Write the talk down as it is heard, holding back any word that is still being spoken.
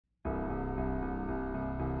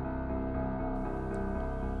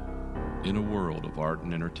In a world of art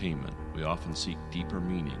and entertainment, we often seek deeper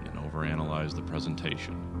meaning and overanalyze the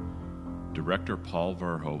presentation. Director Paul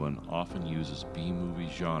Verhoeven often uses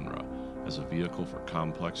B-movie genre as a vehicle for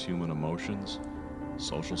complex human emotions,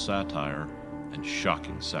 social satire, and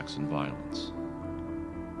shocking sex and violence.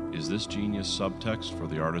 Is this genius subtext for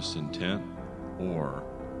the artist's intent, or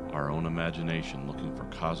our own imagination looking for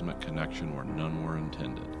cosmic connection where none were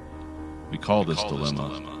intended? We call this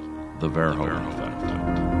dilemma the Verhoeven effect.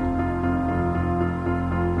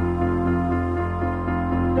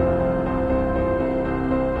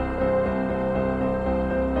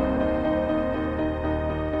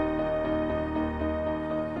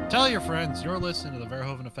 Tell your friends you're listening to the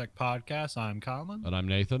Verhoeven Effect podcast. I'm Colin. And I'm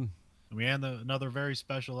Nathan. And we had another very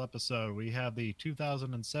special episode. We have the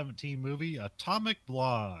 2017 movie Atomic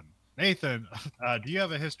Blonde. Nathan, do you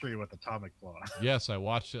have a history with Atomic Blonde? Yes, I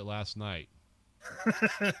watched it last night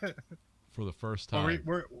for the first time.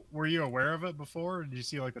 Were you aware of it before? Did you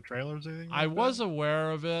see like the trailers or anything? I was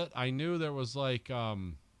aware of it. I knew there was like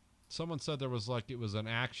someone said there was like it was an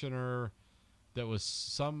actioner that was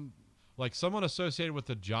someone associated with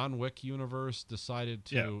the John Wick universe decided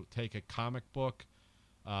to take a comic book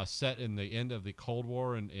set in the end of the Cold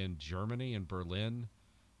War in Germany, in Berlin,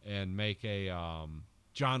 and make a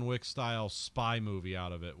John Wick style spy movie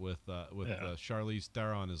out of it with Charlize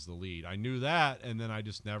Theron as the lead. I knew that, and then I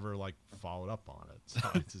just never like followed up on it. So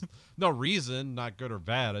it's just, no reason, not good or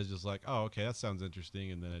bad. I was just like, oh, okay, that sounds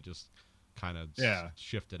interesting, and then it just kind of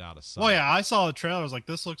shifted out of sight. Well, yeah, I saw the trailer. I was like,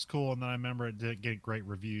 this looks cool, and then I remember it didn't get great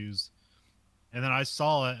reviews. And then I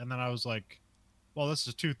saw it, and then I was like, well, this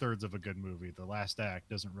is 2/3 of a good movie. The last act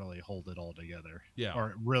doesn't really hold it all together. Yeah.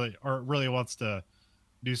 Or it really wants to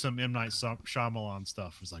do some M. Night Shyamalan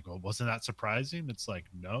stuff. It's like, well, wasn't that surprising? It's like,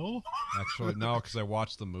 no. Actually, no, because I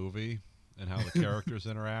watched the movie and how the characters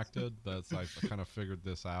interacted. That's like, I kind of figured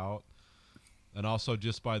this out. And also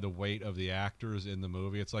just by the weight of the actors in the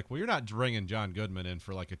movie, it's like, well, you're not bringing John Goodman in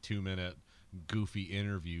for like a 2-minute goofy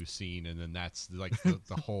interview scene, and then that's like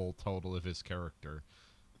the whole total of his character.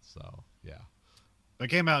 So yeah, it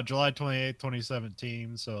came out July 28th,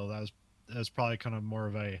 2017. So that was probably kind of more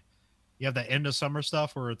of you have the end of summer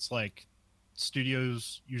stuff where it's like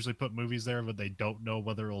studios usually put movies there, but they don't know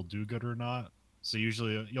whether it'll do good or not. So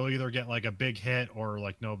usually you'll either get like a big hit or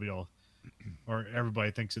like nobody'll, or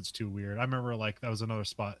everybody thinks it's too weird. I remember like that was another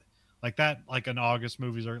spot like that, like in August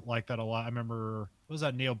movies are like that a lot. I remember, what was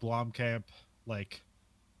that Neil Blomkamp, like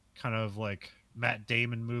kind of like Matt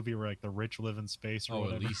Damon movie where like the rich live in space or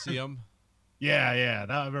whatever. Elysium. Yeah.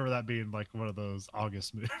 I remember that being like one of those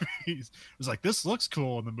August movies. It was like, this looks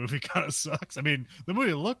cool, and the movie kind of sucks. I mean, the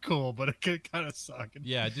movie looked cool, but it could kind of suck.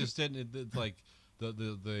 Yeah, it just didn't. It's like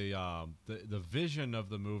the vision of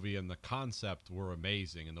the movie and the concept were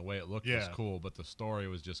amazing, and the way it looked was cool, but the story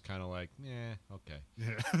was just kind of like, okay.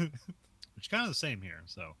 Yeah. Which is kind of the same here.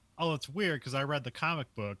 So, it's weird because I read the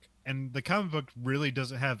comic book, and the comic book really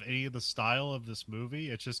doesn't have any of the style of this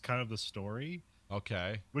movie. It's just kind of the story.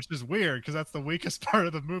 Okay. Which is weird because that's the weakest part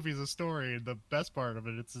of the movie is the story, and the best part of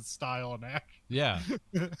it's its style and action. Yeah.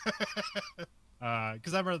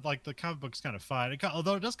 Because I read like the comic book's kind of fun,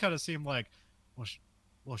 although it does kind of seem like,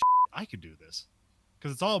 I could do this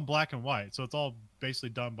because it's all in black and white, so it's all basically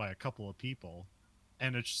done by a couple of people,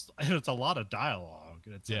 and it's a lot of dialogue.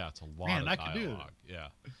 It's a lot of dialogue. Yeah.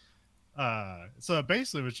 So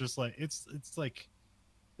basically, it was just like it's like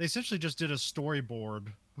they essentially just did a storyboard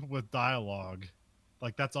with dialogue.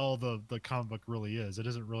 Like that's all the comic book really is. It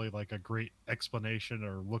isn't really like a great explanation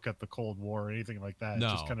or look at the Cold War or anything like that. No.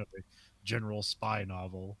 It's just kind of a general spy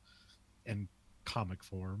novel in comic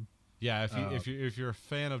form. Yeah, if you're a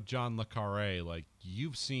fan of John le Carré, like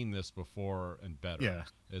you've seen this before and better. Yeah,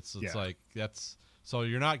 it's like that's so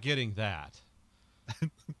you're not getting that.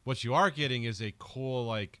 What you are getting is a cool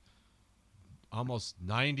like almost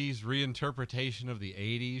 90s reinterpretation of the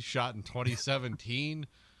 80s, shot in 2017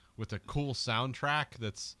 with a cool soundtrack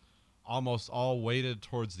that's almost all weighted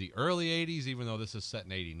towards the early 80s, even though this is set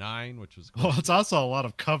in 89, which was cool. Well, it's also a lot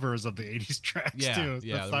of covers of the 80s tracks too.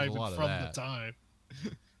 Yeah, that's not even from the time.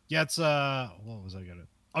 Yeah, it's what was I gonna?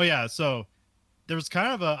 Oh yeah, so there was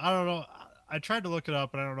kind of I don't know. I tried to look it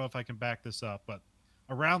up, and I don't know if I can back this up, but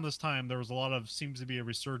around this time there was seems to be a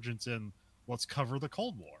resurgence in let's cover the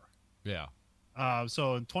Cold War. Yeah.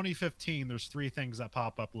 So in 2015, there's 3 things that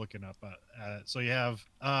pop up looking up at it. So you have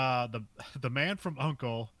the Man from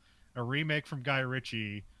U.N.C.L.E., a remake from Guy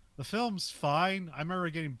Ritchie. The film's fine. I remember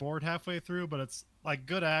getting bored halfway through, but it's like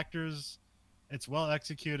good actors. It's well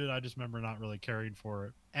executed. I just remember not really caring for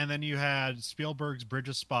it. And then you had Spielberg's Bridge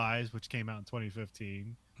of Spies, which came out in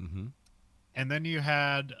 2015. Mm-hmm. And then you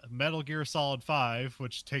had Metal Gear Solid 5,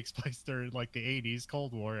 which takes place during like the 80s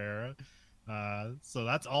Cold War era. So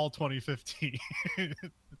that's all 2015. And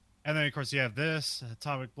then of course you have this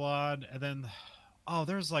Atomic Blonde, and then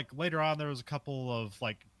there's like later on there was a couple of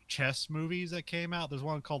like chess movies that came out. There's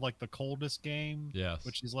one called like The Coldest Game, Yes.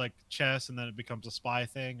 which is like chess and then it becomes a spy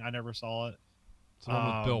thing. I never saw it. It's the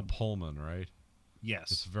one with Bill Pullman, right? It's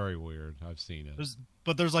Yes. very weird. I've seen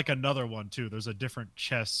it. There's like another one too. There's a different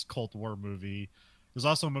chess Cold War movie. There's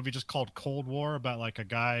also a movie just called Cold War about like a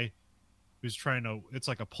guy who's trying to. It's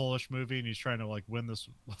like a Polish movie, and he's trying to like win this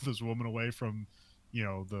woman away from,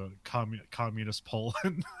 the communist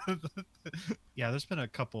Poland. Yeah, there's been a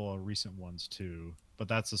couple of recent ones too, but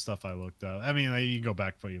that's the stuff I looked up. I mean, you can go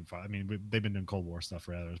back for you. I mean, they've been doing Cold War stuff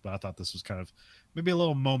for others, but I thought this was kind of maybe a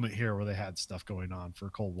little moment here where they had stuff going on for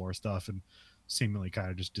Cold War stuff and seemingly kind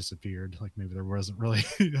of just disappeared. Like maybe there wasn't really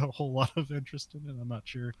a whole lot of interest in it. I'm not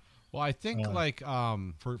sure. Well, I think like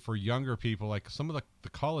for younger people, like some of the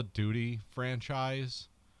Call of Duty franchise.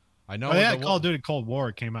 I know. Oh yeah, Call of Duty Cold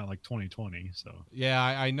War came out like 2020. So yeah,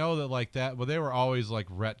 I know that like that. Well, they were always like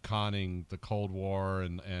retconning the Cold War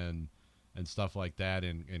and stuff like that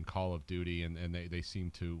in Call of Duty, and they seem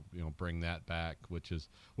to bring that back, which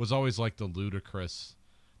was always like the ludicrous.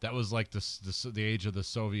 That was like the age of the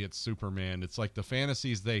Soviet Superman. It's like the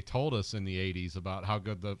fantasies they told us in the 80s about how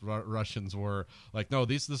good the Russians were. Like, no,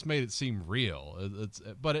 this made it seem real.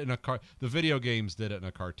 But the video games did it in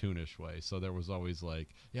a cartoonish way. So there was always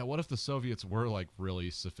like, yeah, what if the Soviets were like really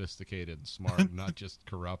sophisticated and smart, not just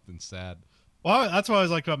corrupt and sad? well, that's what I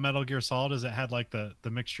was like about Metal Gear Solid is it had like the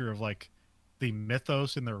mixture of like the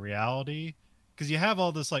mythos and the reality, because you have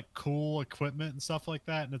all this like cool equipment and stuff like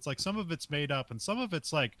that, and it's like some of it's made up and some of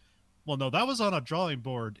it's like, well, no, that was on a drawing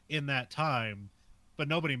board in that time, but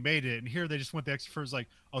nobody made it, and here they just went the extra first, like,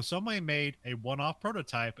 oh, somebody made a one-off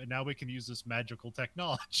prototype and now we can use this magical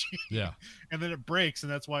technology. Yeah. And then it breaks,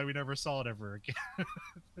 and that's why we never saw it ever again.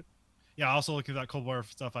 Yeah, also looking at that Cold War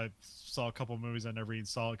stuff, I saw a couple movies I never even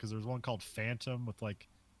saw it because there was one called Phantom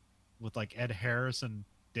with Ed Harris and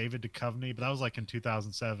David Duchovny, but that was like in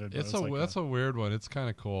 2007. That's a weird one. It's kind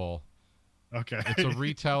of cool. Okay. It's a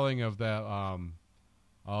retelling of that.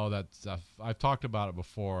 That stuff. I've talked about it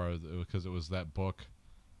before because it was that book,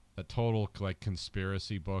 that total like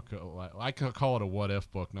conspiracy book. I could call it a what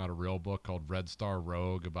if book, not a real book, called Red Star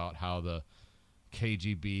Rogue, about how the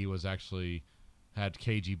KGB was actually had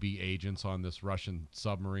KGB agents on this Russian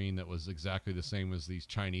submarine that was exactly the same as these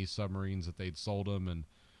Chinese submarines that they'd sold them, and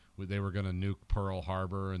they were going to nuke Pearl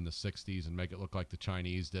Harbor in the 60s and make it look like the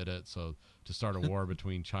Chinese did it, so to start a war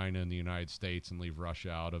between China and the United States and leave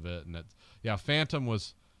Russia out of it. And Phantom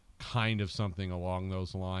was kind of something along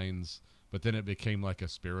those lines, but then it became like a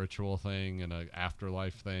spiritual thing and an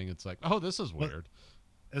afterlife thing. It's like, oh, this is weird.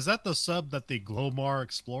 Is that the sub that the Glomar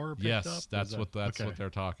Explorer picked up? Yes, that's what they're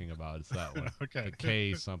talking about. It's that one. Okay. The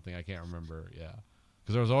K something, I can't remember. Yeah.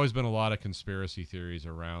 Because there's always been a lot of conspiracy theories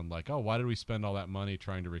around, like, oh, why did we spend all that money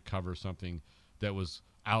trying to recover something that was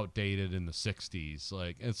outdated in the 60s?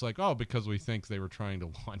 Like, it's like, oh, because we think they were trying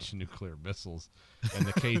to launch nuclear missiles, and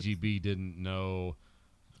the KGB didn't know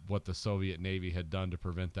what the Soviet Navy had done to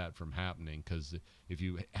prevent that from happening. Because if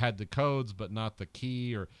you had the codes but not the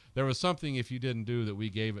key, or there was something if you didn't do that we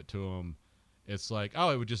gave it to them, it's like,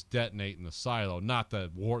 oh, it would just detonate in the silo, not the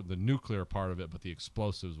nuclear part of it, but the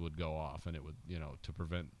explosives would go off, and it would, to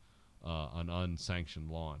prevent an unsanctioned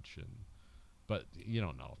launch. But you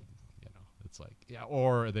don't know, it's like, yeah,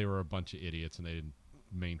 or they were a bunch of idiots and they didn't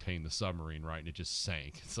maintain the submarine right, and it just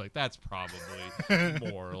sank. It's like, that's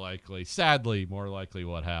probably more likely, sadly, more likely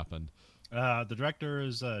what happened. The director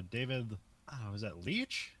is David. Is that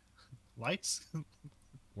Leitch? Lights?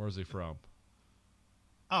 Where's he from?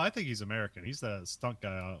 Oh, I think he's American. He's the stunt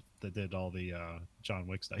guy that did all the John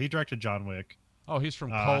Wick stuff. He directed John Wick. Oh, he's from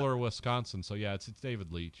Kohler, Wisconsin. So yeah, it's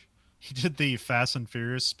David Leitch. He did the Fast and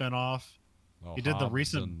Furious spinoff. Oh, he did the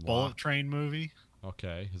recent Bullet Train movie.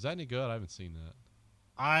 Okay, is that any good? I haven't seen that.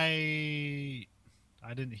 I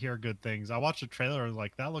didn't hear good things. I watched the trailer and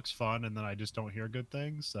like, that looks fun, and then I just don't hear good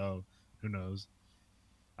things. So who knows?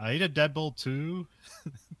 He did Deadpool 2.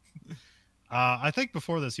 I think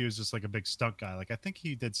before this he was just like a big stunt guy. Like I think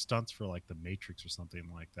he did stunts for like The Matrix or something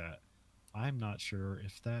like that. I'm not sure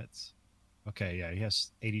if that's okay. Yeah, he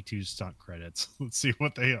has 82 stunt credits. Let's see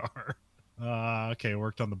what they are. Okay,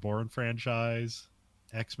 worked on the Bourne franchise,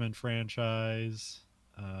 X-Men franchise.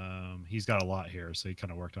 He's got a lot here, so he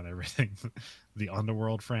kind of worked on everything. The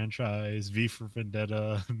Underworld franchise, V for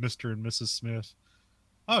Vendetta, Mr. and Mrs. Smith.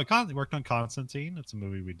 Oh, he worked on Constantine. That's a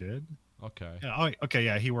movie we did. Okay. Yeah. Oh, okay.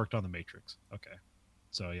 Yeah, he worked on The Matrix. Okay.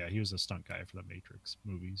 So yeah, he was a stunt guy for the Matrix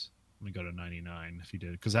movies. Let me go to 99 if he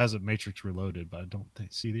did, because it has a Matrix Reloaded, but I don't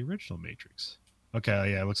see the original Matrix.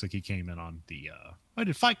 Okay, yeah, it looks like he came in on the. I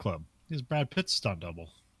did Fight Club. He's Brad Pitt's stunt double.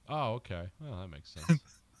 Oh, okay. Well, that makes sense.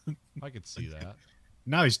 I could see that.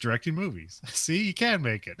 Now he's directing movies. See, you can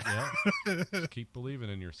make it. Yeah. Just keep believing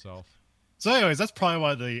in yourself. So, anyways, that's probably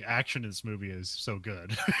why the action in this movie is so good,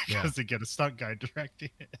 because Yeah. they get a stunt guy directing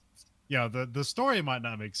it. Yeah, the story might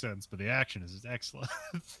not make sense, but the action is excellent.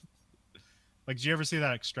 Like, did you ever see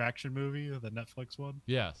that Extraction movie, the Netflix one?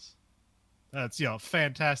 Yes. That's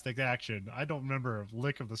fantastic action. I don't remember a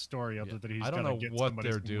lick of the story other than he's. I don't gonna know get what somebody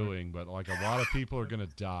they're somewhere. doing, but like a lot of people are going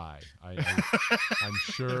to die. I'm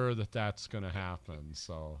sure that's going to happen.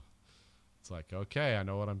 So it's like, okay, I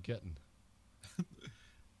know what I'm getting.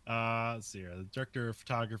 Let's see here. The director of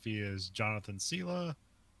photography is Jonathan Sela,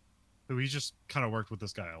 who he just kind of worked with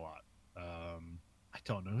this guy a lot. I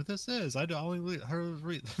don't know who this is. I only heard.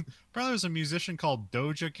 Apparently, there's a musician called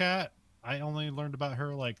Doja Cat. I only learned about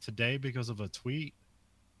her like today because of a tweet.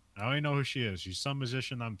 I don't even know who she is. She's some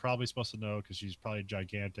musician I'm probably supposed to know because she's probably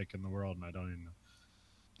gigantic in the world, and I don't even know.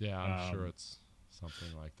 Yeah, I'm sure it's something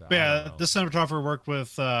like that. But yeah, the cinematographer worked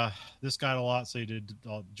with this guy a lot, so he did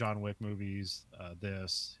all John Wick movies.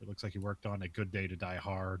 It looks like he worked on A Good Day to Die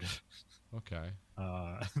Hard. Okay.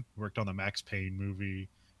 Worked on the Max Payne movie.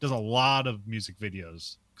 Does a lot of music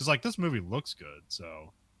videos because like this movie looks good.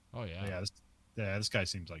 So, oh yeah, this guy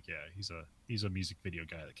seems like he's a music video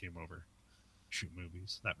guy that came over shoot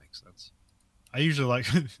movies. That makes sense. I usually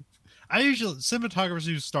cinematographers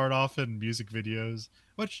who start off in music videos,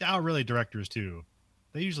 which are really directors too.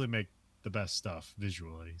 They usually make the best stuff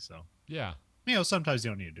visually. So yeah, sometimes you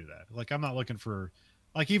don't need to do that. Like I'm not looking for,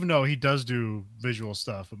 like even though he does do visual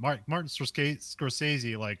stuff, but Martin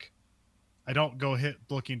Scorsese, like I don't go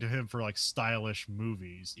looking to him for like stylish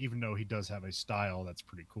movies, even though he does have a style that's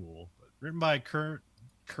pretty cool. But written by Kurt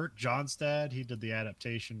Johnstad, he did the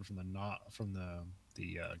adaptation from the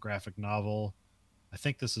graphic novel. I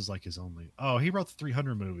think this is like his only. Oh, he wrote the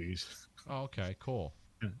 300 movies. Oh, okay, cool.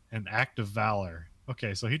 An Act of Valor.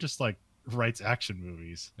 Okay, so he just like writes action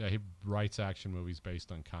movies. Yeah, he writes action movies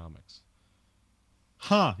based on comics.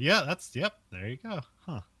 Huh? Yeah, yep. There you go.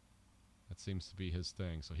 Huh? That seems to be his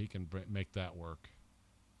thing, so he can make that work.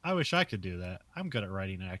 I wish I could do that. I'm good at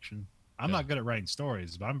writing action. I'm not good at writing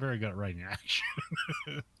stories, but I'm very good at writing action.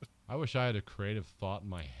 I wish I had a creative thought in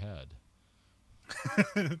my head.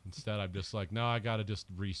 Instead, I'm just like, no, I got to just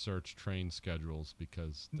research train schedules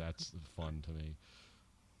because that's fun to me.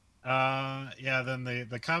 Yeah, then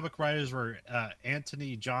the comic writers were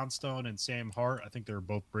Anthony Johnstone and Sam Hart. I think they're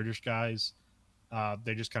both British guys.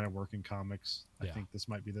 They just kind of work in comics. I think this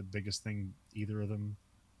might be the biggest thing either of them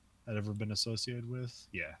had ever been associated with.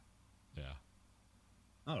 Yeah.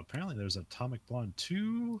 Oh, apparently there's Atomic Blonde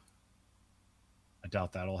 2. I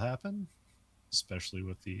doubt that'll happen, especially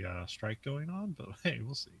with the strike going on, but hey,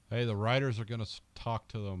 we'll see. Hey, the writers are going to talk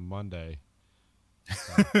to them Monday.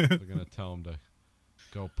 So they're going to tell them to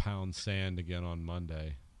go pound sand again on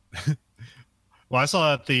Monday. Well, I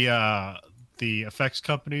saw that the effects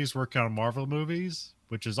companies working on Marvel movies,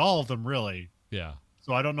 which is all of them really. Yeah.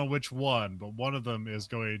 So I don't know which one, but one of them is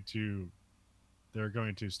they're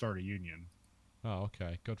going to start a union. Oh,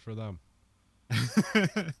 okay. Good for them.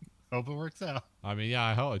 Hope it works out. I mean, yeah,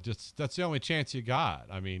 I hope that's the only chance you got.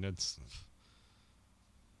 I mean, it's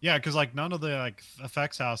yeah, because like none of the like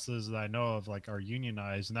effects houses that I know of like are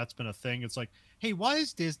unionized, and that's been a thing. It's like, hey, why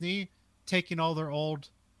is Disney taking all their old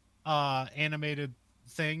animated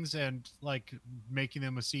things and like making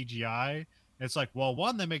them a CGI? It's like, well,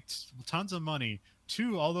 one, they make tons of money.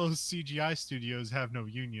 Two, all those CGI studios have no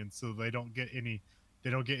union, so they don't get any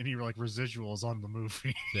like residuals on the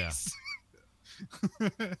movie. Yeah.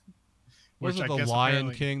 Which Was it I the guess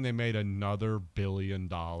Lion King? They made another $1 billion,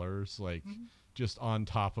 like just on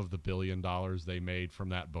top of the $1 billion they made from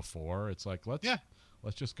that before. It's like let's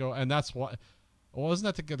just go, and that's why. Wasn't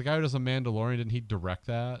that the guy who does a Mandalorian? Didn't he direct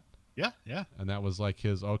that? Yeah. And that was like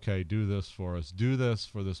his, okay, do this for us, do this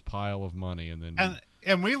for this pile of money, and then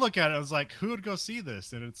and we look at it, I was like, who would go see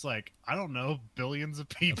this? And it's like, I don't know, billions of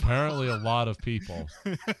people. Apparently, a lot of people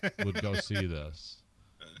would go see this.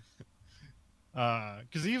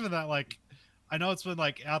 Because even that, like, I know it's been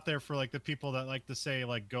like out there for like the people that like to say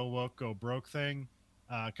like go woke, go broke thing,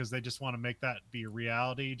 because they just want to make that be a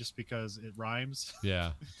reality just because it rhymes.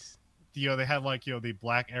 Yeah. They had like the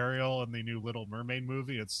Black Ariel and the new Little Mermaid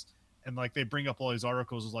movie. And like they bring up all these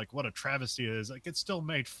articles is like what a travesty it is. Like it still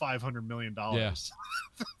made $500 million. Yeah.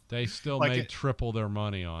 They still made triple their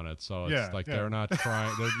money on it. So it's they're not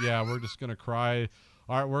crying. We're just gonna cry.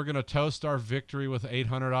 All right, we're gonna toast our victory with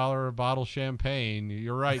 $800 bottle champagne.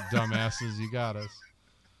 You're right, dumbasses. You got us.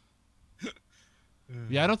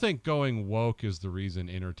 Yeah, I don't think going woke is the reason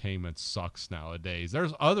entertainment sucks nowadays.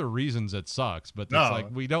 There's other reasons it sucks, but it's like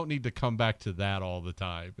we don't need to come back to that all the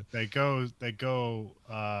time.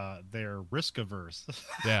 They're risk averse.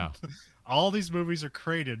 Yeah. All these movies are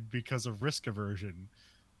created because of risk aversion.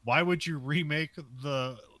 Why would you remake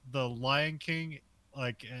the Lion King,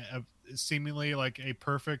 like seemingly like a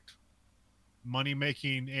perfect money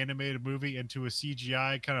making animated movie, into a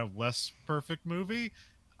CGI kind of less perfect movie?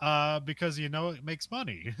 Because it makes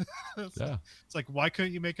money. It's like, why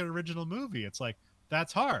couldn't you make an original movie? It's like,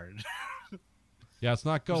 that's hard. Yeah, it's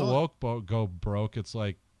not go woke, go broke. It's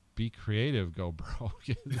like, be creative, go broke.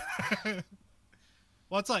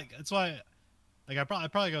 Well, it's why, like, I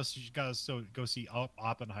probably go see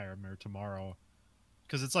Oppenheimer tomorrow,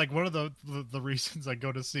 because it's like one of the reasons I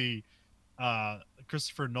go to see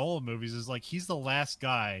Christopher Nolan movies is like, he's the last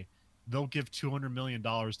guy they'll give $200 million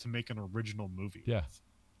to make an original movie. Yeah.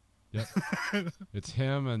 Yep. It's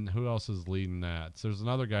him, and who else is leading that? So there's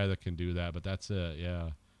another guy that can do that, but that's it.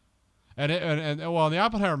 Yeah. And the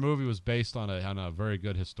Oppenheimer movie was based on a very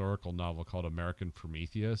good historical novel called American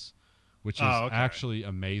Prometheus, which is actually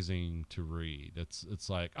amazing to read. It's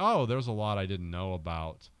like, oh, there's a lot I didn't know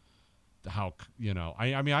about how,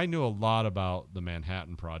 I mean, I knew a lot about the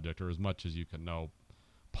Manhattan Project, or as much as you can know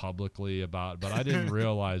publicly about, but I didn't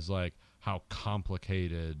realize like how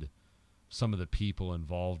complicated some of the people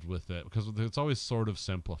involved with it, because it's always sort of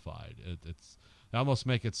simplified. They almost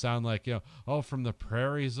make it sound like, from the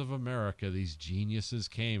prairies of America, these geniuses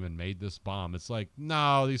came and made this bomb. It's like,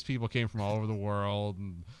 no, these people came from all over the world,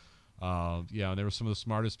 and and they were some of the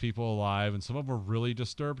smartest people alive, and some of them were really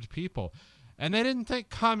disturbed people, and they didn't think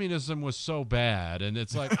communism was so bad. And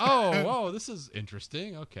it's like, oh, this is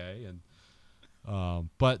interesting, okay. And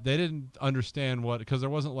but they didn't understand because there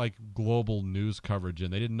wasn't like global news coverage,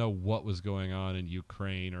 and they didn't know what was going on in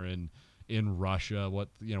Ukraine or in Russia, what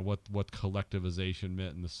collectivization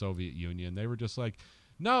meant in the Soviet Union. They were just like,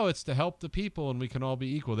 no, it's to help the people and we can all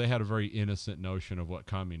be equal. They had a very innocent notion of what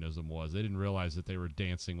communism was. They didn't realize that they were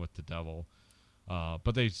dancing with the devil.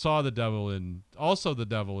 But they saw the devil in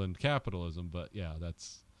capitalism. But yeah,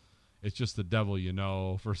 it's just the devil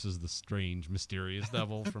versus the strange, mysterious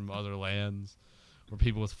devil from other lands, or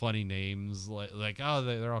people with funny names like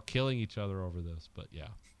they're all killing each other over this. But yeah,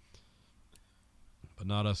 but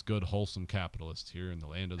not us good, wholesome capitalists here in the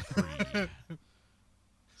land of the free.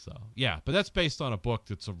 So yeah, but that's based on a book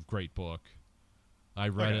that's a great book. I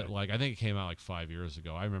read it I think it came out like 5 years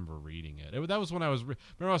ago. I remember reading it. That was when I was remember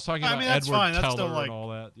I was talking about Edward Teller and all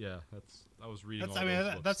that. Yeah, I was reading.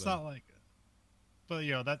 That's not like. But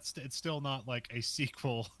it's still not like a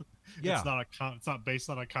sequel. Yeah. It's not based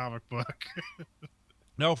on a comic book.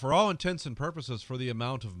 No, for all intents and purposes, for the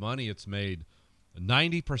amount of money it's made,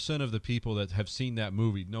 90% of the people that have seen that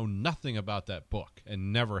movie know nothing about that book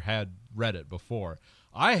and never had read it before.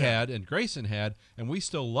 I had, and Grayson had, and we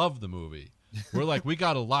still love the movie. We're like, we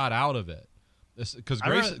got a lot out of it. Because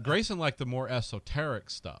Grayson liked the more esoteric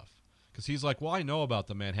stuff. Because he's like, well, I know about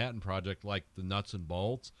the Manhattan Project, like the nuts and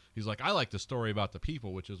bolts. He's like, I like the story about the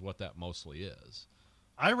people, which is what that mostly is.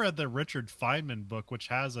 I read the Richard Feynman book, which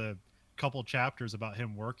has a couple chapters about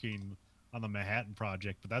him working on the Manhattan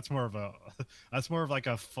Project, but that's more of like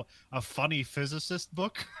a funny physicist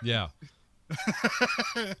book. Yeah.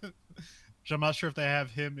 Which I'm not sure if they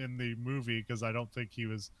have him in the movie, because I don't think he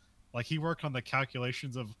was like, he worked on the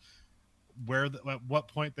calculations of at what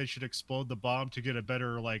point they should explode the bomb to get a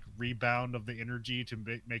better like rebound of the energy to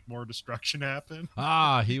make more destruction happen.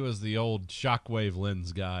 He was the old shockwave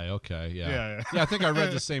lens guy. Okay, yeah. I think I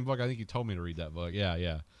read the same book. I think you told me to read that book.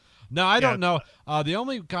 Yeah. No, I don't know. The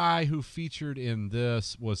only guy who featured in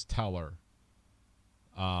this was Teller,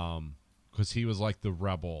 because he was like the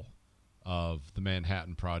rebel of the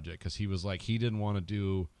Manhattan Project, because he was like, he didn't want to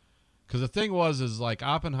do. Because the thing is like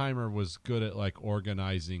Oppenheimer was good at like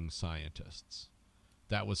organizing scientists.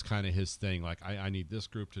 That was kind of his thing. Like, I need this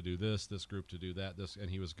group to do this group to do that, and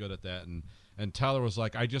he was good at that. And Teller was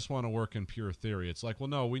like, I just want to work in pure theory. It's like, well,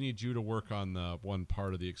 no, we need you to work on the one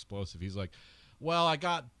part of the explosive. He's like, well, I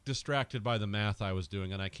got distracted by the math I was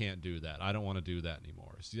doing, and I can't do that. I don't want to do that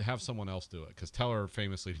anymore. So you have someone else do it. Because Teller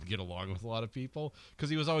famously didn't get along with a lot of people, because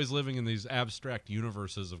he was always living in these abstract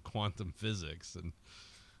universes of quantum physics.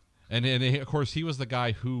 And of course, he was the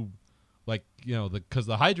guy who, like, because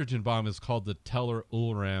the hydrogen bomb is called the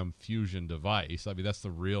Teller-Ullram fusion device. I mean, that's the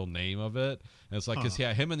real name of it. And it's like, because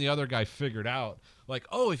him and the other guy figured out, like,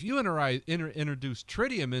 if you introduce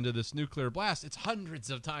tritium into this nuclear blast, it's hundreds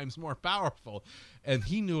of times more powerful. And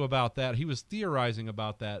he knew about that. He was theorizing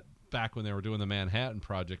about that back when they were doing the Manhattan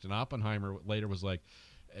Project. And Oppenheimer later was like,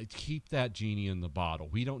 keep that genie in the bottle.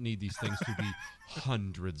 We don't need these things to be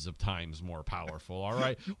hundreds of times more powerful. All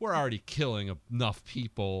right, we're already killing enough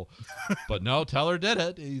people, but no, Teller did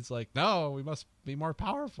it. He's like, no, we must be more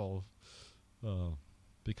powerful,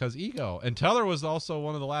 because ego. And Teller was also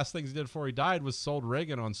one of the last things he did before he died was sold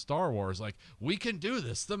Reagan on Star Wars. Like, we can do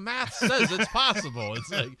this. The math says it's possible.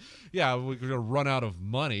 It's like, yeah, we're gonna run out of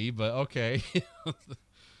money, but okay.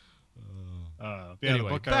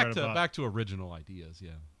 Anyway, back to original ideas.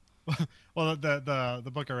 Yeah. Well,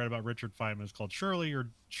 the book I read about Richard Feynman is called Surely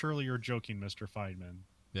You're Joking, Mr. Feynman.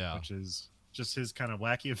 Yeah. Which is just his kind of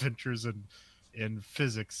wacky adventures in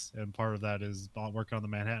physics, and part of that is working on the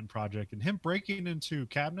Manhattan Project and him breaking into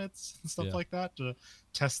cabinets and stuff like that to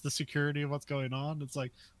test the security of what's going on. It's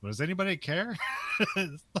like, well, does anybody care?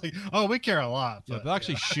 It's like, oh, we care a lot. But they'll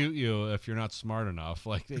actually shoot you if you're not smart enough.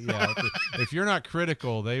 Like, yeah, if you're not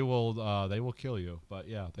critical, they will kill you. But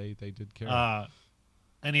yeah, they did care.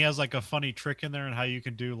 And he has like a funny trick in there and how you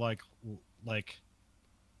can do like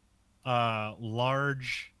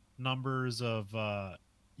large numbers of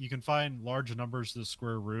you can find large numbers to the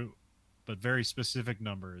square root, but very specific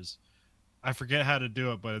numbers. I forget how to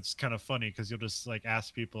do it, but it's kind of funny because you'll just like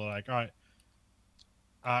ask people like, all right,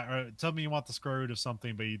 tell me you want the square root of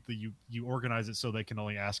something, but you organize it so they can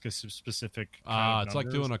only ask a specific kind of it's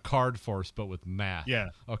numbers. like doing a card force, but with math. Yeah.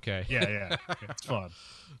 Okay. Yeah. It's fun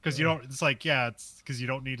because you don't. It's like, yeah, it's because you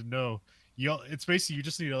don't need to know. It's basically you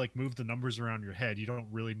just need to like move the numbers around your head. You don't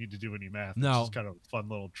really need to do any math. No. It's just kind of a fun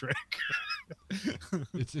little trick.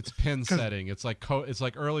 It's pin setting. It's like it's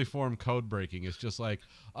like early form code breaking. It's just like,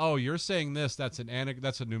 oh, you're saying this. That's a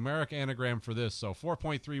numeric anagram for this. So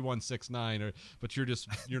 4.3169. But you're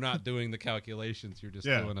not doing the calculations. You're just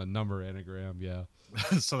doing a number anagram. Yeah.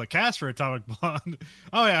 So the cast for Atomic Blonde.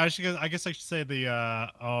 Oh yeah, I guess I should say the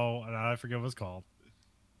I forget what it's called.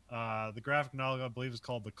 The graphic novel I believe is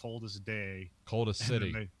called The Coldest Day. Coldest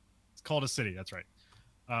City. It's Coldest City. That's right.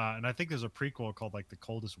 And I think there's a prequel called like The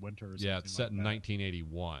Coldest Winter. Or something. Yeah, it's set in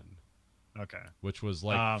 1981. Okay. Which was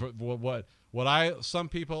like some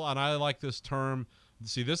people, and I like this term.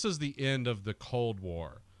 See, this is the end of the Cold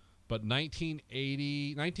War, but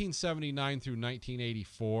 1979 through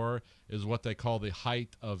 1984 is what they call the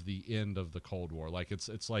height of the end of the Cold War. Like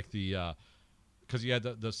it's like the because you had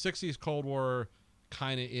the 60s Cold War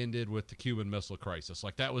kind of ended with the Cuban Missile Crisis.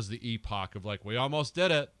 Like that was the epoch of like, we almost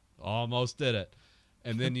did it.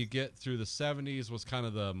 And then you get through the 70s was kind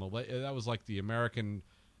of that was like the American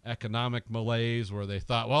economic malaise where they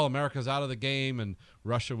thought, well, America's out of the game, and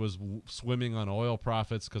Russia was swimming on oil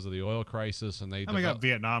profits because of the oil crisis. And we got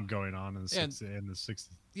Vietnam going on in the 60s.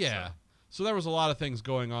 Yeah. So there was a lot of things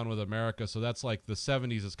going on with America. So that's like the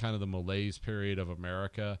 70s is kind of the malaise period of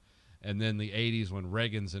America. And then the 80s when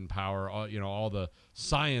Reagan's in power, all the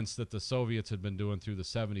science that the Soviets had been doing through the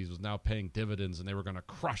 70s was now paying dividends, and they were going to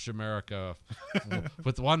crush America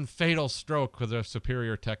with one fatal stroke with their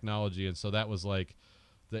superior technology. And so that was like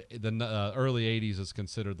the early 80s is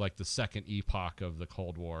considered like the second epoch of the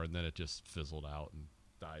Cold War, and then it just fizzled out and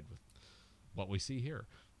died with what we see here.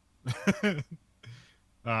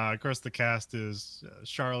 Of course, the cast is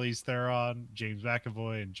Charlize Theron, James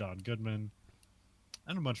McAvoy, and John Goodman.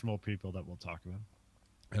 And a bunch more people that we'll talk about.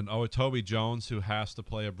 And Toby Jones, who has to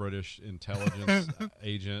play a British intelligence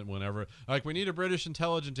agent whenever. Like, we need a British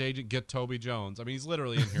intelligence agent, get Toby Jones. I mean, he's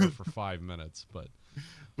literally in here for 5 minutes, but...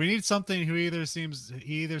 We need something who either seems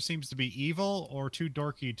to be evil or too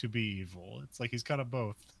dorky to be evil. It's like he's kind of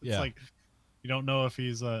both. It's like you don't know if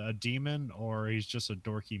he's a demon or he's just a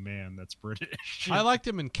dorky man that's British. I liked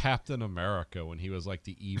him in Captain America when he was like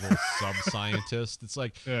the evil sub-scientist. It's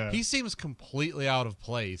like he seems completely out of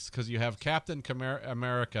place because you have Captain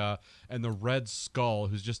America and the Red Skull,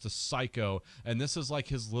 who's just a psycho, and this is like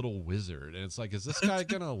his little wizard. And it's like, is this guy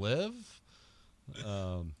going to live?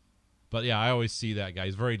 But yeah, I always see that guy.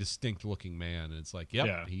 He's a very distinct looking man. And it's like,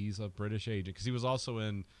 he's a British agent because he was also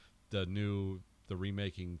in the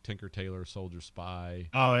remaking Tinker Tailor Soldier Spy.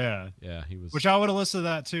 Oh yeah, he was. Which I would have listened to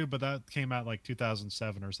that too, but that came out like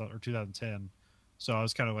 2007 or 2010. So I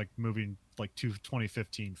was kind of like moving like to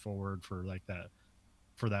 2015 forward for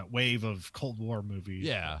that wave of Cold War movies.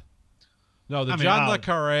 Yeah. No, John le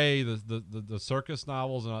Carré, the circus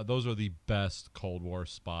novels, and those are the best Cold War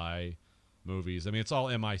spy movies. I mean, it's all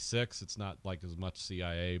MI6. It's not like as much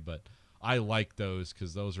CIA, but I like those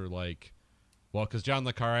because those are like. Well, because John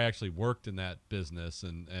le Carré actually worked in that business,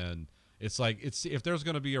 and it's like if there's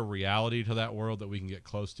going to be a reality to that world that we can get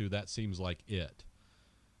close to, that seems like it.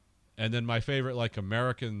 And then my favorite like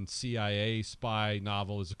American CIA spy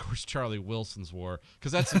novel is of course Charlie Wilson's War,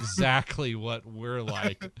 because that's exactly what we're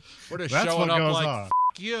like. We're just showing up like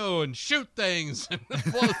you and shoot things and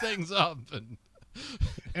blow things up. And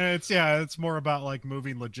it's more about like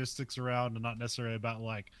moving logistics around and not necessarily about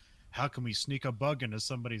like how can we sneak a bug into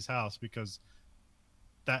somebody's house, because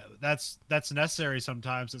that's necessary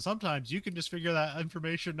sometimes, and sometimes you can just figure that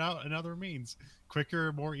information out in other means,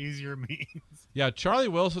 quicker, more easier means. yeah, Charlie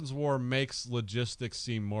Wilson's War makes logistics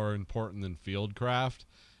seem more important than fieldcraft.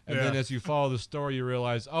 And then as you follow the story, you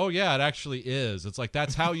realize, oh, yeah, it actually is. It's like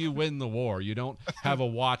that's how you win the war. You don't have a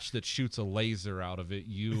watch that shoots a laser out of it.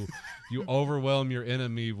 You overwhelm your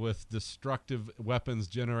enemy with destructive weapons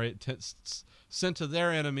sent to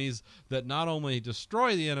their enemies that not only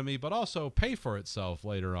destroy the enemy, but also pay for itself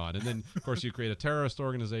later on. And then, of course, you create a terrorist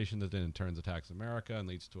organization that then in turn attacks America and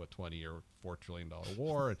leads to a 20-year, $4 trillion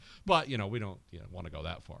war. But, we don't want to go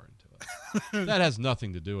that far into it. That has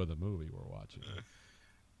nothing to do with the movie we're watching.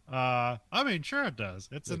 I mean, sure it does.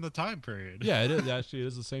 It's in the time period. Yeah, it is. Actually, it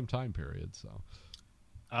is the same time period. So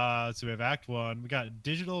we have Act 1. We got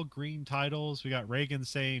digital green titles. We got Reagan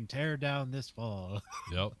saying, "Tear down this wall."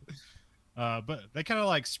 Yep. But they kind of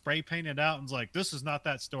like spray painted out and was like, "This is not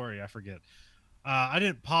that story." I forget. I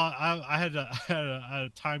didn't pause. I had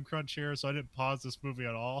a time crunch here, so I didn't pause this movie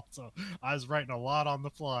at all. So I was writing a lot on the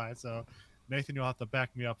fly. So Nathan, you'll have to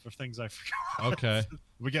back me up for things I forgot. Okay.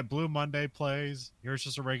 We get Blue Monday plays. Here's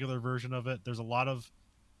just a regular version of it. There are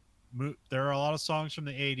a lot of songs from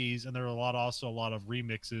the 80s, and there are also a lot of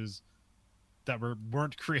remixes that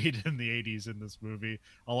weren't created in the 80s in this movie.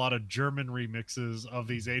 A lot of German remixes of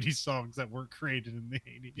these 80s songs that weren't created in the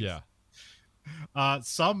 80s. Yeah.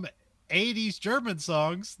 Some 80s German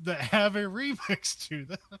songs that have a remix to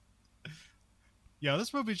them. Yeah,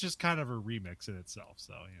 this movie's just kind of a remix in itself.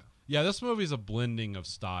 So yeah. Yeah, this movie's a blending of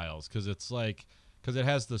styles because it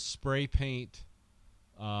has the spray paint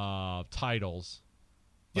titles.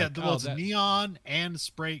 Yeah, it's neon and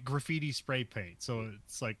graffiti spray paint. So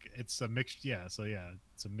it's a mixture. Yeah, it's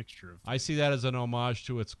a mixture of things. I see that as an homage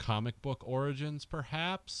to its comic book origins,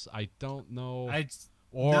 perhaps. I don't know. It's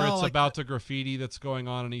about the graffiti that's going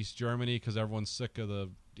on in East Germany because everyone's sick of the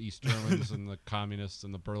East Germans and the communists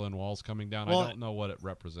and the Berlin Walls coming down. I don't know what it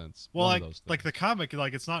represents. Well, like the comic,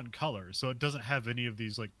 like it's not in color, so it doesn't have any of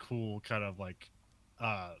these like cool kind of like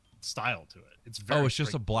style to it. It's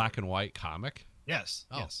just a black and white comic. Yes.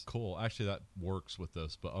 Oh, yes. Cool. Actually, that works with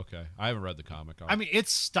this, but okay. I haven't read the comic. I mean,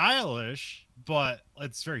 it's stylish, but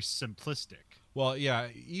it's very simplistic. Well, yeah,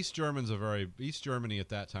 East Germany at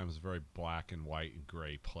that time was a very black and white and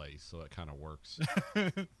gray place, so it kind of works.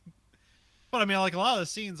 But I mean, like a lot of the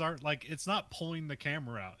scenes aren't like, it's not pulling the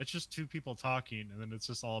camera out. It's just two people talking, and then it's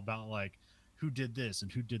just all about like who did this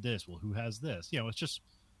and who did this. Well, who has this? It's just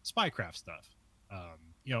spycraft stuff.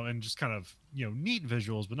 And just kind of neat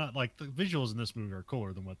visuals, but not like the visuals in this movie are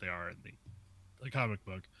cooler than what they are in the comic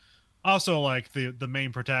book. Also, like the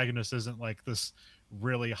main protagonist isn't like this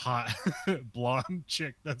really hot blonde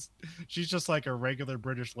chick. She's just like a regular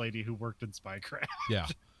British lady who worked in spycraft. Yeah.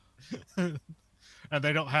 And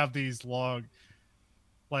they don't have these long,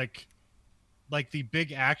 like the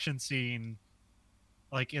big action scene,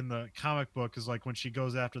 like in the comic book is like when she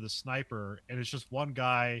goes after the sniper, and it's just one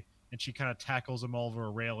guy, and she kind of tackles him over a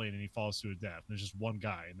railing, and he falls to his death. There's just one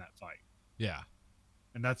guy in that fight. Yeah,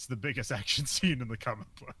 and that's the biggest action scene in the comic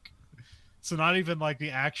book. So not even like the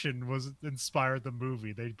action was inspired the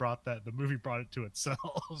movie. The movie brought it to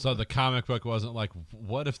itself. So the comic book wasn't like,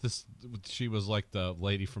 what if she was like the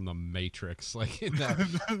lady from the Matrix? Like in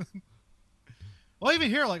that. Well, even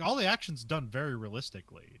here, like all the action's done very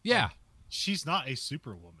realistically. Yeah. Like, she's not a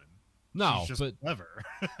superwoman. No, she's just clever.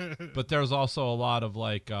 But there's also a lot of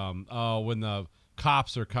like, when the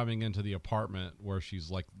cops are coming into the apartment where she's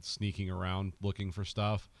like sneaking around looking for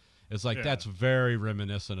stuff. It's like, that's very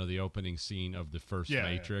reminiscent of the opening scene of the first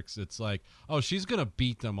Matrix. Yeah. It's like, oh, she's going to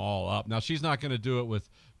beat them all up. Now, she's not going to do it with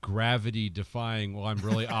gravity defying, well, I'm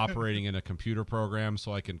really operating in a computer program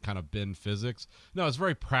so I can kind of bend physics. No, it's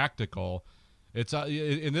very practical. It's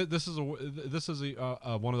this is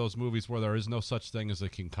one of those movies where there is no such thing as a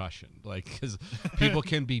concussion, like because people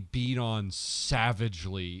can be beat on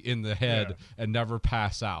savagely in the head and never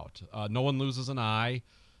pass out. No one loses an eye.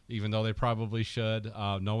 Even though they probably should.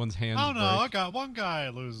 No one's hands break. I got one guy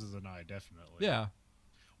loses an eye, definitely. Yeah.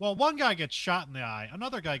 Well, one guy gets shot in the eye.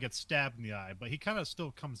 Another guy gets stabbed in the eye, but he kind of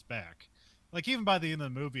still comes back. Like, even by the end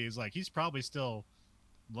of the movie, he's probably still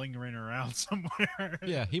lingering around somewhere.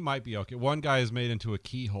 Yeah, he might be okay. One guy is made into a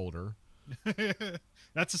key holder.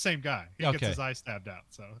 That's the same guy. He gets his eye stabbed out.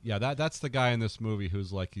 So yeah, that's the guy in this movie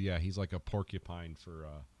who's like, he's like a porcupine for...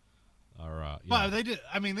 Well, they did.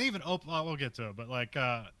 I mean, they even open. We'll get to it, but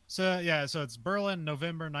so it's Berlin,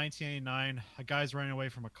 November 1989. A guy's running away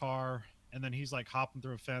from a car. and then he's like hopping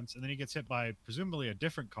through a fence, and then he gets hit by presumably a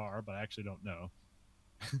different car, but I actually don't know.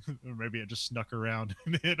 Or maybe it just snuck around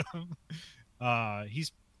and hit him.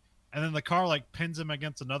 He's and then the car like pins him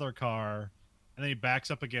against another car, and then he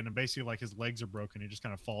backs up again, and basically like his legs are broken. He just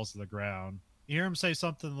kind of falls to the ground. You hear him say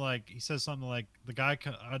something like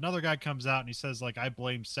another guy comes out and he says like I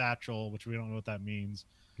blame Satchel, which we don't know what that means.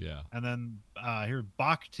 Yeah. And then here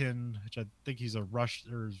Bakhtin, which I think he's a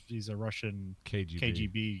Russian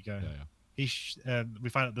KGB guy. Yeah. And we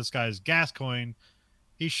find out this guy is Gascoigne.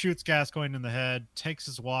 He shoots Gascoigne in the head, takes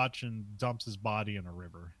his watch, and dumps his body in a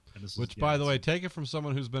river. Which, by the way, take it from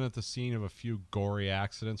someone who's been at the scene of a few gory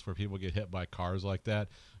accidents where people get hit by cars like that.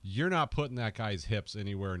 You're not putting that guy's hips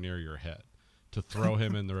anywhere near your head to throw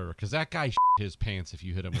him in the river, because that guy shit his pants if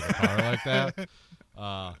you hit him with a car like that.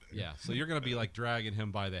 Yeah, so you're going to be like dragging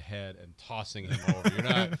him by the head and tossing him over. You're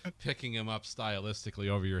not picking him up stylistically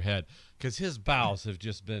over your head, because his bowels have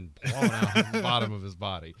just been blown out of the bottom of his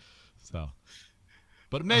body. So...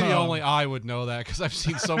 But maybe only I would know that, because I've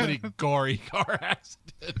seen so many gory car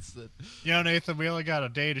accidents. Nathan, we only got a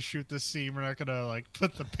day to shoot this scene. We're not going to, like,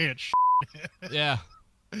 put the pants Yeah.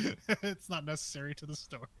 It's not necessary to the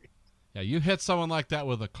story. Yeah, you hit someone like that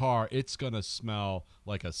with a car, it's going to smell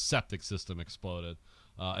like a septic system exploded.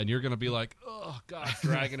 And you're going to be like, oh, God,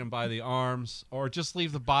 dragging him by the arms. Or just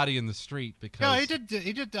leave the body in the street because... Yeah,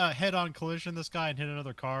 he did head-on collision, this guy, and hit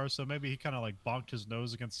another car, so maybe he kind of, like, bonked his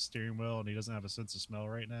nose against the steering wheel, and he doesn't have a sense of smell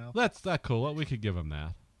right now. That's that cool. We could give him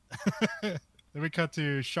that. Then we cut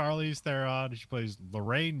to Charlize Theron. She plays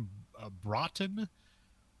Lorraine Broughton.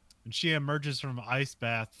 And she emerges from an ice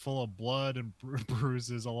bath full of blood and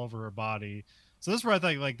bruises all over her body. So this is where I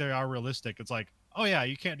think, like, they are realistic. It's like, oh yeah,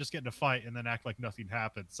 you can't just get in a fight and then act like nothing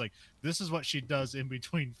happens. It's like, this is what she does in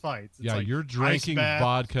between fights. It's like you're drinking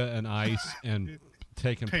vodka and ice and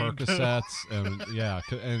taking Percocets and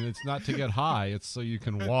and it's not to get high, it's so you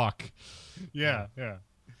can walk. Yeah. Yeah,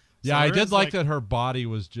 So I did like that her body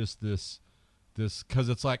was just this because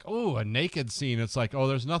it's like, oh, a naked scene. It's like, oh,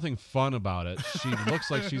 there's nothing fun about it. She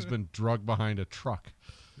looks like she's been drugged behind a truck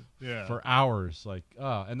for hours. Like,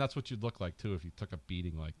 and that's what you'd look like too if you took a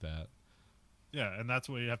beating like that. Yeah, and that's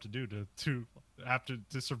what you have to do to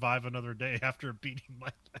survive another day after a beating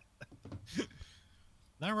like that.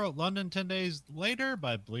 And I wrote London 10 days later, but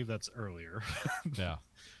I believe that's earlier. Yeah.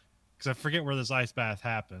 Because I forget where this ice bath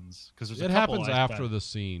happens. Because it happens after the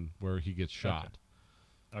scene where he gets shot.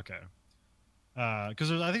 Okay. Because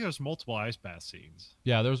I think there's multiple ice bath scenes.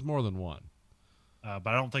 Yeah, there's more than one. But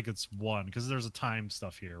I don't think it's one, because there's a time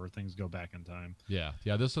stuff here where things go back in time. Yeah.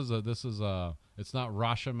 This is it's not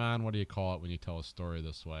Rashomon. What do you call it when you tell a story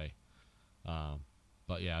this way?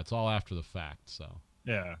 But yeah, it's all after the fact. So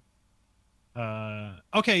yeah.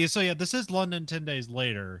 Okay. So yeah, this is London 10 days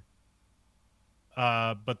later.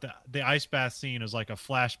 But the ice bath scene is like a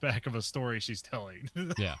flashback of a story she's telling.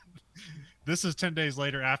 Yeah. This is 10 days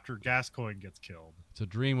later after Gascoigne gets killed. It's a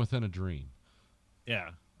dream within a dream. Yeah.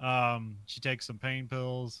 She takes some pain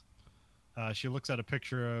pills. She looks at a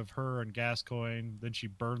picture of her and Gascoigne. Then she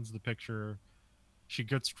burns the picture. She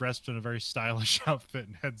gets dressed in a very stylish outfit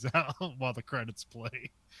and heads out while the credits play.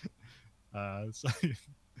 So,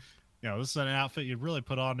 this is an outfit you'd really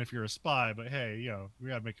put on if you're a spy. But hey, we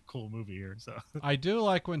gotta make a cool movie here. So I do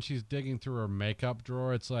like when she's digging through her makeup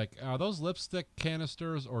drawer. It's like, are those lipstick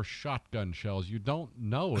canisters or shotgun shells? You don't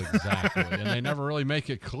know exactly, and they never really make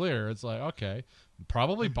it clear. It's like, okay.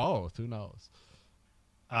 Probably both. Who knows?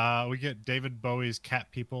 We get David Bowie's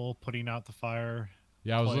Cat People putting out the fire.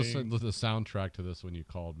 Yeah, I was listening to the soundtrack to this when you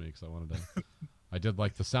called me because I wanted to. I did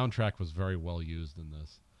like the soundtrack was very well used in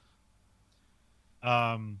this.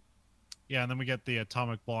 Yeah, and then we get the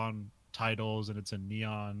Atomic Blonde titles, and it's in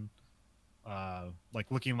neon, like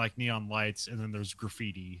looking like neon lights, and then there's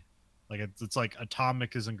graffiti. Like it's like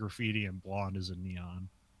Atomic is in graffiti and Blonde is in neon.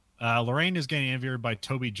 Lorraine is getting interviewed by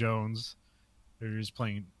Toby Jones, who's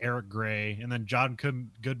playing Eric Gray, and then John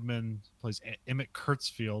Goodman plays Emmett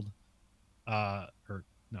Kurtzfeld.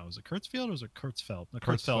 Is it Kurtzfeld or is it Kurtzfeld? No,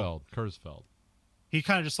 Kurtzfeld. He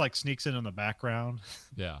kind of just like sneaks in the background.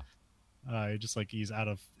 Yeah. Just like he's out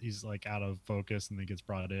of focus, and then gets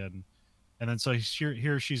brought in, and then so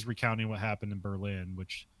here she's recounting what happened in Berlin,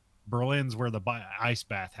 which Berlin's where the ice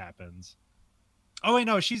bath happens. Oh wait,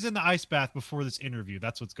 no, she's in the ice bath before this interview.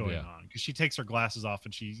 That's what's going on, because she takes her glasses off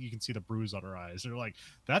and you can see the bruise on her eyes. They're like,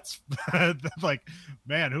 "That's like,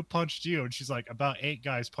 man, who punched you?" And she's like, "About 8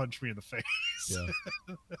 guys punched me in the face." Yeah.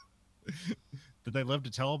 Did they live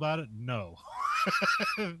to tell about it? No.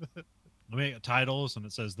 Let me get titles, and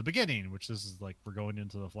it says The Beginning, which this is like we're going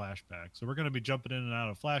into the flashback. So we're going to be jumping in and out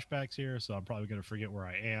of flashbacks here, so I'm probably going to forget where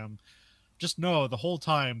I am. just know the whole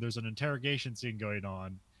time there's an interrogation scene going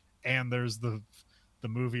on, and there's the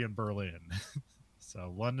movie in Berlin.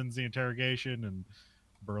 So London's the interrogation, and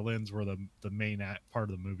Berlin's where the main part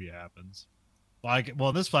of the movie happens. Like, well,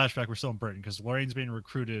 in this flashback, we're still in Britain because Lorraine's being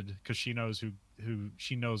recruited because she knows who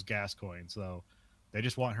she knows Gascoigne. So they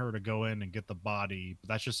just want her to go in and get the body, but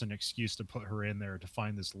that's just an excuse to put her in there to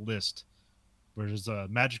find this list, where there's a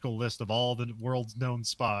magical list of all the world's known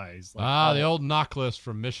spies. Like The old knock list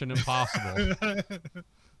from Mission Impossible.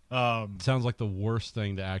 Sounds like the worst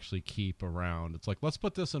thing to actually keep around. It's like, let's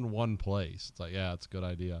put this in one place. It's like, yeah, it's a good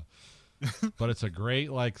idea. But it's a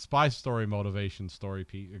great like spy story motivation story,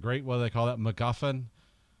 Pete. A great, what do they call that, MacGuffin?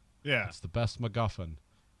 Yeah, it's the best MacGuffin.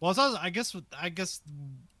 Well, I guess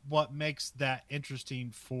what makes that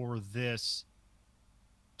interesting for this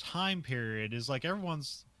time period is like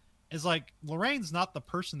Lorraine's not the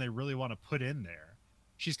person they really want to put in there.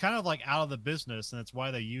 She's kind of like out of the business, and that's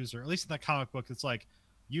why they use her. At least in the comic book, it's like,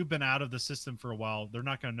 you've been out of the system for a while. They're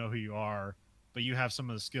not going to know who you are, but you have some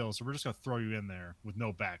of the skills, so we're just going to throw you in there with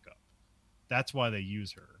no backup. That's why they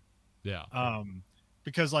use her. Yeah.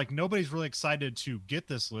 Because like nobody's really excited to get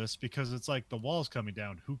this list because it's like the wall's coming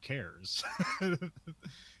down. Who cares?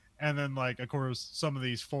 And then like, of course, some of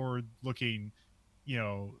these forward looking,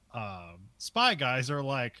 spy guys are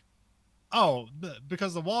like, oh,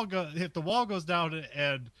 because if the wall goes down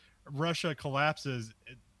and Russia collapses,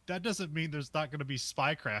 that doesn't mean there's not going to be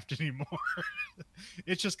spycraft anymore.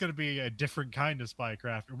 It's just going to be a different kind of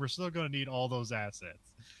spycraft, and we're still going to need all those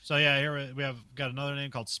assets. So yeah, here we have got another name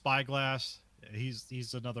called Spyglass. He's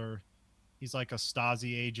like a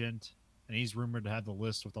Stasi agent, and he's rumored to have the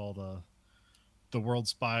list with all the world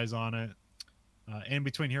spies on it. In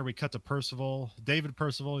between here, we cut to Percival. David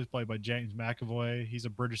Percival, he's played by James McAvoy. He's a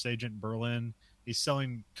British agent in Berlin. He's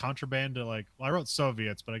selling contraband to I wrote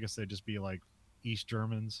Soviets, but I guess they'd just be like East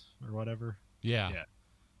Germans or whatever. Yeah.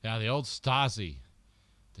 The old Stasi,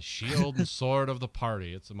 the shield and sword of the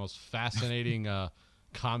party. It's the most fascinating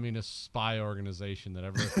communist spy organization that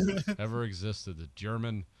ever existed. The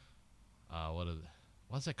German,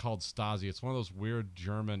 what's it called? Stasi. It's one of those weird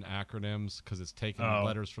German acronyms because it's taking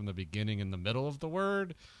letters from the beginning and the middle of the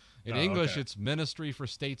word. In English, It's Ministry for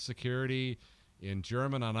State Security. In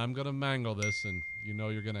German, and I'm going to mangle this, and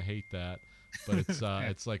you're going to hate that, but it's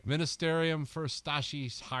it's like Ministerium for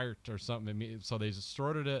Stasi's Heart or something. So they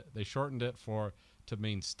shortened it to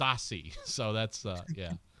mean Stasi. So that's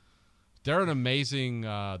yeah. They were an amazing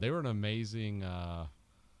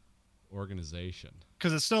organization.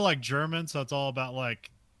 Because it's still like German, so it's all about like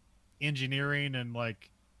engineering and like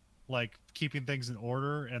keeping things in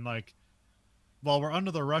order, and like, well, we're under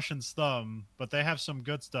the Russians' thumb, but they have some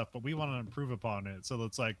good stuff, but we want to improve upon it. So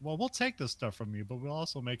it's like, well, we'll take this stuff from you, but we'll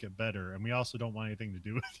also make it better, and we also don't want anything to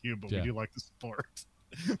do with you, but we do like the support.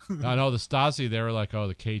 I know the Stasi, they were like, oh,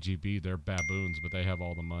 the KGB, they're baboons, but they have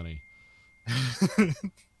all the money.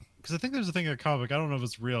 Because I think there's a thing in a comic, I don't know if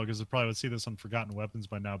it's real, because I probably would see this on Forgotten Weapons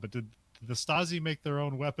by now, but did the Stasi make their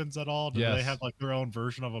own weapons at all? Did they have like their own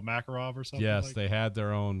version of a Makarov or something? Yes, they had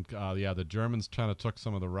their own. The Germans kind of took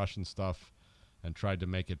some of the Russian stuff and tried to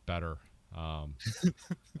make it better,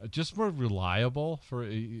 just more reliable for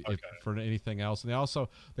anything else. And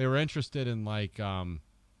they were interested in like, because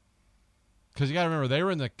you got to remember, they were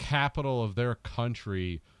in the capital of their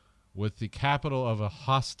country with the capital of a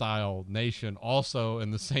hostile nation also in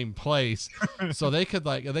the same place. So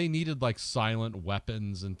they needed like silent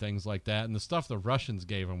weapons and things like that. And the stuff the Russians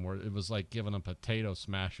gave them it was like giving a potato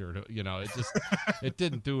smasher it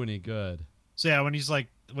didn't do any good. So yeah, when he's like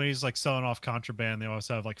selling off contraband, they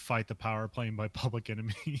also have like Fight the Power playing by Public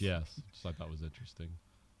Enemy. Yes, just thought that was interesting.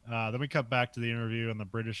 Then we cut back to the interview, and the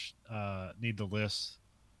British need the list,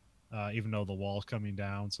 even though the wall's coming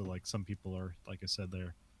down. So like some people are, like I said,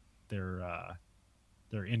 they're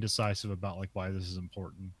indecisive about like why this is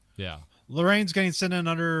important. Yeah, Lorraine's getting sent in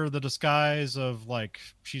under the disguise of like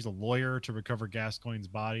she's a lawyer to recover Gascoigne's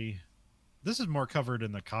body. This is more covered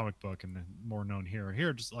in the comic book and more known here.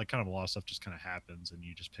 Here, just like kind of a lot of stuff just kind of happens and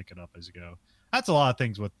you just pick it up as you go. That's a lot of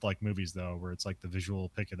things with like movies though, where it's like the visual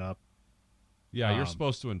pick it up. Yeah, you're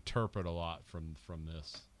supposed to interpret a lot from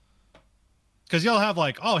this. Because you'll have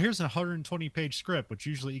like, oh, here's a 120-page script, which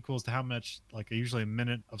usually equals to how much, like usually a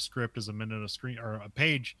minute of script is a minute of screen, or a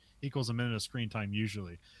page equals a minute of screen time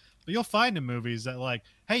usually. But you'll find in movies that like,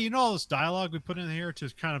 hey, all this dialogue we put in here to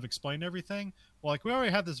kind of explain everything? Well, like we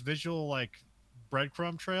already have this visual like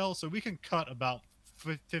breadcrumb trail, so we can cut about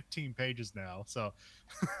 15 pages now. So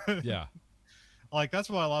yeah, like that's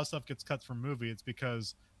why a lot of stuff gets cut from movie. It's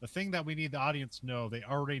because the thing that we need the audience to know, they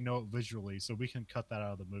already know it visually, so we can cut that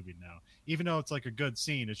out of the movie now. Even though it's like a good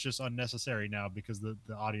scene, it's just unnecessary now because the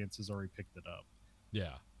audience has already picked it up.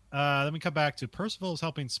 Yeah. Then we come back to Percival is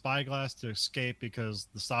helping Spyglass to escape because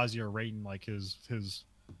the Stasi are raiding like his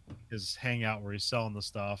hangout where he's selling the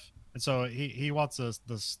stuff, and so he wants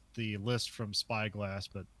the list from Spyglass,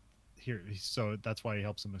 but so that's why he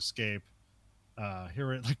helps him escape.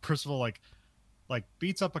 Here, like Percival like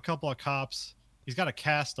beats up a couple of cops. He's got a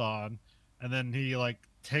cast on, and then he like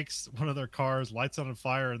takes one of their cars, lights it on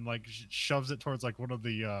fire, and like shoves it towards like one of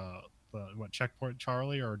the what checkpoint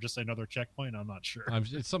Charlie or just another checkpoint. I'm not sure.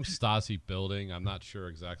 It's some Stasi building. I'm not sure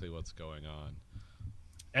exactly what's going on.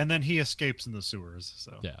 And then he escapes in the sewers.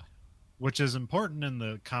 So Yeah. Which is important in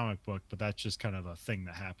the comic book, but that's just kind of a thing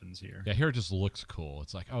that happens here. Yeah, here it just looks cool.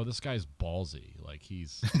 It's like, oh, this guy's ballsy. Like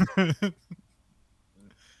he's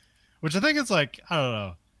Which I think it's like, I don't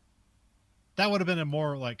know. That would have been a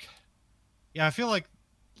more like, yeah, I feel like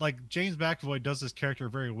James McAvoy does this character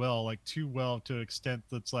very well, like too well to an extent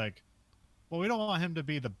that's like, well, we don't want him to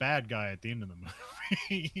be the bad guy at the end of the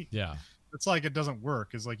movie. yeah. It's like it doesn't work.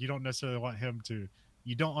 It's like you don't necessarily want him to,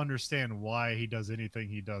 you don't understand why he does anything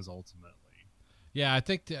he does ultimately. Yeah, I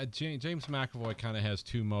think James McAvoy kind of has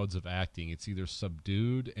two modes of acting. It's either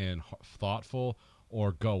subdued and thoughtful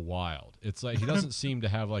or go wild. It's like he doesn't seem to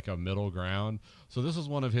have like a middle ground. So this is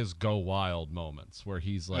one of his go wild moments where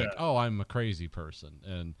he's like, Yeah. "Oh, I'm a crazy person."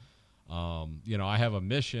 And you know, I have a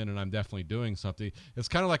mission and I'm definitely doing something. It's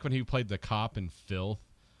kind of like when he played the cop in Filth,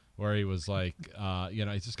 where he was like, you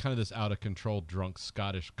know, he's just kind of this out of control, drunk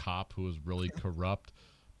Scottish cop who was really corrupt,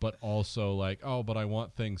 but also like, oh, but I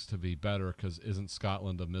want things to be better because isn't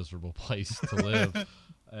Scotland a miserable place to live?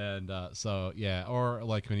 And so, yeah, or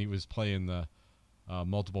like when he was playing the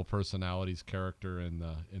multiple personalities character in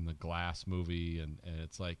the Glass movie, and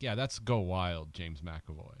it's like, yeah, that's go wild, James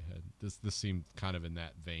McAvoy. And this seemed kind of in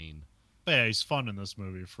that vein. But yeah, he's fun in this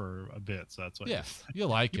movie for a bit, so that's what. Yeah, you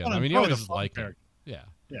like you him. wanna I mean, you enjoy the always fun like him. character. Yeah.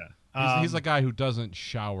 Yeah, He's a guy who doesn't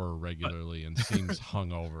shower regularly and seems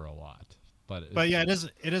hungover a lot. But yeah,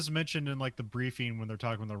 it is mentioned in like the briefing when they're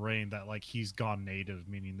talking in the rain that like he's gone native,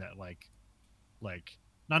 meaning that like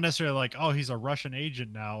not necessarily like, oh, he's a Russian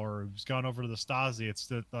agent now or he's gone over to the Stasi. It's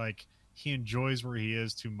that like he enjoys where he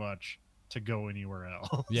is too much to go anywhere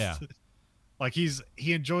else. Yeah. Like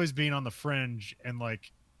he enjoys being on the fringe and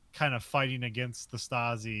like kind of fighting against the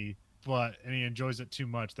Stasi, and he enjoys it too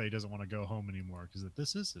much that he doesn't want to go home anymore because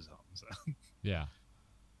this is his home. So. Yeah.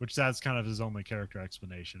 Which that's kind of his only character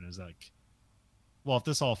explanation is like, well, if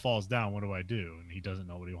this all falls down, what do I do? And he doesn't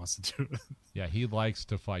know what he wants to do. Yeah, he likes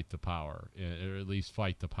to fight the power, or at least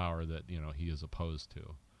fight the power that he is opposed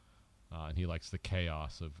to, and he likes the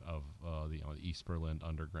chaos of the East Berlin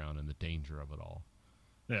underground and the danger of it all.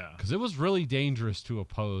 Yeah, because it was really dangerous to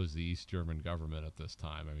oppose the East German government at this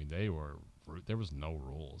time. I mean, there was no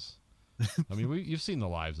rules. I mean, you've seen the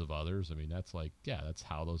lives of others. I mean, that's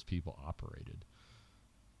how those people operated.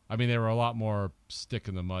 I mean, they were a lot more stick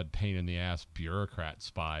in the mud, pain in the ass bureaucrat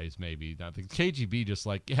spies, maybe. Now, the KGB just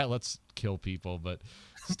like, yeah, let's kill people. But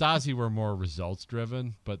Stasi were more results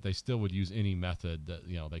driven, but they still would use any method that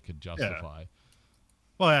they could justify. Yeah.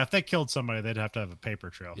 Well, yeah, if they killed somebody, they'd have to have a paper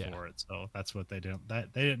trail Yeah. for it. So that's what they didn't. They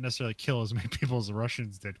didn't necessarily kill as many people as the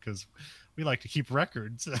Russians did because we like to keep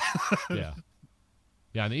records. Yeah.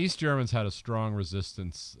 Yeah, and the East Germans had a strong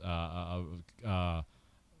resistance.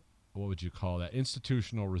 What would you call that?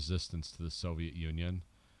 Institutional resistance to the Soviet Union,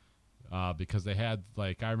 because they had,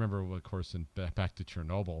 like, I remember, of course, back to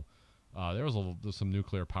Chernobyl, there was some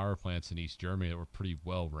nuclear power plants in East Germany that were pretty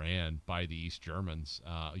well ran by the East Germans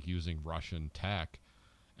using Russian tech.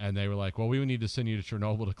 And they were like, well, we would need to send you to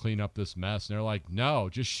Chernobyl to clean up this mess. And they're like, no,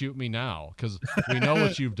 just shoot me now. Because we know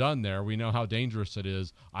what you've done there. We know how dangerous it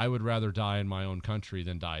is. I would rather die in my own country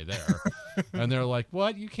than die there. And they're like,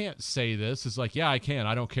 what? You can't say this. It's like, yeah, I can.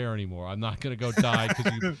 I don't care anymore. I'm not going to go die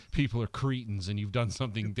because you people are cretins and you've done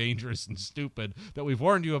something dangerous and stupid that we've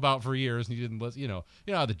warned you about for years. And you didn't listen. You know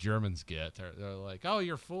how the Germans get. They're like, oh,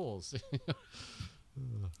 you're fools.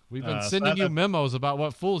 We've been sending you memos about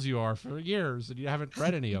what fools you are for years, and you haven't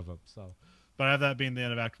read any of them. So, but I have that being the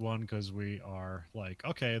end of Act 1 because we are like,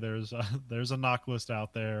 okay, there's a knock list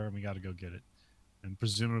out there, and we got to go get it. And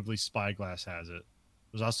presumably, Spyglass has it.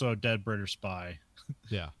 There's also a dead British spy.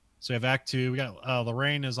 Yeah. So we have Act 2. We got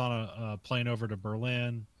Lorraine is on a plane over to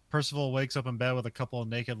Berlin. Percival wakes up in bed with a couple of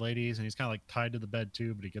naked ladies, and he's kind of like tied to the bed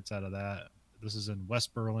too, but he gets out of that. This is in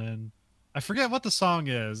West Berlin. I forget what the song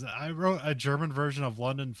is. I wrote a German version of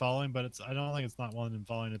London Falling, but I don't think it's not London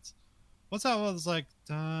Falling. It's what's that one? It's like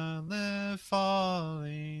London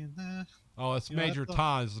Falling. Oh, it's You know that Major stuff?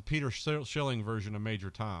 Tom. It's the Peter Schilling version of Major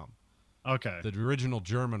Tom. Okay. The original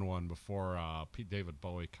German one before David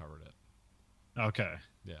Bowie covered it. Okay.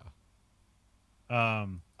 Yeah.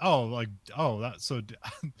 Oh, like, oh, that, so,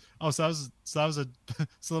 oh, so that was a,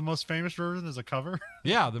 so the most famous version is a cover?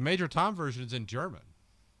 Yeah, the Major Tom version is in German.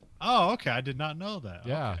 Oh, okay. I did not know that.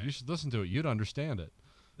 Yeah, Okay. you should listen to it. You'd understand it.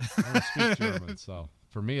 I don't speak German, so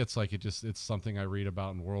for me, it's like it's something I read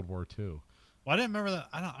about in World War II. Well, I didn't remember that.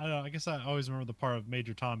 I don't. I guess I always remember the part of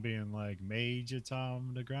Major Tom being like Major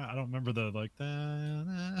Tom the ground. I don't remember the like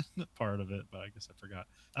the part of it, but I guess I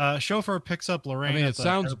forgot. Chauffeur picks up I Lorraine mean, at it the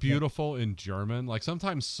sounds airport. beautiful in German. Like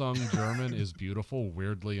sometimes sung German is beautiful,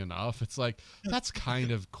 weirdly enough. It's like that's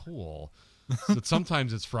kind of cool, but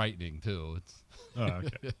sometimes it's frightening too. Oh,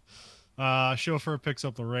 okay. It's Chauffeur picks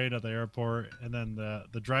up Lorraine at the airport, and then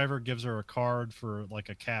the driver gives her a card for like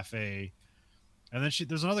a cafe. And then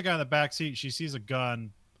there's another guy in the back seat. She sees a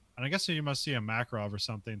gun, and I guess you must see a Makarov or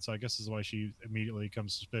something. So I guess this is why she immediately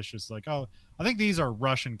becomes suspicious. Like, oh, I think these are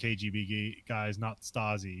Russian KGB guys, not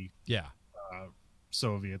Stasi yeah, uh,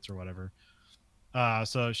 Soviets or whatever.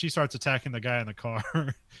 So she starts attacking the guy in the car.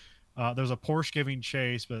 There's a Porsche giving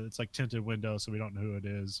chase, but it's like tinted windows, so we don't know who it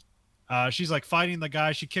is. She's like fighting the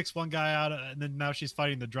guy. She kicks one guy out, and then now she's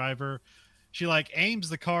fighting the driver. She like aims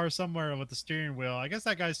the car somewhere with the steering wheel. I guess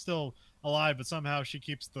that guy's still alive, but somehow she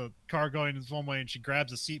keeps the car going in one way, and she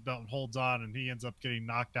grabs a seatbelt and holds on, and he ends up getting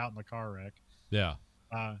knocked out in the car wreck. yeah,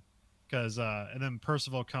 Because and then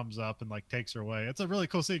Percival comes up and like takes her away. It's a really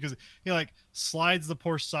cool scene because he like slides the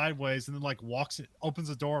Porsche sideways and then like opens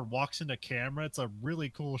the door and walks into camera. It's a really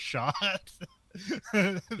cool shot.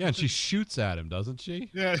 yeah. And she shoots at him, doesn't she?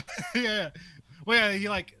 Yeah, yeah. Well, yeah, he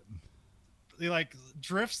like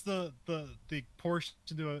drifts the Porsche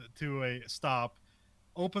to a stop,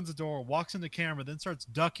 opens the door, walks in the camera, then starts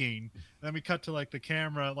ducking. Then we cut to like the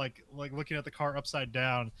camera, like looking at the car upside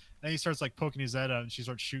down. Then he starts like poking his head out, and she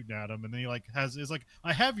starts shooting at him. And then he like is like,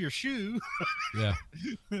 "I have your shoe." Yeah,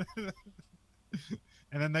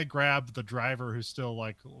 And then they grab the driver who's still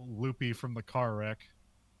like loopy from the car wreck,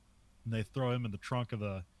 and they throw him in the trunk of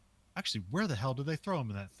the. Actually, where the hell did they throw him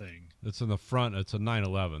in that thing? it's in the front. It's a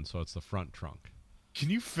 911, so it's the front trunk. Can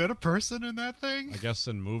you fit a person in that thing? I guess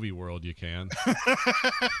in movie world you can.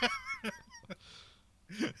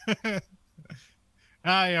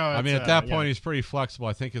 I mean, at that point, he's pretty flexible.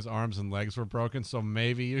 I think his arms and legs were broken, so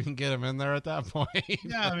maybe you can get him in there at that point.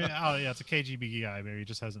 Yeah, I mean, oh yeah, it's a KGB guy. Maybe he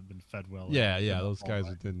just hasn't been fed well. Yeah, those guys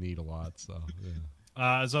didn't eat a lot, so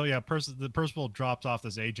yeah. So yeah, the Percival drops off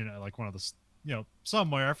this agent at like one of the,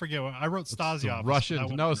 somewhere. I forget what I wrote. Stasi office.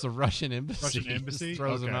 Russian? No, it's the Russian embassy. Russian embassy? Just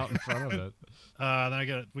throws him Okay. out in front of it.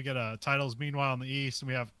 Then we get titles. Meanwhile, in the east, and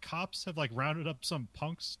we have cops have like rounded up some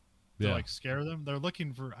punks to Yeah, like scare them. They're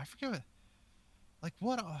looking for I forget what, like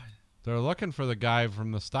what. they're looking for the guy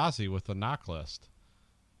from the Stasi with the knock list.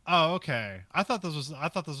 Oh, okay. I thought this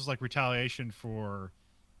was like retaliation for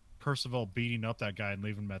Percival beating up that guy and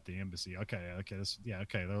leaving him at the embassy. Okay.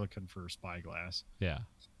 Okay. They're looking for spyglass. Yeah,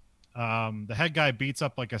 The head guy beats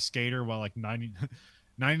up like a skater while like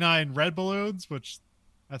 99 red balloons, which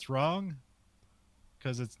that's wrong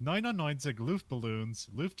because it's 99 Luftballons.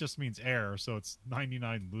 Luft just means air, so it's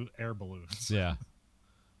 99 air balloons. yeah,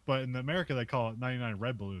 But in America, they call it 99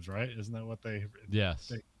 red balloons, right? Isn't that what they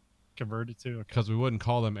yes. converted to? Okay. Because we wouldn't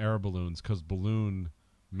call them air balloons, because balloon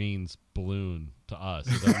means balloon to us.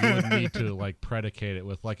 So you would need to like predicate it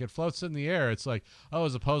with like it floats in the air. It's like, oh,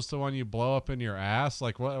 as opposed to when you blow up in your ass,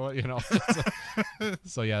 like what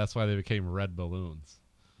So yeah, that's why they became red balloons.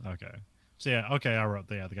 Okay. So yeah, okay, I wrote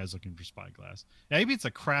the guy's looking for spyglass. Yeah, he beats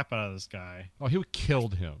the crap out of this guy. Oh, he would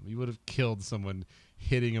killed him. He would have killed someone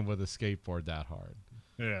hitting him with a skateboard that hard.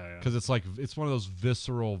 Yeah. Because it's like it's one of those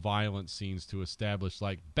visceral, violent scenes to establish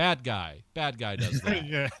like bad guy does that.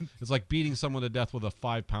 Yeah. It's like beating someone to death with a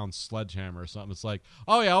 5-pound sledgehammer or something. It's like,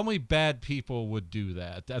 oh yeah, only bad people would do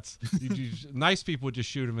that. That's nice people would just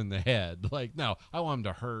shoot him in the head. Like, no, I want him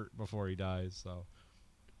to hurt before he dies. So.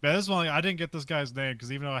 But this one, I didn't get this guy's name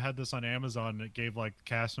because even though I had this on Amazon and it gave like the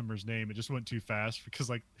cast member's name, it just went too fast because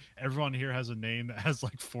like everyone here has a name that has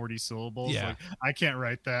like 40 syllables. Yeah. Like, I can't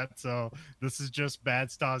write that, so this is just bad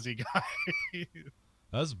Stasi guy.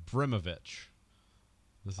 That's Brimovich.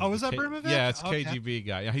 Is that Brimovich? Yeah, it's Okay. KGB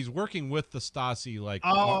guy. Yeah, he's working with the Stasi like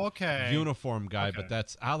okay. uniform guy, Okay. but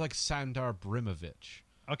that's Aleksandar Brimovich.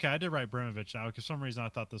 Okay, I did write Brimovich now. For some reason, I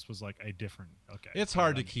thought this was like a different. Okay, It's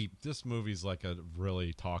hard to keep. This movie's like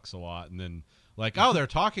really talks a lot, and then like, oh, they're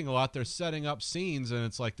talking a lot. They're setting up scenes, and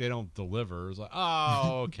it's like they don't deliver. It's like,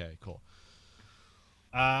 oh, okay, cool.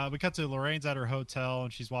 We cut to Lorraine's at her hotel,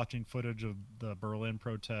 and she's watching footage of the Berlin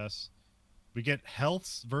protests. We get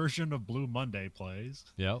Health's version of Blue Monday plays.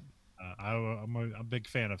 Yep. I'm a big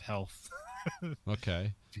fan of Health.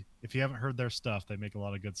 Okay. If you haven't heard their stuff, they make a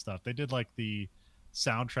lot of good stuff. They did like the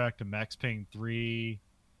soundtrack to Max Payne 3.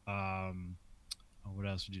 What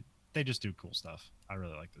else? They just do cool stuff. I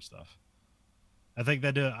really like their stuff. I think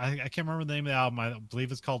they do. I can't remember the name of the album. I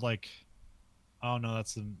believe it's called like. Oh no,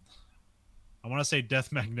 that's the. I want to say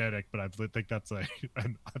Death Magnetic, but I think that's a.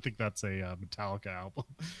 I think that's a Metallica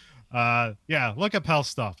album. Yeah, look up Health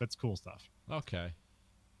stuff. It's cool stuff. Okay.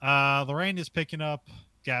 Lorraine is picking up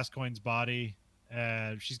Gascoigne's body,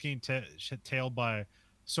 and she's getting tailed by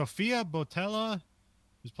Sofia Botella,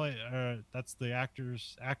 who's playing. That's the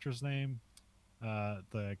actor's name.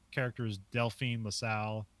 The character is Delphine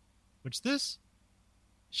LaSalle, which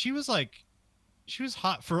she was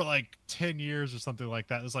hot for like 10 years or something like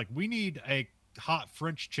that. It's like, we need a hot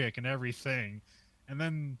French chick and everything. And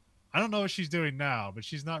then I don't know what she's doing now, but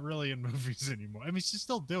she's not really in movies anymore. I mean, she's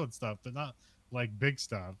still doing stuff, but not like big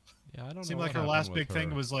stuff. Yeah, I don't know. Seemed like her last big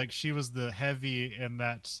thing was like she was the heavy in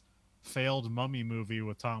that failed mummy movie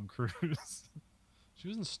with Tom Cruise. She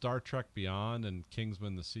was in Star Trek Beyond and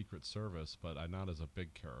Kingsman: The Secret Service, but not as a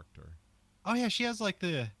big character. Oh yeah, she has like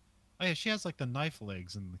the knife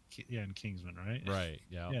legs in in Kingsman, right? Right.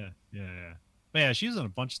 Yeah. Yeah. But yeah, she was in a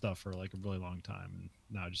bunch of stuff for like a really long time, and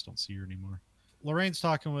now I just don't see her anymore. Lorraine's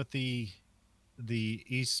talking with the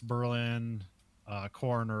East Berlin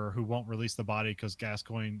coroner, who won't release the body because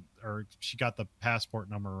Gascoigne, or she got the passport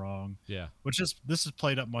number wrong. Yeah. This is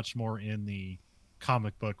played up much more in the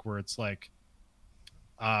comic book, where it's like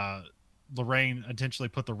Lorraine intentionally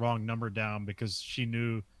put the wrong number down because she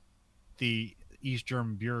knew the East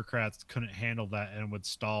German bureaucrats couldn't handle that and would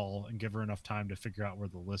stall and give her enough time to figure out where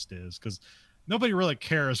the list is, because nobody really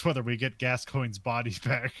cares whether we get Gascoigne's body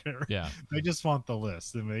back. Yeah, they just want the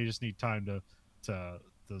list, and they just need time to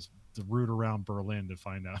root around Berlin to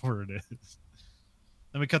find out where it is.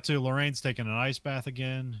 Then we cut to Lorraine's taking an ice bath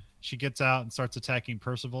again. She gets out and starts attacking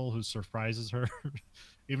Percival, who surprises her.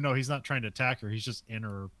 Even though he's not trying to attack her, he's just in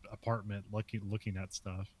her apartment looking at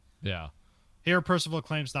stuff. Yeah. Here, Percival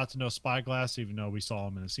claims not to know Spyglass, even though we saw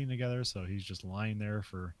him in a scene together. So he's just lying there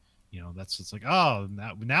for, that's just like, oh,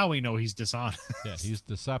 now we know he's dishonest. Yeah, he's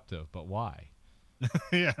deceptive, but why?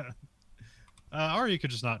 Yeah. Or you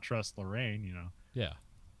could just not trust Lorraine, Yeah.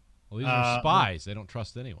 Well, these are spies. They don't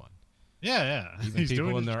trust anyone. Yeah. Even he's people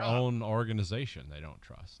doing in his their job. own organization, they don't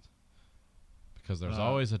trust. Because there's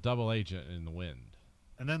always a double agent in the wind.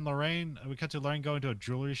 And then we cut to Lorraine going to a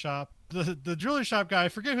jewelry shop. The jewelry shop guy, I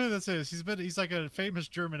forget who this is. He's like a famous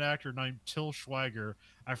German actor named Till Schweiger.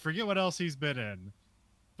 I forget what else he's been in,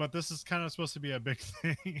 but this is kind of supposed to be a big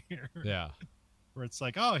thing here. Yeah. Where it's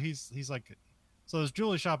like, oh, he's like, so this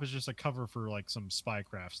jewelry shop is just a cover for like some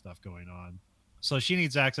spycraft stuff going on. So she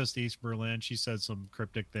needs access to East Berlin. She said some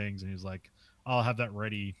cryptic things, and he's like, I'll have that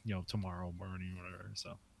ready, tomorrow morning, whatever.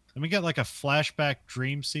 So, and we get like a flashback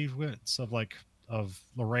dream sequence of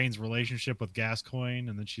Lorraine's relationship with Gascoigne,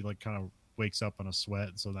 and then she like kind of wakes up in a sweat.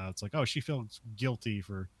 And so now it's like, oh, she feels guilty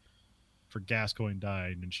for Gascoigne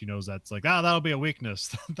dying, and she knows that's like, that'll be a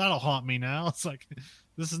weakness. That'll haunt me now. It's like,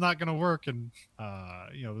 this is not going to work. And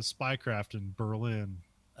the spycraft in Berlin.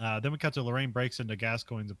 Then we cut to Lorraine breaks into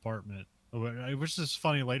Gascoigne's apartment, which is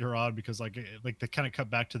funny later on because like they kind of cut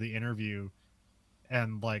back to the interview,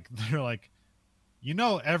 and like they're like,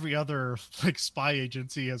 every other like spy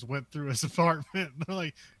agency has went through his apartment. And they're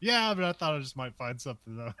like, yeah, but I thought I just might find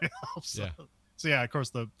something that would help. So yeah, of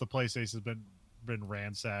course the PlayStation has been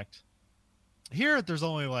ransacked. Here, there's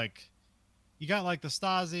only like, you got like the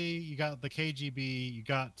Stasi, you got the KGB, you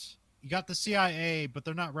got the CIA, but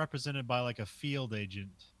they're not represented by like a field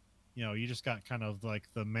agent. You just got kind of like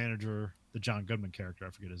the manager, the John Goodman character, I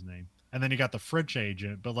forget his name. And then you got the French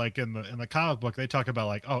agent, but like in the comic book, they talk about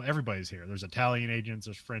like, oh, everybody's here. There's Italian agents,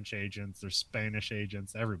 there's French agents, there's Spanish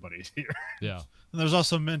agents, everybody's here. Yeah. And there's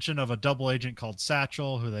also mention of a double agent called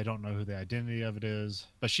Satchel, who they don't know who the identity of it is.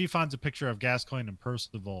 But she finds a picture of Gascoigne and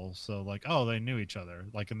Percival, so like, oh, they knew each other.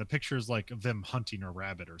 Like in the pictures, like of them hunting a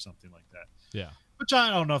rabbit or something like that. Yeah. Which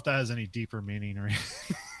I don't know if that has any deeper meaning or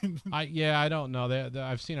anything. I don't know.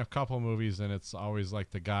 I've seen a couple movies, and it's always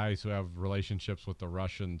like the guys who have relationships with the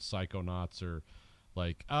Russian psychonauts are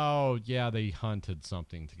like, oh yeah, they hunted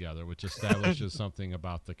something together, which establishes something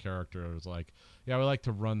about the character. It was like, yeah, we like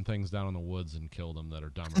to run things down in the woods and kill them that are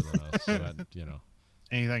dumber than us. So that,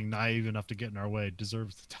 anything naive enough to get in our way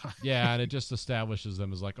deserves the time. Yeah, and it just establishes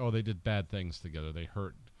them as like, oh, they did bad things together. They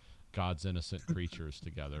hurt God's innocent creatures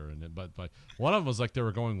together, and but one of them was like they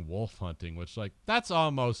were going wolf hunting, which like that's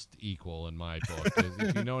almost equal in my book.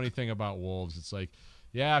 If you know anything about wolves, it's like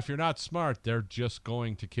yeah, if you're not smart, they're just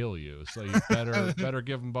going to kill you. So you better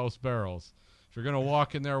give them both barrels. If you're gonna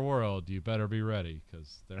walk in their world, you better be ready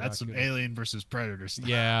because they're That's not some gonna. Alien versus Predator stuff.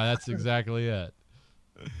 Yeah, that's exactly it.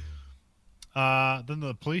 Then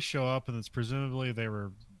the police show up, and it's presumably they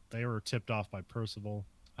were tipped off by Percival.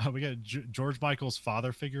 We got George Michael's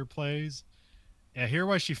father figure plays. And here,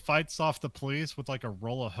 why she fights off the police with like a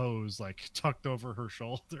roll of hose like tucked over her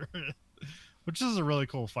shoulder, which is a really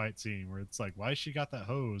cool fight scene where it's like, why she got that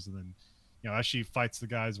hose? And then, as she fights the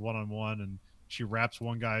guys one on one, and she wraps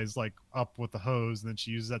one guy's like up with the hose, and then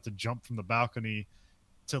she uses that to jump from the balcony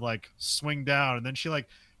to like swing down, and then she like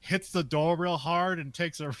hits the door real hard and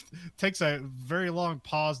takes a very long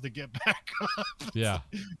pause to get back up. Yeah.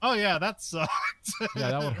 Oh yeah, that sucked. Yeah,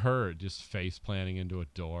 that would hurt. Just face planting into a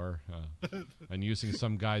door and using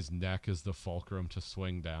some guy's neck as the fulcrum to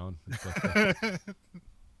swing down.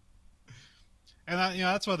 And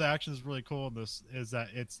that's why the action is really cool in this, is that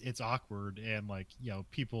it's awkward, and like,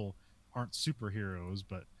 people aren't superheroes,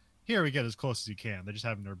 but here we get as close as you can. They're just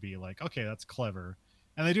having her be like, okay, that's clever.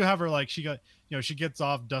 And they do have her like, she gets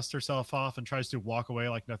off, dusts herself off, and tries to walk away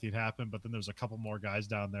like nothing happened, but then there's a couple more guys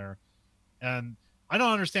down there. And I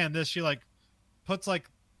don't understand this. She like puts like,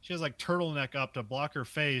 she has like turtleneck up to block her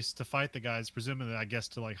face to fight the guys, presumably I guess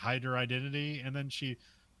to like hide her identity, and then she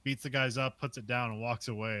beats the guys up, puts it down, and walks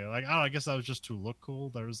away. Like, I don't know, I guess that was just to look cool.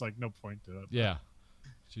 There was like no point to it. Yeah.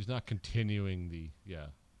 She's not continuing Then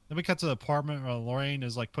we cut to the apartment where Lorraine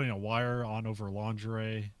is like putting a wire on over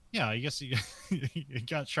lingerie. Yeah, I guess you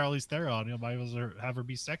got Charlize Theron. You might as well have her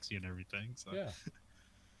be sexy and everything. So.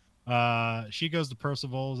 Yeah. She goes to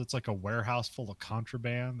Percival's. It's like a warehouse full of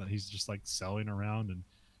contraband that he's just like selling around and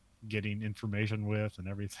getting information with and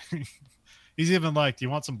everything. He's even like, "Do you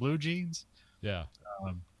want some blue jeans?" Yeah.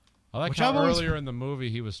 Um, I like which how I've always- earlier in the movie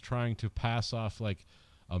he was trying to pass off like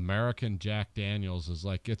American Jack Daniels as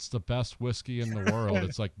like it's the best whiskey in the world.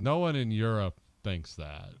 It's like no one in Europe thinks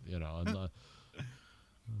that, And I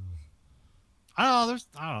don't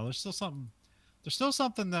know. There's still something. There's still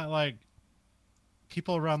something that like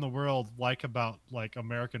people around the world like about like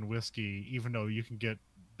American whiskey, even though you can get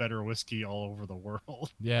better whiskey all over the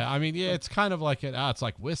world. yeah, I mean, yeah, it's kind of like it's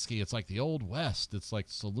like whiskey. It's like the Old West. It's like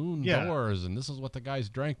saloon doors, and this is what the guys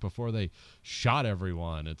drank before they shot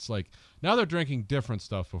everyone. It's like now they're drinking different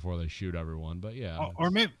stuff before they shoot everyone. But yeah, or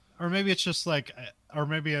maybe it's just like, or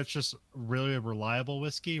maybe it's just really a reliable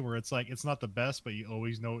whiskey where it's like it's not the best, but you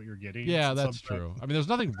always know what you're getting. Yeah, that's true. I mean, there's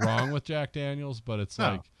nothing wrong with Jack Daniels, but it's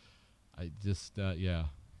like I just yeah.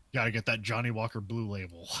 Gotta get that Johnny Walker Blue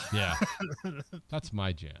Label. Yeah, that's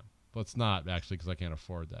my jam. But it's not actually because I can't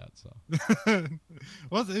afford that. So,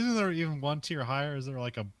 well, isn't there even one tier higher? Is there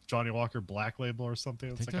like a Johnny Walker Black Label or something?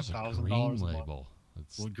 I It's think like there's a $1,000 green label.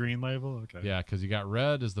 It's green label. Okay. yeah, because you got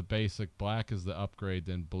red is the basic, black is the upgrade,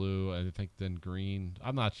 then blue, and I think then green.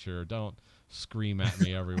 I'm not sure. Don't scream at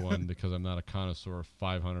me, everyone, because I'm not a connoisseur of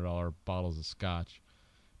 $500 bottles of scotch.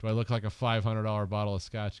 Do I look like a $500 bottle of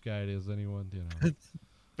scotch guy? Does anyone?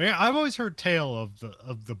 But yeah, I've always heard tale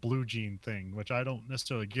of the blue jean thing, which I don't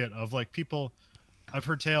necessarily get. Of like people, I've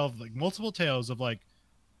heard tale of like multiple tales of like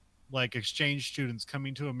exchange students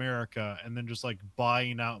coming to America and then just like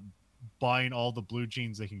buying all the blue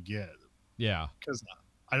jeans they can get. Yeah, because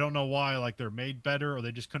I don't know why. Like they're made better, or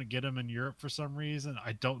they just couldn't get them in Europe for some reason.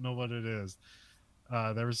 I don't know what it is.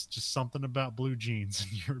 There was just something about blue jeans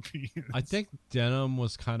in Europeans. I think denim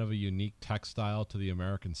was kind of a unique textile to the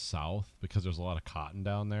American South because there's a lot of cotton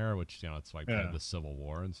down there, which it's like the Civil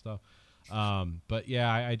War and stuff. But yeah,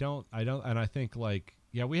 I don't, and I think like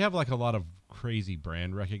we have like a lot of crazy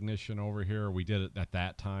brand recognition over here. We did it at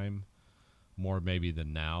that time more maybe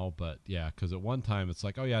than now, but yeah, because at one time it's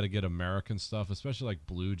like, oh yeah, to get American stuff, especially like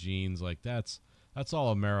blue jeans, like that's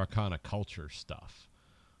all Americana culture stuff.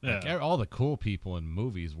 Like all the cool people in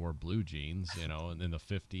movies wore blue jeans, and in the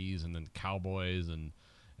 50s, and then cowboys, and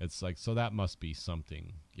it's like, so that must be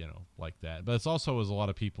something, like that. But it's also was a lot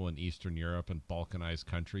of people in Eastern Europe and Balkanized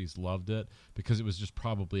countries loved it because it was just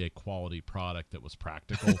probably a quality product that was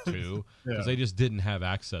practical too, because they just didn't have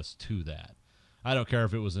access to that. I don't care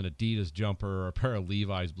if it was an Adidas jumper or a pair of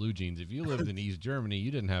Levi's blue jeans. If you lived in East Germany, you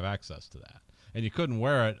didn't have access to that, and you couldn't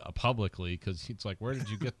wear it publicly because it's like, where did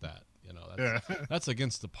you get that? That's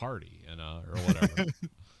against the party, or whatever.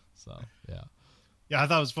 So, yeah. Yeah, I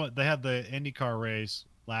thought it was fun. They had the IndyCar race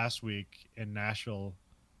last week in Nashville,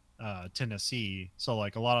 Tennessee. So,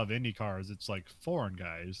 like, a lot of IndyCars, it's like foreign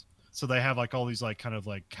guys. So they have like all these like kind of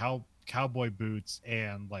like cowboy boots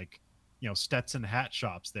and like Stetson hat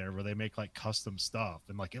shops there where they make like custom stuff,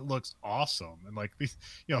 and like it looks awesome. And like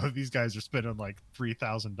these guys are spending like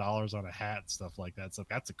 $3,000 on a hat and stuff like that. So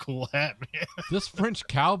that's a cool hat, man. This French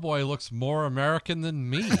cowboy looks more American than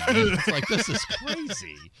me. It's like, this is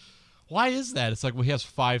crazy. Why is that? It's like, well, he has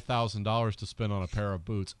 $5,000 to spend on a pair of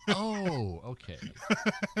boots. Oh, okay.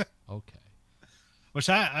 Okay. Which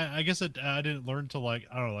I guess I didn't learn till like,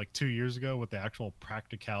 I don't know, like 2 years ago what the actual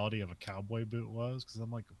practicality of a cowboy boot was. Because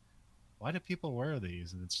I'm like, why do people wear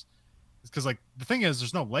these? And it's because like the thing is,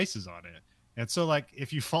 there's no laces on it. And so like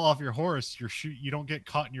if you fall off your horse, your shoe, you don't get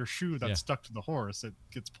caught in your shoe that's stuck to the horse. It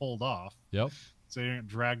gets pulled off. Yep. So you don't get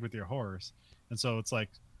dragged with your horse. And so it's like,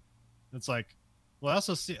 well, I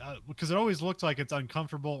also see because it always looked like it's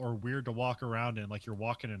uncomfortable or weird to walk around in, like you're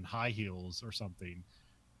walking in high heels or something.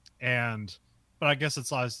 But I guess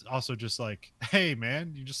it's also just like, hey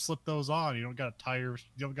man, you just slip those on. You don't got to tie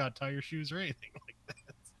your shoes or anything like that.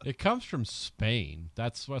 It comes from Spain.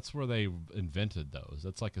 That's where they invented those.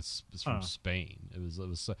 That's like it's from Spain. It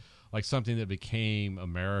was like something that became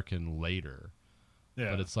American later. Yeah.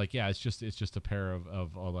 But it's like, it's just a pair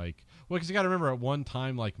of like, well, because you got to remember at one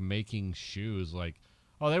time, like making shoes, like,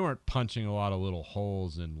 they weren't punching a lot of little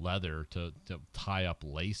holes in leather to tie up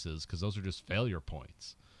laces, because those are just failure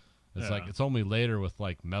points. It's like, it's only later with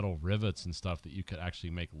like metal rivets and stuff that you could actually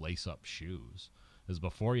make lace up shoes. Because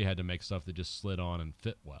before you had to make stuff that just slid on and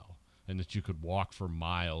fit well, and that you could walk for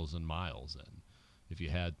miles and miles in if you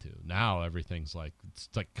had to. Now everything's like, it's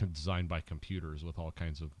like designed by computers with all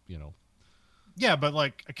kinds of, Yeah, but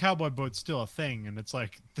like a cowboy boat's still a thing, and it's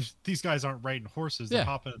like these guys aren't riding horses; they're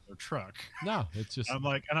hopping in their truck. No, it's just I'm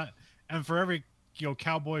like, and for every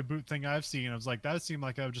cowboy boot thing I've seen, I was like, that seemed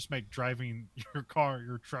like I would just make driving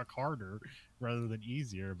your truck harder rather than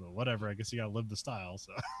easier. But whatever, I guess you gotta live the style.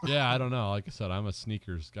 So yeah, I don't know. Like I said, I'm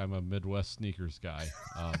a Midwest sneakers guy,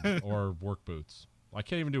 or work boots. I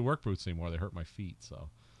can't even do work boots anymore; they hurt my feet. So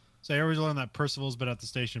I always learned that Percival's been at the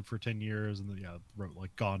station for 10 years, and then wrote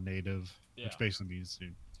like Gone Native, which basically means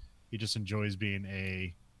he just enjoys being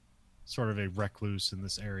a sort of a recluse in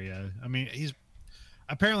this area. I mean, he's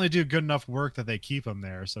apparently do good enough work that they keep him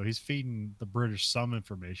there, so he's feeding the British some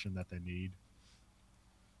information that they need.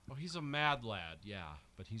 Well, he's a mad lad,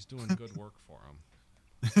 but he's doing good work for him.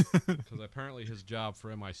 Because apparently his job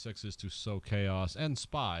for MI6 is to sow chaos and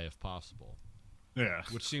spy if possible. Yeah.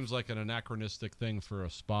 Which seems like an anachronistic thing for a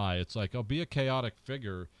spy. It's like, be a chaotic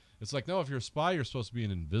figure. It's like, no, if you're a spy, you're supposed to be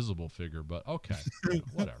an invisible figure, but okay,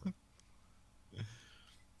 whatever.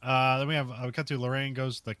 Then we cut to Lorraine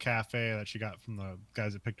goes to the cafe that she got from the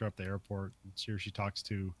guys that picked her up at the airport. It's here she talks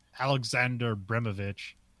to Alexander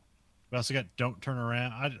Bremovich. We also got Don't Turn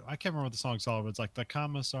Around. I can't remember what the song's called, but it's like the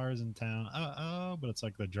commissar's in town. But it's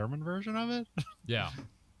like the German version of it? Yeah.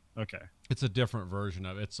 Okay. It's a different version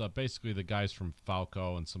of it. It's basically the guys from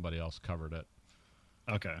Falco and somebody else covered it.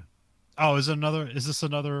 Okay. Oh, is this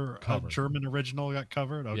another German original got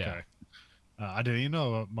covered? Okay. Yeah. I didn't even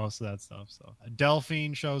know most of that stuff. So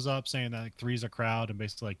Delphine shows up saying that like, three's a crowd and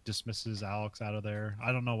basically like dismisses Alex out of there.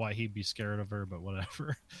 I don't know why he'd be scared of her, but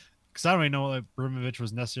whatever. Because I don't even know what Brumovich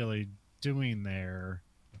was necessarily doing there.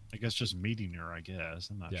 I guess just meeting her, I guess.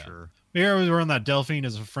 I'm not sure. But here we're on that Delphine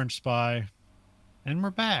is a French spy. And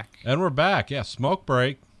we're back. Yeah, smoke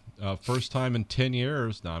break. First time in 10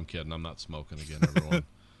 years. No, I'm kidding. I'm not smoking again, everyone.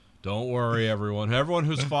 Don't worry, everyone. Everyone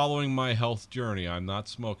who's following my health journey, I'm not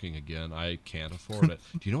smoking again. I can't afford it.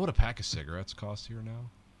 Do you know what a pack of cigarettes costs here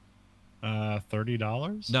now?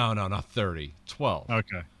 $30? No, not 30. 12.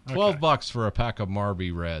 Okay. $12 for a pack of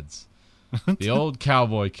Marby Reds. The old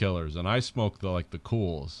cowboy killers. And I smoke the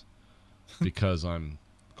cools because I'm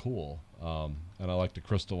cool. And I like to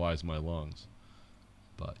crystallize my lungs.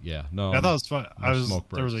 But yeah, no. I thought it was fun.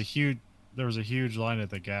 There was a huge line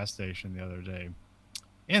at the gas station the other day.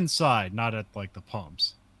 Inside, not at like the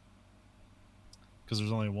pumps, because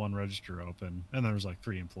there's only one register open, and there was like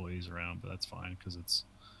 3 employees around. But that's fine because it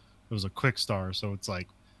was a quick star, so it's like,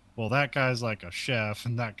 well, that guy's like a chef,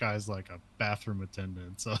 and that guy's like a bathroom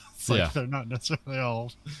attendant. So it's like they're not necessarily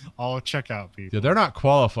all checkout people. Yeah, they're not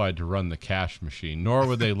qualified to run the cash machine, nor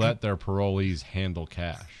would they let their parolees handle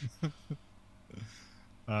cash.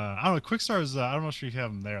 I don't know. Quick Stars, I don't know if you have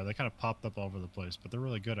them there. They kind of popped up all over the place, but they're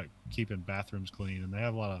really good at keeping bathrooms clean, and they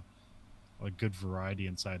have a lot of good variety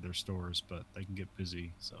inside their stores, but they can get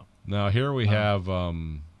busy. So now here we have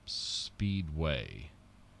Speedway,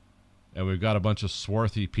 and we've got a bunch of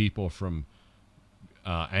swarthy people from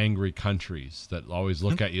angry countries that always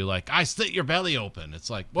look at you like, I slit your belly open. It's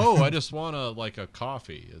like, whoa, I just want a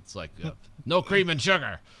coffee. It's like, no cream and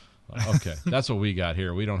sugar. Okay, that's what we got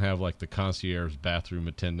here. We don't have like the concierge bathroom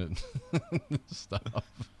attendant stuff.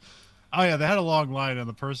 Oh yeah, they had a long line, and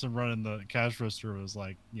the person running the cash register was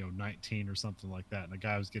like, 19 or something like that, and the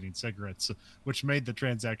guy was getting cigarettes, which made the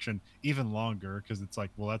transaction even longer because it's like,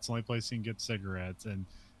 well, that's the only place you can get cigarettes, and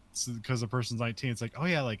because the person's 19, it's like, oh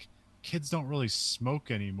yeah, like kids don't really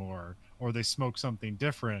smoke anymore, or they smoke something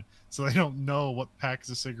different, so they don't know what packs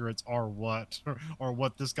of cigarettes are what, or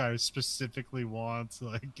what this guy specifically wants.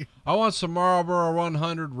 Like, I want some Marlboro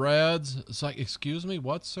 100 Reds. It's like, excuse me,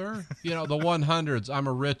 what, sir? You know, the 100s. I'm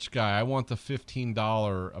a rich guy. I want the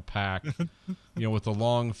 $15 a pack, with the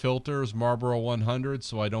long filters, Marlboro 100,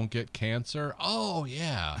 so I don't get cancer. Oh,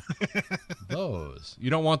 yeah, those.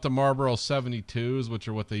 You don't want the Marlboro 72s, which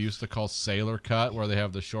are what they used to call sailor cut, where they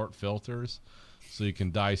have the short filters, so you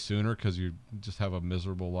can die sooner because you just have a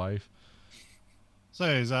miserable life. So,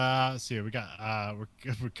 let's see. We got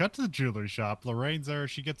we cut to the jewelry shop. Lorraine's there.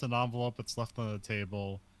 She gets an envelope. It's left on the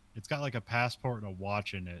table. It's got like a passport and a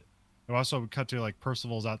watch in it. We also cut to like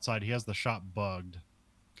Percival's outside. He has the shop bugged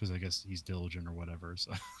because I guess he's diligent or whatever.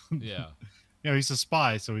 So, Yeah. he's a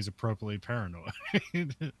spy, so he's appropriately paranoid.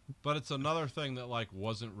 But it's another thing that like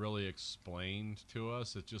wasn't really explained to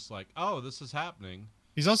us. It's just like, oh, this is happening.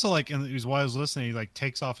 He's also like, and while I was listening, he like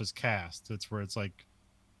takes off his cast. It's where it's like,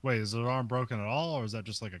 wait, is his arm broken at all, or is that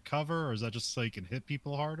just like a cover, or is that just so he can hit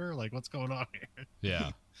people harder? Like, what's going on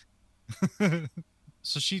Yeah. here?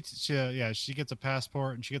 So she gets a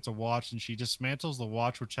passport and she gets a watch, and she dismantles the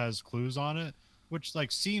watch, which has clues on it, which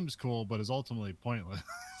like seems cool, but is ultimately pointless.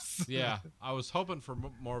 Yeah. I was hoping for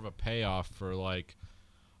more of a payoff for like,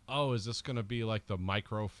 oh, is this going to be like the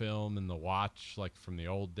microfilm in the watch, like from the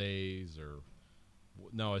old days, or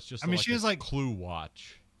no? It's just She has like clue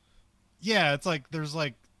watch. Yeah, it's like there's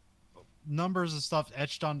like numbers and stuff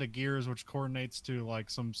etched onto gears, which coordinates to like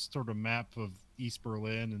some sort of map of East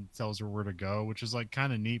Berlin and tells her where to go, which is like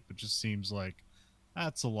kind of neat, but just seems like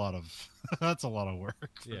that's a lot of that's a lot of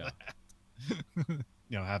work for that.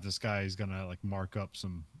 Have this guy who's gonna like mark up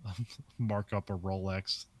mark up a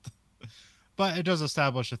Rolex. But it does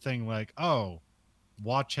establish a thing like, oh,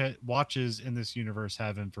 watches in this universe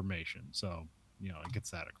have information, so it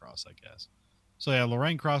gets that across, I guess. So yeah,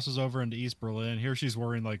 Lorraine crosses over into East Berlin. Here she's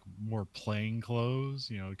wearing like more plain clothes,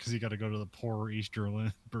 because you got to go to the poor East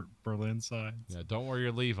Berlin side. Yeah, don't wear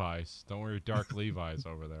your Levi's. Don't wear your dark Levi's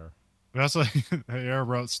over there. That's like I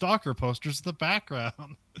wrote stalker posters in the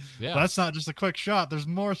background. Yeah, That's not just a quick shot. There's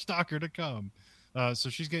more stalker to come. So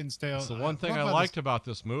she's getting stale. That's the one thing I liked about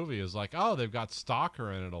this movie is like, oh, they've got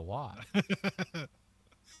stalker in it a lot.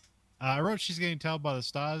 I wrote she's getting tailed by the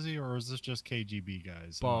Stasi, or is this just KGB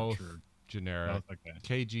guys? Both. I'm not sure. Generic.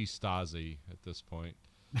 Okay. KG Stasi at this point.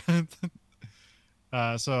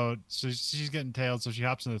 So she's getting tailed, so she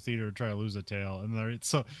hops in the theater to try to lose a tail, and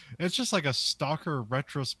so it's just like a stalker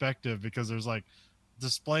retrospective because there's like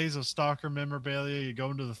displays of stalker memorabilia. You go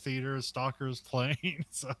into the theater, stalkers playing.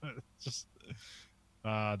 So it's just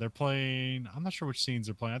they're playing. I'm not sure which scenes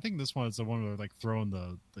they're playing. I think this one is the one where they're like throwing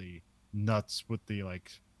the nuts with the like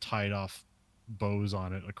tied off bows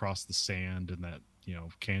on it across the sand and that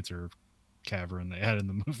cancer cavern they had in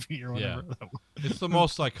the movie or whatever. Yeah. It's the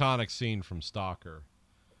most iconic scene from Stalker.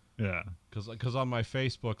 Yeah, because on my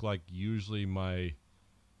Facebook, like usually my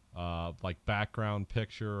like background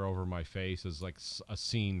picture over my face is like a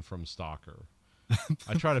scene from Stalker.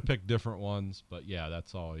 I try to pick different ones, but yeah,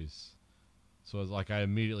 that's always. So it's like I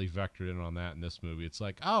immediately vectored in on that in this movie. It's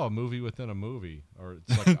like, oh, a movie within a movie, or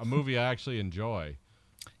it's like a movie I actually enjoy.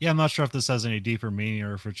 Yeah, I'm not sure if this has any deeper meaning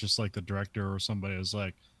or if it's just like the director or somebody was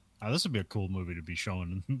like, oh, this would be a cool movie to be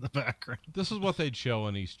showing in the background. This is what they'd show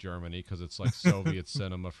in East Germany because it's like Soviet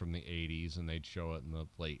cinema from the 80s, and they'd show it in the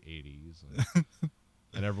late 80s.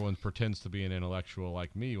 And everyone pretends to be an intellectual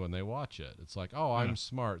like me when they watch it. It's like, oh, I'm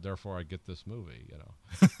smart, therefore I get this movie,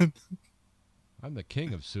 I'm the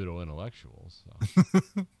king of pseudo-intellectuals.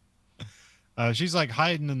 So. She's like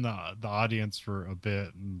hiding in the audience for a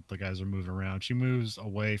bit, and the guys are moving around. She moves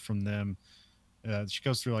away from them. She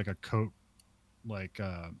goes through like a coat, like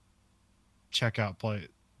checkout plate,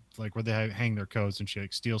 like where they hang their coats, and she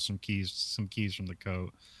like steals some keys from the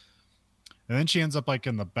coat. And then she ends up like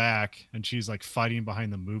in the back, and she's like fighting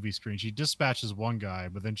behind the movie screen. She dispatches one guy,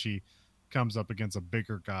 but then she comes up against a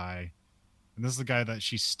bigger guy. And this is the guy that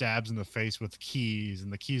she stabs in the face with keys,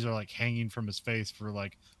 and the keys are like hanging from his face for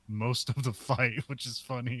like most of the fight, which is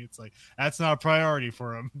funny. It's like, that's not a priority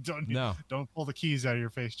for him. Don't pull the keys out of your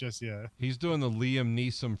face just yet. He's doing the Liam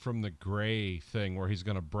Neeson from The Gray thing where he's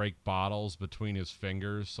going to break bottles between his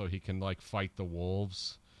fingers so he can like fight the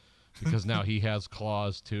wolves. Because now he has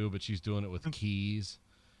claws too, but she's doing it with keys.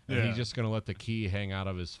 And he's just going to let the key hang out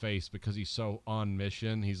of his face because he's so on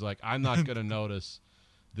mission. He's like, I'm not going to notice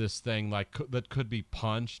this thing like that could be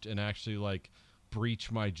punched and actually like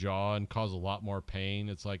breach my jaw and cause a lot more pain.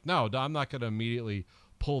 It's like, no, I'm not going to immediately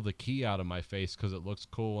pull the key out of my face because it looks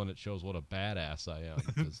cool and it shows what a badass I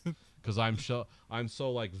am. Because I'm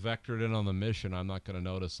so like vectored in on the mission, I'm not going to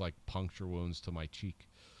notice like puncture wounds to my cheek.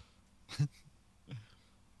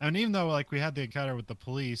 And even though like we had the encounter with the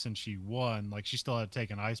police and she won, like she still had to take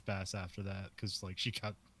an ice bath after that because like she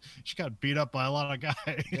got beat up by a lot of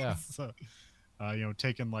guys. Yeah. So,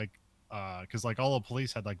 taking like because like all the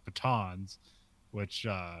police had like batons, which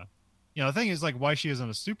the thing is like why she isn't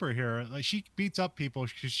a superhero. Like she beats up people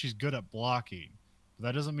because she's good at blocking. But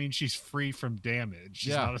that doesn't mean she's free from damage.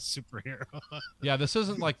 She's not a superhero. Yeah, this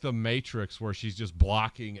isn't like the Matrix where she's just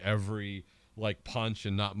blocking every like punch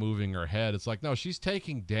and not moving her head. It's like, no, she's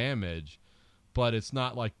taking damage, but it's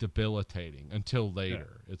not like debilitating until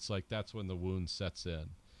later. Yeah. It's like that's when the wound sets in.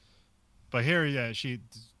 But here, yeah,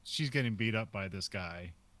 she's getting beat up by this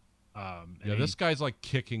guy. This guy's like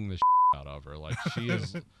kicking the out of her. Like she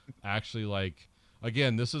is actually like,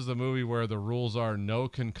 again, this is the movie where the rules are no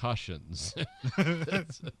concussions.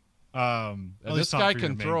 And this guy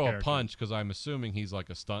can throw a punch because I'm assuming he's like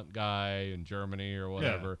a stunt guy in Germany or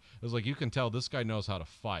whatever. Yeah. It's like you can tell this guy knows how to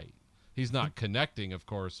fight. He's not connecting, of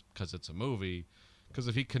course, because it's a movie. Because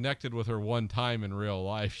if he connected with her one time in real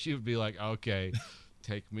life, she would be like, "Okay,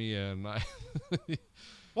 take me in."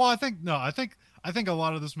 Well, I think a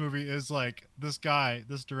lot of this movie is like this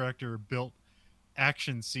director built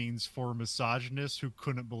action scenes for misogynists who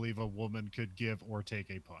couldn't believe a woman could give or take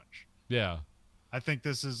a punch. Yeah. I think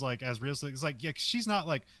this is like as realistic. It's like, yeah, she's not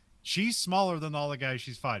like she's smaller than all the guys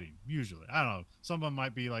she's fighting. Usually, I don't know. Some of them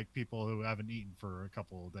might be like people who haven't eaten for a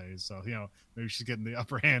couple of days, so maybe she's getting the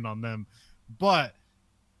upper hand on them. But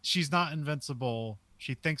she's not invincible.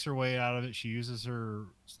 She thinks her way out of it. She uses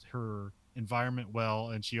her environment well,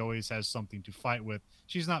 and she always has something to fight with.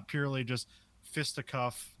 She's not purely just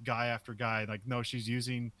fisticuff guy after guy. Like, no, she's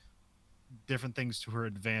using different things to her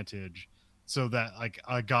advantage. So that like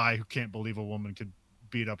a guy who can't believe a woman could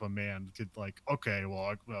beat up a man could like, okay,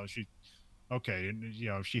 and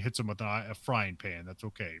if she hits him with a frying pan, that's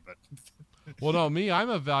okay. But well, no, I'm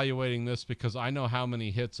evaluating this because I know how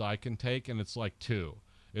many hits I can take, and it's like 2.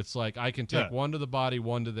 It's like I can take one to the body,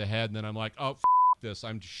 one to the head, and then I'm like, oh, this,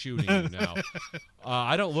 I'm just shooting you now.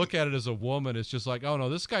 I don't look at it as a woman. It's just like, oh no,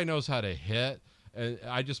 this guy knows how to hit, and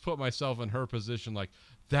I just put myself in her position. Like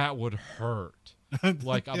that would hurt.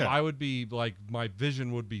 Like I would be like my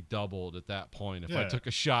vision would be doubled at that point if I took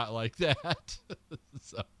a shot like that.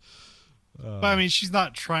 So, but I mean, she's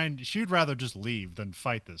not trying. She'd rather just leave than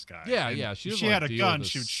fight this guy. Yeah, and yeah. If she had a gun,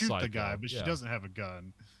 she would shoot the guy, but she doesn't have a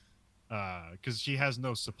gun because she has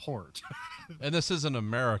no support. And this isn't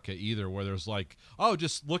America either, where there's like, oh,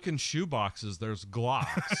 just look in shoe boxes. There's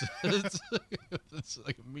Glocks. it's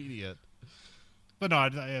like immediate. But no,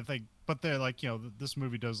 I think. But they're like, this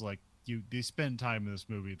movie does like. They spend time in this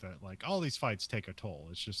movie that like all these fights take a toll.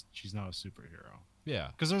 It's just she's not a superhero. Yeah,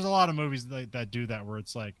 because there's a lot of movies that do that where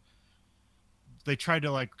it's like they tried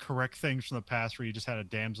to like correct things from the past where you just had a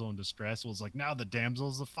damsel in distress. It was like now the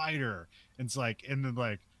damsel's a fighter. And it's like and then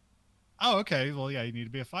like, oh okay, well yeah, you need to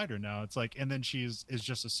be a fighter now. It's like and then she is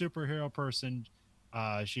just a superhero person.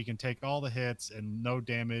 She can take all the hits and no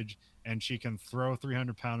damage, and she can throw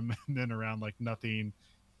 300-pound men around like nothing,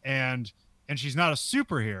 and she's not a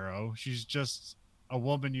superhero. She's just a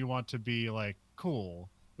woman you want to be like cool,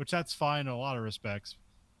 which that's fine in a lot of respects.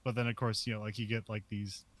 But then of course, like you get like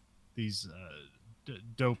these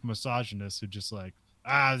dope misogynists who just like,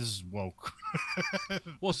 this is woke.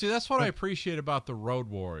 Well, see, that's what I appreciate about the Road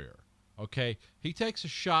Warrior. Okay. He takes a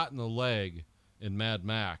shot in the leg in Mad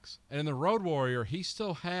Max, and in the Road Warrior, he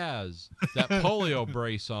still has that polio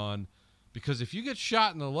brace on, because if you get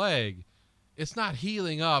shot in the leg, it's not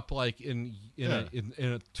healing up like in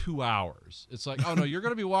 2 hours. It's like, oh no, you're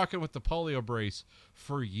going to be walking with the polio brace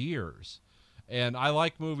for years. And I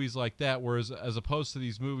like movies like that, whereas as opposed to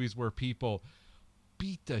these movies where people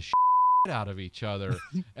beat the shit out of each other,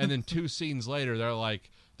 and then 2 scenes later they're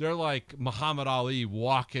like Muhammad Ali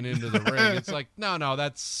walking into the ring. It's like, no,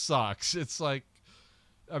 that sucks. It's like,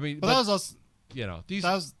 I mean, but that was also,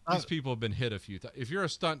 these people have been hit a few times. If you're a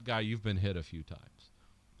stunt guy, you've been hit a few times.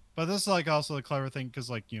 But this is like also the clever thing because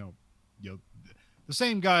like the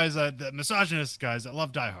same guys the misogynist guys that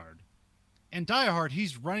love Die Hard, and Die Hard,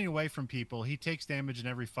 he's running away from people. He takes damage in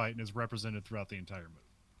every fight and is represented throughout the entire movie.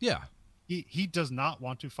 Yeah, he does not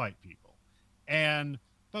want to fight people,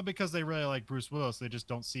 but because they really like Bruce Willis, they just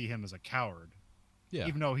don't see him as a coward. Yeah,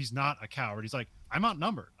 even though he's not a coward, he's like, I'm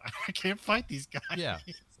outnumbered. I can't fight these guys. Yeah,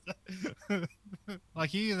 Like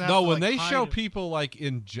he has No, to when like they show hide. people like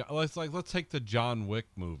let's take the John Wick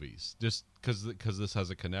movies, just because this has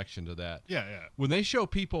a connection to that. Yeah, yeah. When they show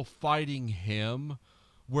people fighting him,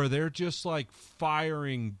 where they're just like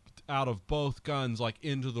firing out of both guns like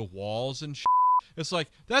into the walls and it's like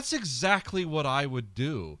that's exactly what I would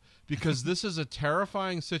do, because this is a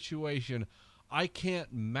terrifying situation I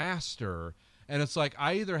can't master. And it's like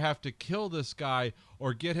I either have to kill this guy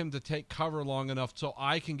or get him to take cover long enough so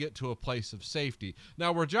I can get to a place of safety.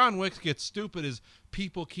 Now, where John Wick gets stupid is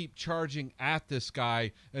people keep charging at this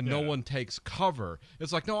guy and no one takes cover.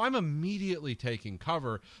 It's like, no, I'm immediately taking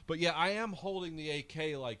cover. But yeah, I am holding the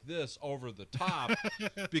AK like this over the top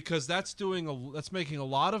because that's making a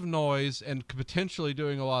lot of noise and potentially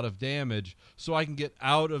doing a lot of damage, so I can get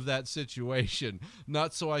out of that situation,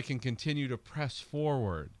 not so I can continue to press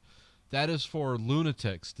forward. That is for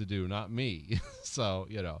lunatics to do, not me. So,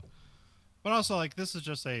 But also, like this is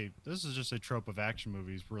just a trope of action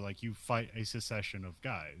movies where like you fight a succession of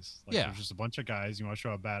guys. Like Yeah. there's just a bunch of guys. You want to show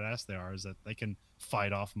how badass they are is that they can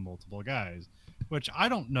fight off multiple guys. Which I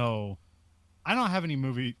don't know. I don't have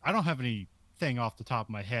anything off the top of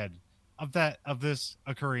my head of this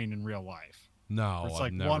occurring in real life. no, Where it's I've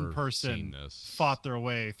like never one seen person this. fought their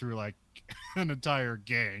way through like an entire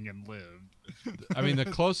gang and lived. I mean, the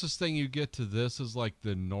closest thing you get to this is like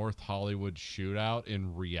the North Hollywood shootout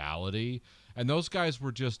in reality. And those guys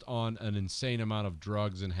were just on an insane amount of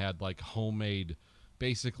drugs and had like homemade,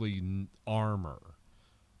 basically armor.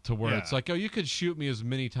 To where it's like, oh, you could shoot me as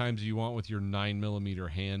many times as you want with your 9mm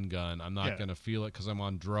handgun. I'm not going to feel it because I'm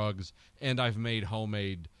on drugs and I've made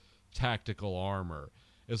homemade tactical armor.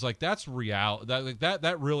 It's like that's real.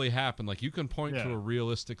 That really happened. Like you can point to a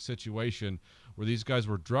realistic situation where these guys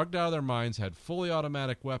were drugged out of their minds, had fully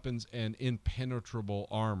automatic weapons and impenetrable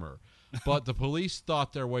armor, but the police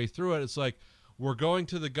thought their way through it. It's like, we're going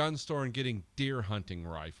to the gun store and getting deer hunting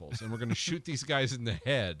rifles, and we're going to shoot these guys in the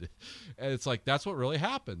head. And it's like, that's what really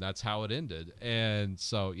happened. That's how it ended. And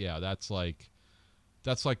so, yeah, that's like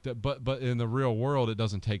the, but in the real world, it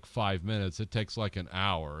doesn't take 5 minutes. It takes like an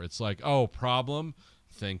hour. It's like, oh, problem,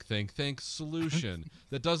 think, solution.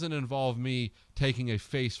 That doesn't involve me taking a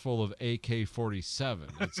face full of AK-47.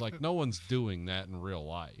 It's like, no one's doing that in real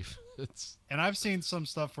life. And I've seen some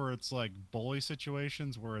stuff where it's like bully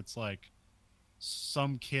situations where it's like,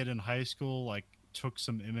 some kid in high school like took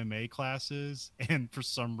some MMA classes, and for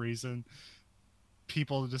some reason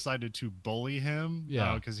people decided to bully him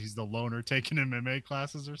because he's the loner taking MMA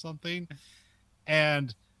classes or something.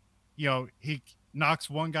 And he knocks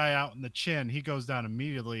one guy out in the chin, he goes down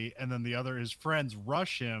immediately, and then his friends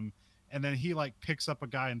rush him, and then he like picks up a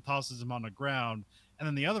guy and tosses him on the ground, and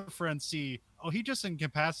then the other friends see, oh, he just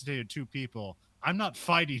incapacitated two people, I'm not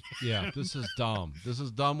fighting him. Yeah, this is dumb. This is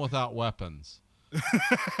dumb without weapons.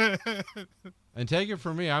 And take it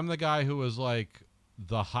from me, I'm the guy who was like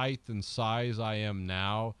the height and size I am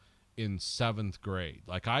now in 7th grade.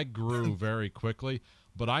 Like I grew very quickly,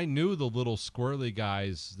 but I knew the little squirrely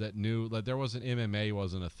guys that knew, like there wasn't MMA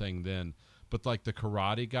wasn't a thing then, but like the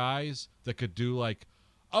karate guys that could do like,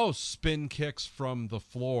 oh, spin kicks from the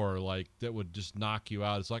floor, like that would just knock you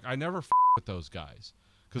out. It's like I never with those guys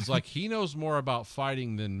because like he knows more about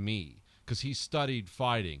fighting than me because he studied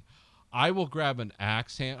fighting. I will grab an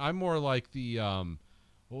axe hand. I'm more like the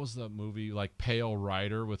what was the movie, like Pale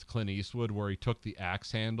Rider with Clint Eastwood, where he took the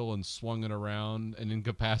axe handle and swung it around and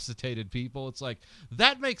incapacitated people. It's like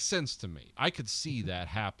that makes sense to me. I could see that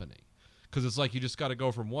happening because it's like you just got to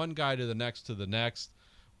go from one guy to the next,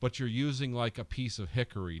 but you're using like a piece of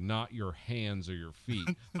hickory, not your hands or your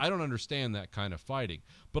feet. I don't understand that kind of fighting,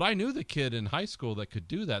 but I knew the kid in high school that could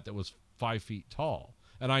do that was 5 feet tall.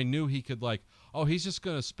 And I knew he could like, oh, he's just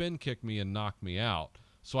going to spin kick me and knock me out.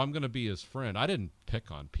 So I'm going to be his friend. I didn't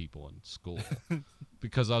pick on people in school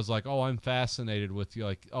because I was like, oh, I'm fascinated with you.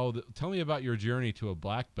 Like, oh, tell me about your journey to a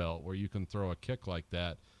black belt where you can throw a kick like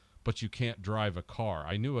that, but you can't drive a car.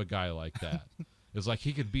 I knew a guy like that. It's like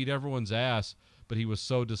he could beat everyone's ass, but he was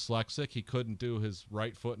so dyslexic he couldn't do his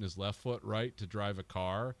right foot and his left foot right to drive a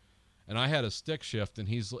car. And I had a stick shift, and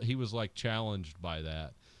he was like challenged by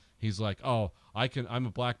that. He's like, oh, I'm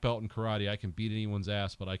a black belt in karate. I can beat anyone's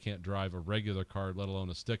ass, but I can't drive a regular car, let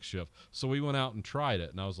alone a stick shift. So we went out and tried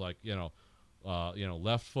it, and I was like,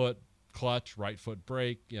 left foot clutch, right foot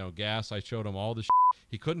brake, gas. I showed him all the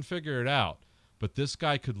He couldn't figure it out, but this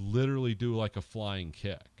guy could literally do like a flying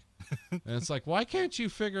kick. And it's like, why can't you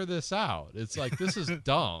figure this out? It's like, this is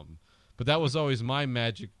dumb. But that was always my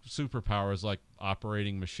magic superpower, is like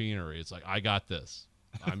operating machinery. It's like, I got this.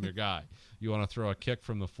 I'm your guy. You want to throw a kick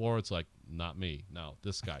from the floor? It's like, not me. No,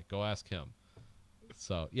 this guy. Go ask him.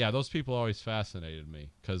 So, yeah, those people always fascinated me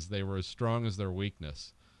because they were as strong as their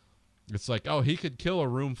weakness. It's like, oh, he could kill a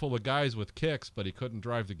room full of guys with kicks, but he couldn't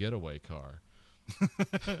drive the getaway car.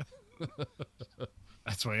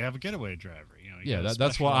 That's why you have a getaway driver. You know, Yeah,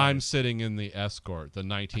 that's why I'm sitting in the Escort, the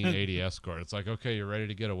 1980 Escort. It's like, okay, you're ready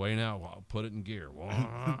to get away now? Well, put it in gear.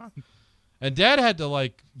 And Dad had to,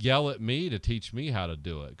 like, yell at me to teach me how to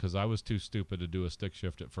do it because I was too stupid to do a stick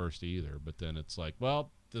shift at first either. But then it's like, well,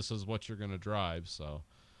 this is what you're going to drive, so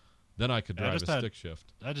then I could drive a stick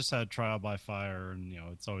shift. I just had trial by fire, and, you know,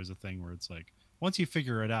 it's always a thing where it's like, once you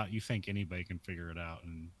figure it out, you think anybody can figure it out,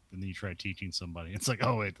 and then you try teaching somebody. It's like,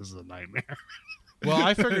 oh, wait, this is a nightmare. Well,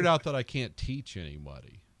 I figured out that I can't teach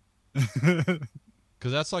anybody.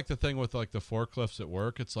 Because that's like the thing with like the forklifts at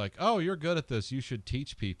work. It's like, oh, you're good at this. You should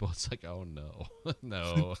teach people. It's like, oh, no.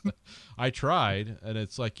 No. I tried, and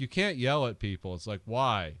it's like, you can't yell at people. It's like,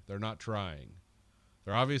 why? They're not trying.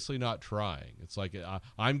 They're obviously not trying. It's like,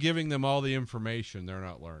 I'm giving them all the information. They're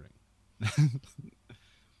not learning.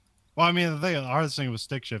 Well, I mean, the hardest thing with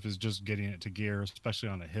stick shift is just getting it to gear, especially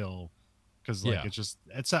on a hill. Because, like,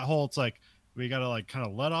 it's that whole, it's like, we got to, like, kind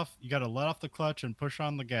of you got to let off the clutch and push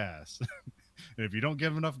on the gas. And if you don't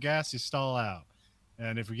give enough gas, you stall out.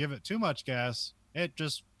 And if you give it too much gas, it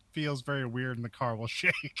just feels very weird and the car will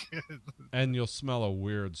shake. And you'll smell a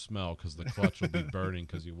weird smell because the clutch will be burning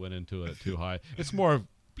because you went into it too high. It's more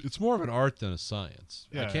of an art than a science.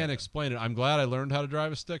 Yeah, I can't explain it. I'm glad I learned how to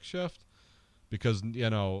drive a stick shift because, you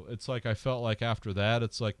know, it's like I felt like after that,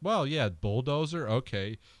 it's like, well, yeah, bulldozer,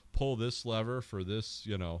 okay, pull this lever for this,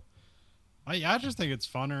 you know. I just think it's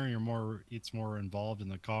funner. It's more involved in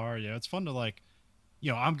the car. Yeah, it's fun to, like,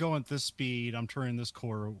 you know, I'm going at this speed, I'm turning this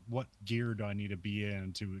corner. What gear do I need to be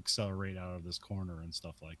in to accelerate out of this corner and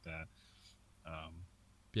stuff like that?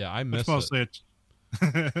 Yeah, I miss it.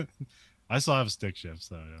 I still have stick shifts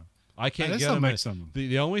though. Yeah, I can't get them.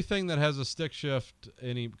 The only thing that has a stick shift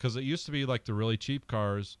because it used to be like the really cheap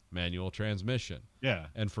cars, manual transmission. Yeah,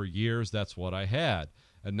 and for years that's what I had.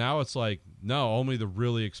 And now it's like, no, only the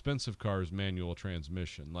really expensive cars manual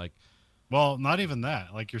transmission. Like, well, not even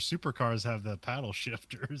that. Like, your supercars have the paddle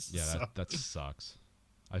shifters. Yeah, so. that sucks.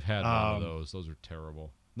 I've had one of those. Those are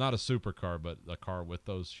terrible. Not a supercar, but a car with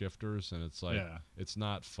those shifters, and it's like, it's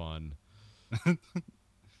not fun.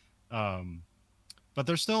 But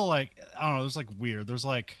there's still, like, I don't know. There's like weird. There's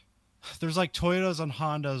like Toyotas and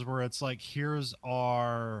Hondas where it's like, here's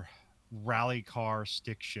our rally car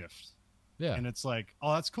stick shift. Yeah. And it's like,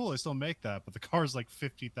 oh, that's cool. They still make that, but the car's like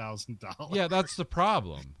 $50,000. Yeah, that's the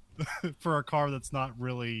problem. For a car that's not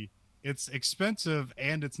really, it's expensive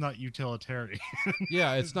and it's not utilitarian.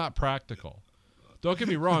 Yeah, it's not practical. Don't get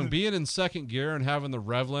me wrong. Being in second gear and having the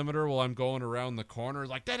rev limiter while I'm going around the corner,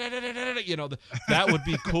 like, you know, that would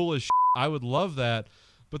be cool as shit. I would love that.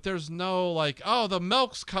 But there's no, like, oh, the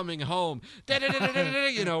milk's coming home.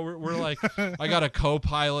 You know, we're like, I got a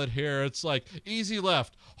co-pilot here. It's like, easy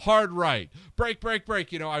left, hard right,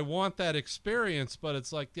 brake. You know, I want that experience, but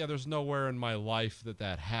it's like, yeah, there's nowhere in my life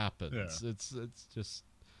that happens. Yeah. It's just,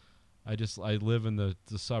 I live in the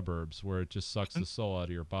suburbs where it just sucks the soul out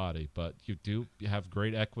of your body. But you have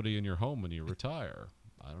great equity in your home when you retire.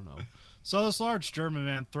 I don't know. So this large German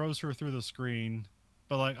man throws her through the screen.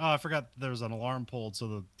 But, like, oh, I forgot there's an alarm pulled,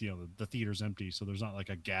 so the theater's empty, so there's not like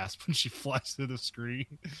a gasp when she flies through the screen.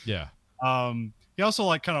 Yeah. He also,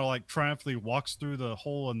 like, kind of like triumphantly walks through the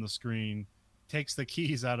hole in the screen, takes the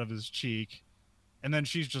keys out of his cheek, and then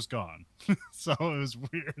she's just gone. So it was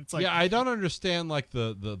weird. It's like, yeah, I don't understand, like,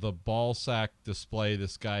 the ball sack display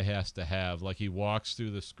this guy has to have. Like, he walks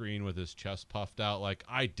through the screen with his chest puffed out, like,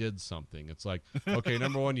 I did something. It's like, okay,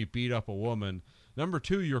 number one, you beat up a woman. Number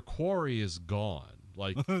two, your quarry is gone.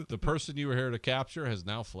 Like, the person you were here to capture has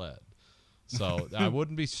now fled. So I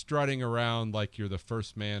wouldn't be strutting around like you're the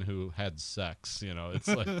first man who had sex. You know, it's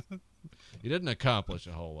like you didn't accomplish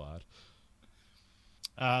a whole lot.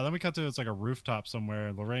 Then we cut to, it's like a rooftop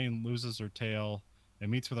somewhere. Lorraine loses her tail and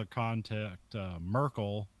meets with her contact,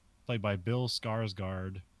 Merkel, played by Bill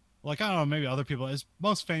Skarsgård. Like, I don't know, maybe other people. His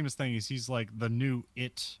most famous thing is he's like the new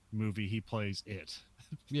It movie. He plays It.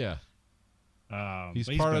 Yeah. He's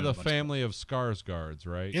part of the family of Skarsgårds,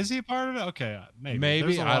 right? Is he part of it? Okay,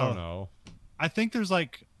 maybe I don't know. I think there's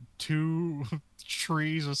like 2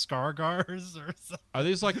 trees of Skarsgårds or something. Are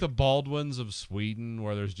these like the Baldwins of Sweden,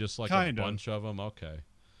 where there's just like a bunch of them? Okay.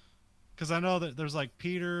 Because I know that there's like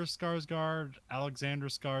Peter Skarsgård, Alexander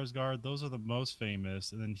Skarsgård. Those are the most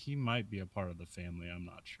famous, and then he might be a part of the family. I'm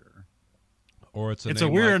not sure. Or it's a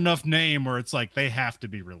weird enough name where it's like they have to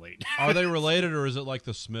be related. Are they related, or is it like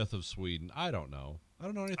the Smith of Sweden? I don't know. I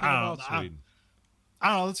don't know anything about Sweden. I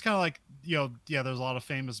don't know. It's kind of like, yeah, there's a lot of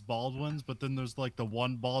famous Baldwins, but then there's like the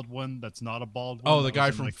one Baldwin that's not a Baldwin Oh, the that was guy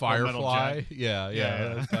in from like Full Metal Firefly. Jacket. Yeah,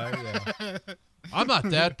 Yeah, that guy. Yeah, yeah. I'm not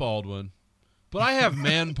that Baldwin, but I have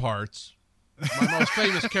man parts. My most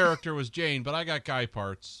famous character was Jane, but I got guy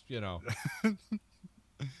parts.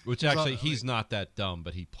 Which actually, he's not that dumb,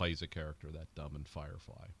 but he plays a character that dumb in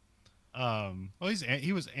Firefly. Well,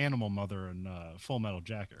 he was Animal Mother in Full Metal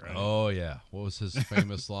Jacket, right? Oh yeah, what was his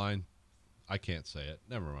famous line? I can't say it.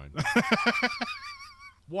 Never mind.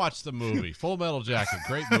 Watch the movie, Full Metal Jacket.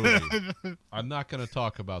 Great movie. I'm not going to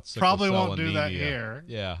talk about sickle Probably cell won't do anemia. that here.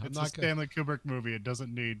 Yeah, It's a Stanley Kubrick movie. It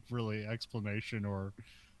doesn't need really explanation or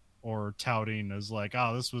touting as like,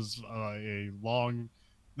 oh, this was a long,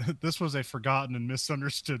 this was a forgotten and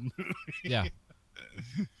misunderstood movie. Yeah.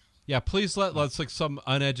 Yeah, please let's like some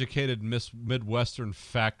uneducated Midwestern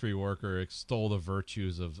factory worker extol the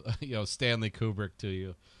virtues of Stanley Kubrick to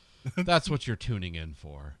you. That's what you're tuning in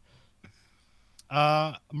for.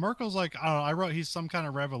 Merkel's like, I don't know, I wrote he's some kind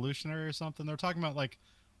of revolutionary or something. They're talking about like,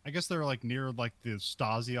 I guess they're like near like the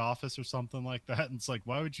Stasi office or something like that. And it's like,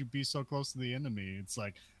 why would you be so close to the enemy? It's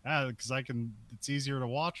like, because it's easier to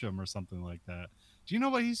watch him or something like that. Do you know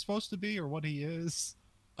what he's supposed to be or what he is?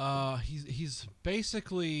 He's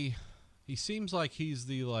basically, he seems like he's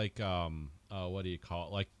the like what do you call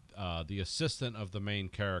it, like the assistant of the main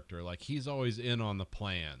character. Like he's always in on the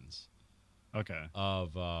plans. Okay.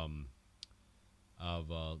 Of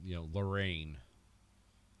Lorraine,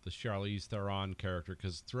 the Charlize Theron character,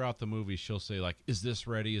 because throughout the movie she'll say like, is this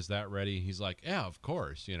ready, is that ready, and he's like, yeah, of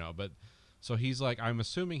course, but so he's like, I'm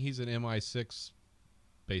assuming he's an MI6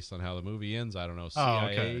 based on how the movie ends. I don't know,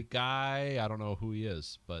 CIA guy, I don't know who he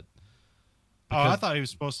is, but I thought he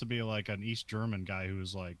was supposed to be like an East German guy who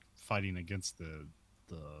was like fighting against the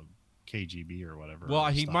KGB or whatever. Well,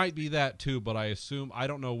 he might be that too, but I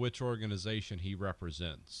don't know which organization he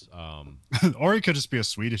represents. Or he could just be a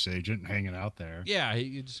Swedish agent hanging out there. Yeah,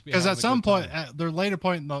 he just because at some point, at their later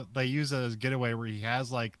point, they use it as a getaway where he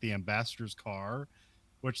has like the ambassador's car,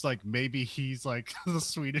 which like maybe he's like the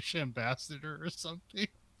Swedish ambassador or something.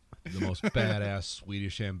 The most badass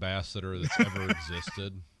Swedish ambassador that's ever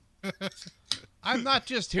existed. I'm not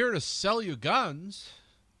just here to sell you guns.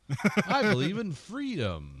 I believe in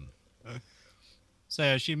freedom. So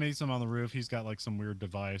yeah, she meets him on the roof. He's got like some weird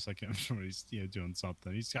device. I can't remember. He's doing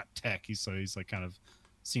something. He's got tech. He's like kind of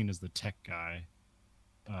seen as the tech guy.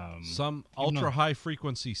 Some ultra high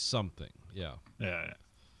frequency something. Yeah. Yeah.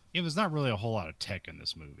 It was not really a whole lot of tech in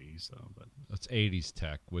this movie. So, but that's 80s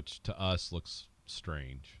tech, which to us looks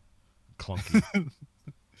strange, clunky.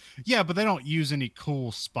 Yeah, but they don't use any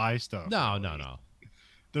cool spy stuff. No, really. No.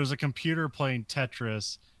 There's a computer playing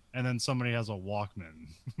Tetris. And then somebody has a Walkman.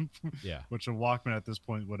 Yeah. Which a Walkman at this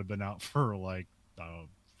point would have been out for like,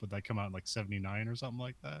 would that come out in like 79 or something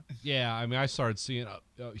like that? Yeah. I mean, I started seeing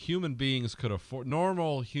human beings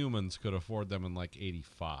normal humans could afford them in like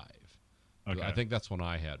 85. Okay. I think that's when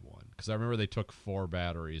I had one. Because I remember they took 4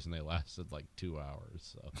 batteries and they lasted like 2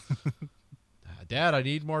 hours. So, Dad, I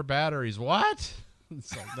need more batteries. What?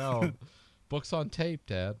 It's like, no. Books on tape,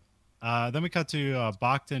 Dad. Then we cut to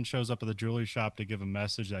Bakhtin shows up at the jewelry shop to give a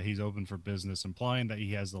message that he's open for business, implying that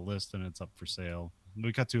he has the list and it's up for sale.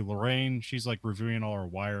 We cut to Lorraine. She's like reviewing all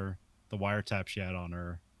her the wiretap she had on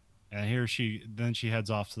her. And here she heads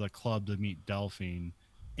off to the club to meet Delphine.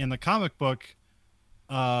 In the comic book,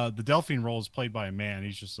 the Delphine role is played by a man.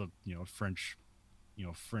 He's just a French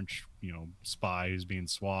spy who's being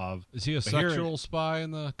suave. Is he a sexual spy in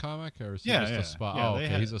the comic, or is he just a spy? Yeah,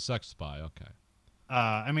 okay, he's a sex spy. Okay.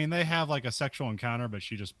 I mean, they have like a sexual encounter, but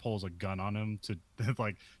she just pulls a gun on him to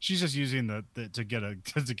like. She's just using to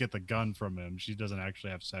get the gun from him. She doesn't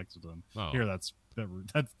actually have sex with him. Oh. Here, that's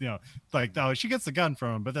like she gets the gun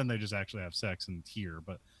from him, but then they just actually have sex in here.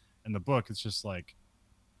 But in the book, it's just like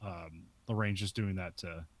Lorraine's just doing that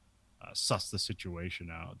to suss the situation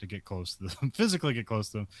out, to get close to them, physically get close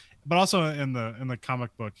to them. But also in the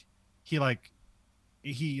comic book, he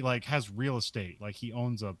has real estate. Like he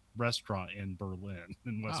owns a restaurant in Berlin,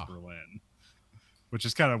 in West Berlin, which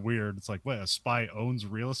is kind of weird. It's like, wait, a spy owns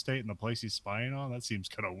real estate in the place he's spying on? That seems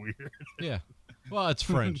kind of weird. Yeah. Well, it's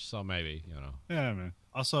French, so maybe, Yeah, man.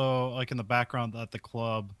 Also, like in the background at the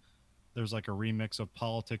club, there's like a remix of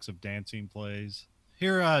Politics of Dancing plays.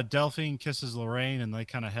 Here, Delphine kisses Lorraine and they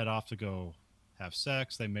kind of head off to go have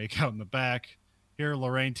sex. They make out in the back. Here,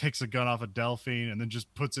 Lorraine takes a gun off of Delphine and then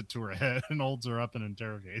just puts it to her head and holds her up and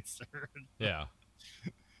interrogates her. Yeah.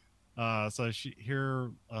 So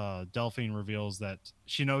Delphine reveals that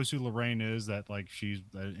she knows who Lorraine is, that like she's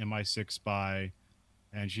an MI6 spy,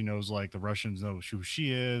 and she knows like the Russians know who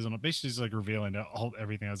she is, and basically she's like revealing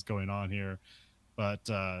everything that's going on here. but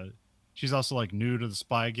she's also like new to the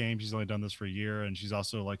spy game. She's only done this for a year, and she's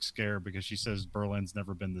also like scared because she says Berlin's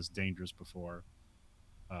never been this dangerous before.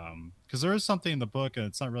 Because there is something in the book, and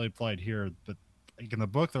it's not really applied here, but like in the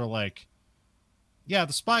book, they're like, yeah,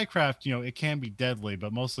 the spy craft, it can be deadly,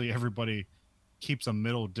 but mostly everybody keeps a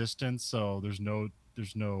middle distance, so there's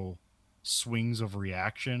no swings of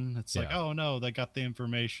reaction. It's like, Yeah. oh no, they got the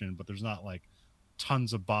information, but there's not like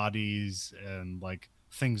tons of bodies and like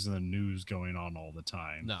things in the news going on all the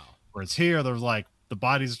time. No. Whereas here, there's like the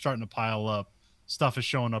bodies are starting to pile up, stuff is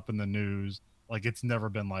showing up in the news. Like it's never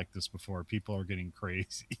been like this before. People are getting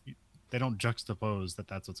crazy. They don't juxtapose that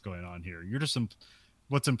that's what's going on here. You're just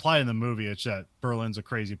what's implied in the movie. It's that Berlin's a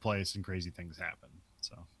crazy place and crazy things happen.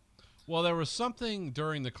 So, Well, there was something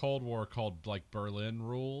during the Cold War called like Berlin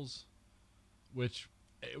rules, which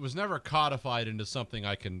it was never codified into something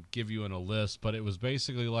I can give you in a list, but it was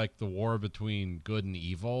basically like the war between good and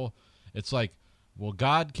evil. It's like, well,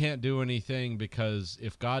 God can't do anything because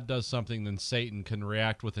if God does something, then Satan can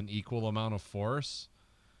react with an equal amount of force.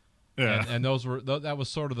 yeah. And that was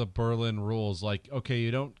sort of the Berlin rules. Like, okay,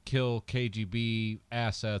 you don't kill KGB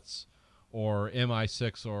assets or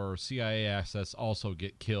MI6 or CIA assets also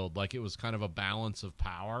get killed. Like it was kind of a balance of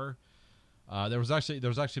power. There's actually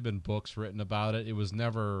been books written about it. It was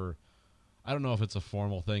never, I don't know if it's a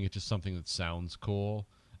formal thing. It's just something that sounds cool,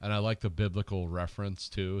 and I like the biblical reference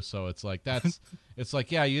too. So it's like it's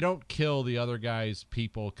like, yeah, you don't kill the other guy's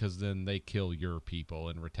people because then they kill your people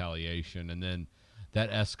in retaliation, and then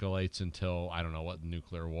that escalates until I don't know what,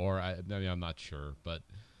 nuclear war. I mean, I'm not sure, but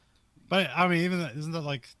I mean, isn't that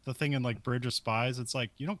like the thing in like Bridge of Spies? It's like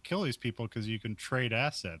you don't kill these people because you can trade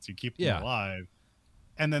assets. You keep them yeah. alive,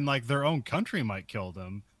 and then like their own country might kill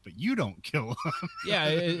them, but you don't kill them. Yeah,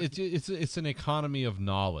 it's an economy of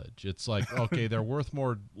knowledge. It's like, okay, they're worth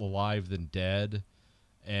more alive than dead,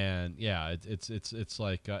 and yeah, it's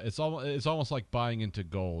like it's almost like buying into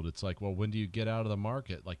gold. It's like, well, when do you get out of the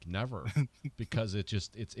market? Like never, because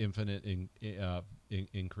it's infinite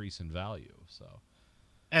increase in value. So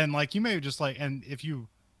And like you may just like, and if you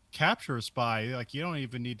capture a spy, like you don't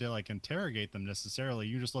even need to like interrogate them necessarily.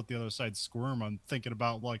 You just let the other side squirm on thinking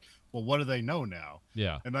about like, well, what do they know now?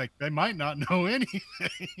 yeah. And like they might not know anything,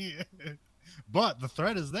 but the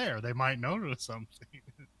threat is there. They might know something.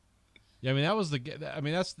 Yeah, I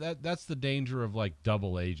mean that's the danger of like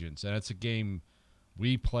double agents, and it's a game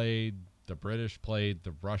we played, the British played,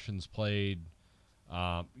 the Russians played.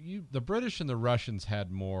 The British and the Russians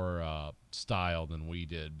had more style than we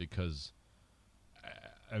did because,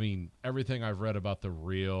 I mean, everything I've read about the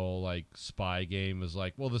real like spy game is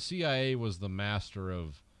like, well, the CIA was the master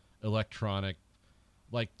of electronic,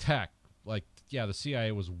 like tech. Like, yeah, the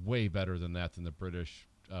CIA was way better than that than the British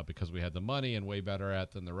because we had the money, and way better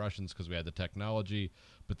at than the Russians because we had the technology.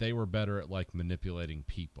 But they were better at like manipulating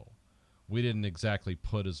people. We didn't exactly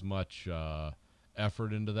put as much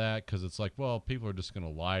effort into that because it's like, well, people are just going to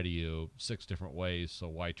lie to you 6 different ways, so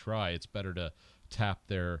why try? It's better to tap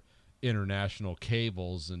their international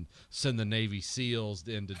cables and send the Navy SEALs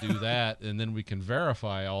in to do that, and then we can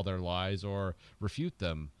verify all their lies or refute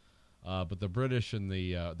them. But the British and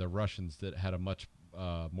the Russians that had a much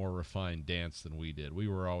more refined dance than we did. We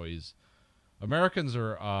were always Americans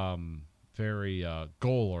are very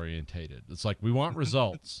goal orientated. It's like we want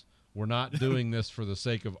results. We're not doing this for the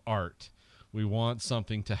sake of art. We want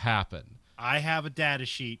something to happen. I have a data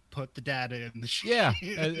sheet. Put the data in the sheet. Yeah,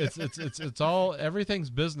 it's all, everything's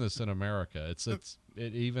business in America.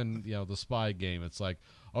 Even the spy game. It's like,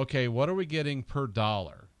 okay, what are we getting per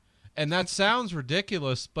dollar? And that sounds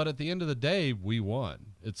ridiculous, but at the end of the day, we won.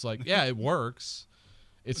 It's like, yeah, it works.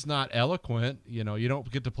 It's not eloquent. You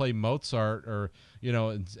don't get to play Mozart or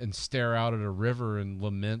and stare out at a river and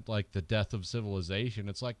lament like the death of civilization.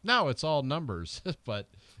 It's like, no, it's all numbers, but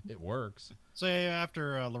it works. So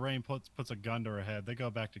after Lorraine puts a gun to her head, they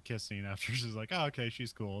go back to kissing after she's like, oh, okay,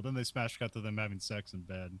 she's cool. Then they smash cut to them having sex in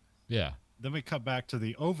bed. Yeah. Then we cut back to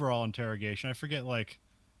the overall interrogation. I forget, like,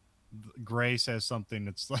 Gray says something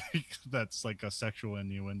that's like a sexual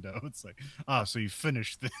innuendo. It's like, so you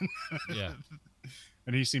finished then. Yeah.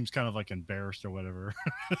 And he seems kind of like embarrassed or whatever.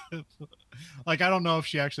 Like, I don't know if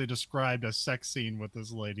she actually described a sex scene with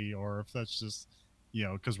this lady or if that's just,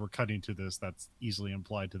 because we're cutting to this, that's easily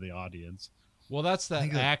implied to the audience. Well, that's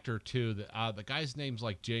that actor too. The guy's name's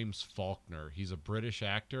like James Faulkner. He's a British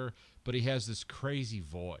actor, but he has this crazy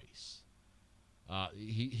voice.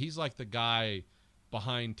 He's like the guy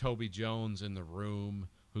behind Toby Jones in The Room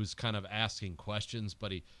who's kind of asking questions,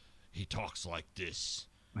 but he talks like this.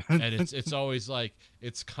 And it's always like,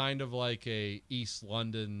 it's kind of like a East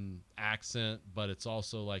London accent, but it's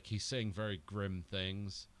also like he's saying very grim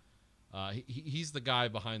things. He's the guy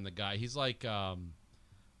behind the guy. He's like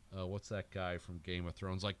what's that guy from Game of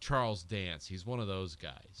Thrones? Like Charles Dance. He's one of those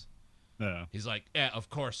guys. Yeah. He's like, yeah, of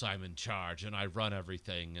course I'm in charge and I run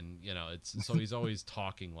everything, and it's so he's always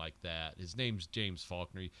talking like that. His name's James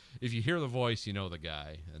Faulkner. If you hear the voice, you know the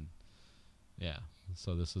guy, and yeah.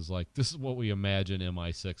 So this is what we imagine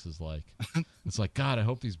MI6 is like. It's like, God, I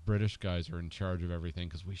hope these British guys are in charge of everything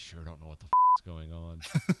because we sure don't know what the is going on,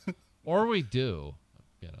 or we do,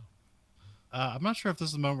 I'm not sure if this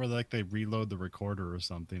is the moment where they reload the recorder or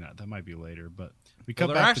something. That might be later, but we Well,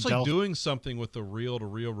 come they're back actually to doing something with the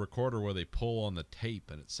reel-to-reel recorder where they pull on the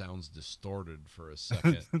tape and it sounds distorted for a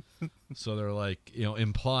second. So they're like,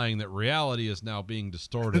 implying that reality is now being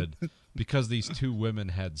distorted because these two women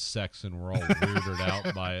had sex and we're all weirded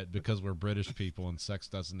out by it because we're British people and sex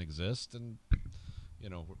doesn't exist. And,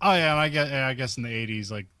 Oh, yeah, and I guess in the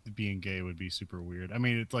 80s, like, being gay would be super weird. I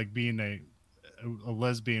mean, it's like being a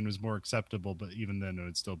lesbian was more acceptable, but even then it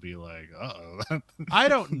would still be like,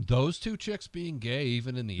 those two chicks being gay,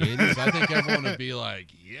 even in the 80s, I think everyone would be like,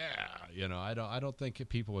 yeah, I don't think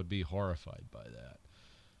people would be horrified by that.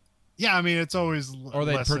 Yeah, I mean, it's always or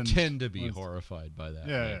they pretend to be horrified by that.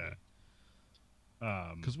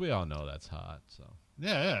 Yeah. Because we all know that's hot, so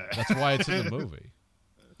yeah. That's why it's in the movie.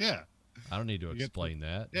 Yeah. I don't need to explain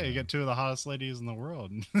that. Yeah, you get two of the hottest ladies in the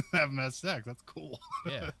world and have them have sex. That's cool.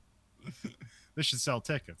 Yeah. They should sell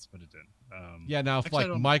tickets, but it didn't. Yeah, now if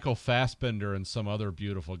Michael Fassbender and some other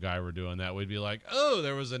beautiful guy were doing that, we'd be like, oh,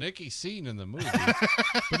 there was an icky scene in the movie.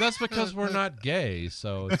 But that's because we're not gay,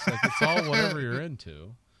 so it's like it's all whatever you're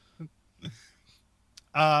into.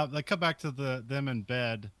 They come back to them in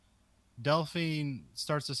bed. Delphine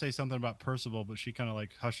starts to say something about Percival, but she kind of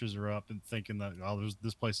like hushes her up and thinking that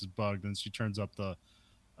this place is bugged. And she turns up the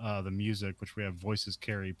music, which we have Voices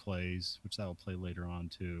Carry plays, which that will play later on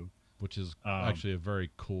too. Which is actually a very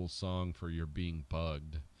cool song for You're Being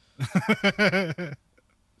Bugged.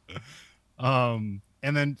 And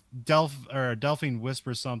then Delphine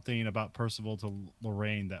whispers something about Percival to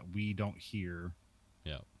Lorraine that we don't hear.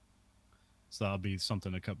 Yeah. So that'll be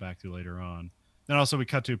something to cut back to later on. Then also we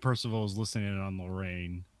cut to Percival is listening in on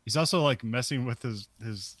Lorraine. He's also like messing with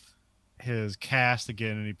his cast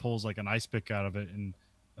again, and he pulls like an ice pick out of it, and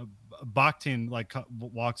Bakhtin like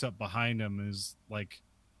walks up behind him and is like,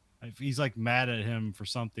 he's like mad at him for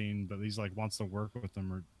something, but he's like wants to work with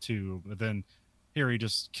him or two. But then here he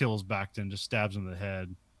just kills Bakhtin, just stabs him in the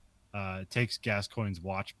head, takes Gascoigne's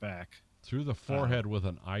watch back. Through the forehead with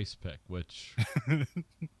an ice pick, which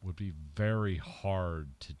would be very hard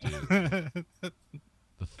to do.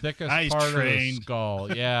 The thickest part of the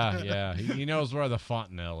skull. Yeah. He knows where the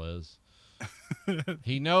fontanelle is.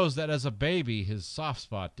 He knows that as a baby, his soft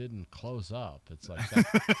spot didn't close up. It's like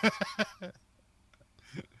that.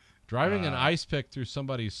 Driving an ice pick through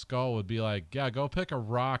somebody's skull would be like, yeah, go pick a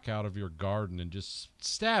rock out of your garden and just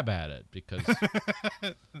stab at it because.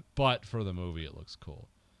 But for the movie, it looks cool.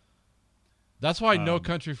 That's why No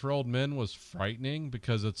Country for Old Men was frightening,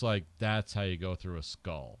 because it's like that's how you go through a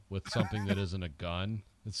skull with something that isn't a gun.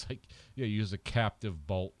 It's like you use a captive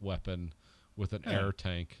bolt weapon with an air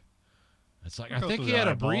tank. It's like, I think he had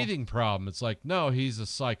a breathing problem. It's like, no, he's a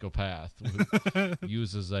psychopath who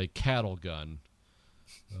uses a cattle gun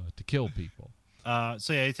to kill people.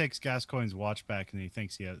 So yeah, he takes Gascoigne's watch back, and he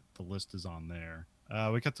thinks the list is on there.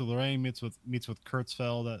 We cut to Lorraine meets with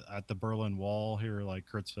Kurtzfeld at the Berlin Wall. Here, like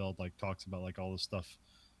Kurtzfeld like talks about like all the stuff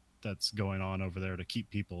that's going on over there to keep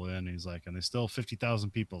people in. He's like, and there's still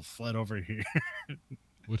 50,000 people fled over here.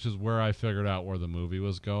 Which is where I figured out where the movie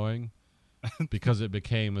was going, because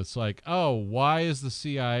it's like, oh, why is the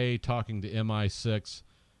CIA talking to MI6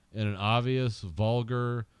 in an obvious,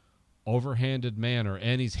 vulgar, overhanded manner?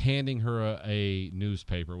 And he's handing her a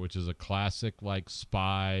newspaper, which is a classic like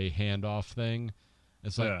spy handoff thing.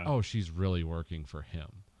 It's like, oh, she's really working for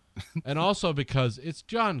him. And also because it's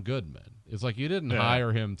John Goodman. It's like you didn't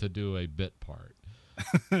hire him to do a bit part.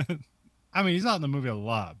 I mean, he's not in the movie a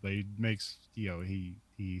lot, but he makes,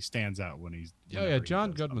 he stands out when he's... Yeah,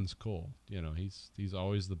 John Goodman's cool. He's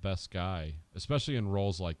always the best guy, especially in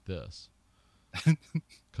roles like this.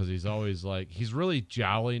 Because he's always like, he's really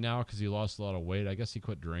jolly now because he lost a lot of weight. I guess he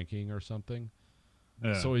quit drinking or something.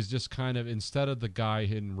 Yeah. So he's just kind of, instead of the guy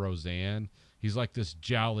in Roseanne, he's like this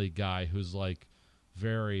jolly guy who's like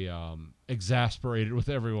very exasperated with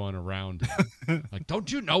everyone around him. Like,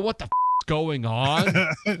 don't you know what the is going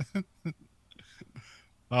on?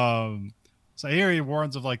 So here he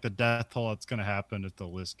warns of like the death toll that's going to happen if the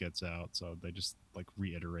list gets out. So they just like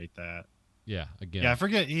reiterate that. Yeah, again. Yeah, I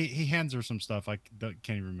forget. He hands her some stuff. I can't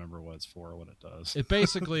even remember what it's for or what it does. It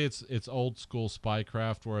basically it's old school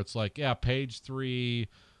spycraft where it's like, yeah, page 3,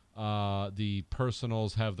 the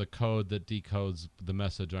personals have the code that decodes the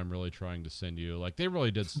message I'm really trying to send you. Like, they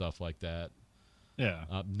really did stuff like that. Yeah.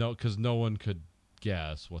 No, because no one could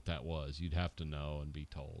guess what that was. You'd have to know and be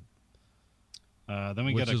told. Then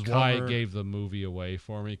we Which get a is cover. why it gave the movie away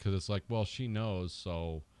for me, because it's like, well, she knows,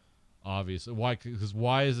 so obviously. Why? Because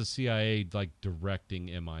why is the CIA like directing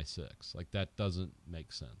MI6? Like, that doesn't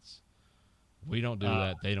make sense. We don't do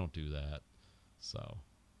that. They don't do that. So.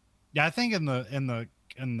 Yeah, I think in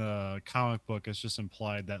the comic book, it's just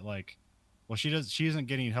implied that like, well, she isn't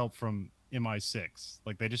getting help from MI6.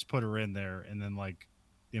 Like, they just put her in there, and then like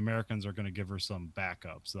the Americans are going to give her some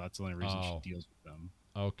backup. So that's the only reason she deals with them.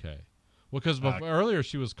 Okay. Well, because earlier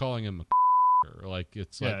she was calling him a like,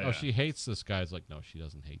 it's like, oh, she hates this guy. It's like, no, she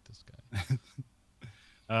doesn't hate this guy.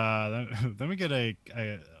 Then we get a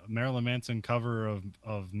Marilyn Manson cover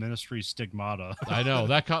of Ministry Stigmata. I know,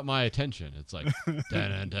 that caught my attention. It's like,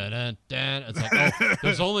 dun, dun, dun, dun. It's like, oh,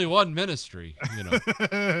 there's only one Ministry. You know,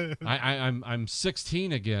 I'm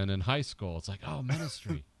 16 again in high school. It's like, oh,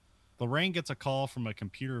 Ministry. Lorraine gets a call from a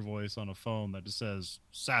computer voice on a phone that just says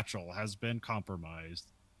Satchel has been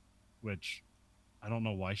compromised, which I don't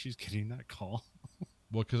know why she's getting that call.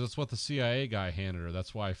 Well, because it's what the CIA guy handed her.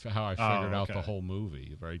 That's how I figured out the whole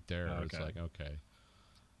movie right there. Okay. It's like,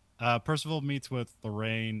 okay. Percival meets with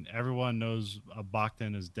Lorraine. Everyone knows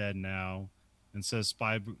Bogdan is dead now, and says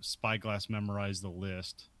Spyglass memorized the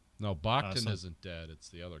list. No, Bogdan isn't dead. It's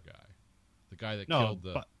the other guy, the guy that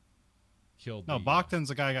killed. No, Bogdan's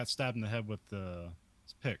the guy who got stabbed in the head with the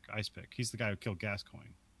ice pick. He's the guy who killed Gascoigne.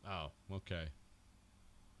 Oh, okay.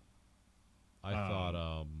 I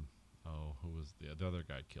thought who was the other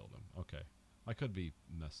guy killed him? Okay. I could be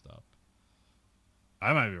messed up.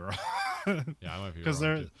 I might be wrong. Yeah, I might be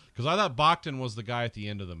wrong. Because I thought Bogdan was the guy at the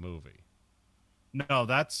end of the movie. No,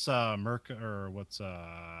 that's what's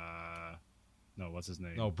his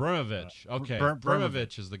name? No, Brimovich. Okay.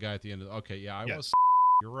 Brimovich is the guy at the end of okay, yeah, I was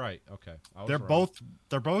you're right. Okay. They're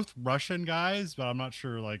both Russian guys, but I'm not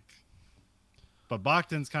sure but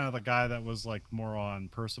Bogdan's kind of the guy that was like more on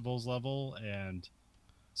Percival's level, and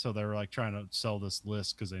so they're like trying to sell this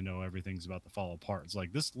list because they know everything's about to fall apart. It's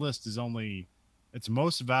like, this list is only its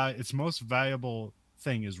most valuable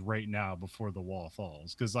thing is right now before the wall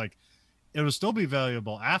falls, because like it'll still be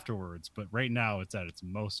valuable afterwards, but right now it's at its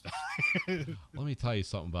most value. Let me tell you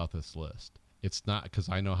something about this list. It's not, because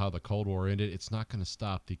I know how the Cold War ended, it's not going to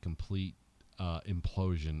stop the complete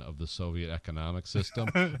implosion of the Soviet economic system.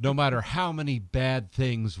 No matter how many bad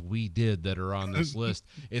things we did that are on this list,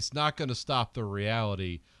 it's not going to stop the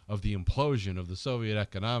reality of the implosion of the Soviet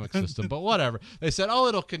economic system. But whatever. They said, oh,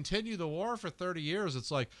 it'll continue the war for 30 years.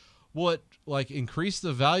 It's like, what, like increase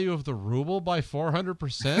the value of the ruble by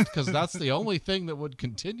 400%? Because that's the only thing that would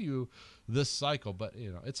continue this cycle. But,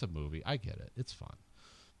 you know, it's a movie. I get it. It's fun.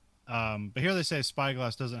 But here they say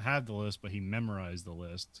Spyglass doesn't have the list, but he memorized the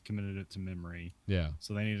list, committed it to memory. Yeah.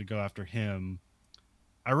 So they need to go after him.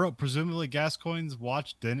 I wrote, presumably Gascoigne's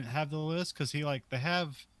watch didn't have the list, because they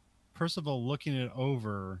have Percival looking it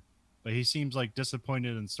over, but he seems like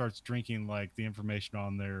disappointed and starts drinking like the information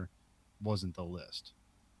on there wasn't the list.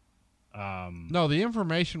 No, the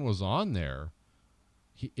information was on there.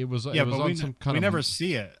 It was on some kind of. We never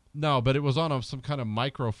see it. No, but it was on some kind of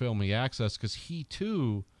microfilm he accessed, because he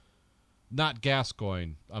too. Not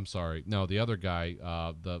Gascoigne. I'm sorry. No, the other guy,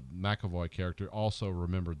 the McAvoy character, also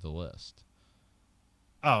remembered the list.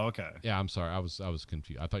 Oh, okay. Yeah, I'm sorry. I was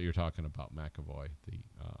confused. I thought you were talking about McAvoy, the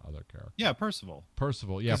other character. Yeah, Percival.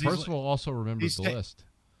 Yeah, Percival also remembered the list.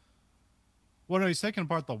 Well, no, he's taking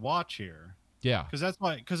apart the watch here. Yeah.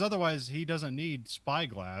 Because otherwise he doesn't need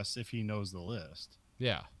Spyglass if he knows the list.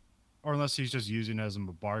 Yeah. Or unless he's just using it as a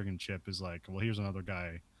bargain chip, is like, well, here's another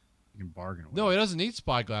guy you can bargain with. No, he doesn't need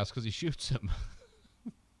Spyglass because he shoots him.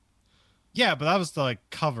 Yeah, but that was the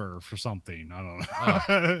cover for something. I don't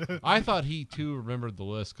know. I thought he too remembered the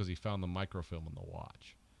list because he found the microfilm in the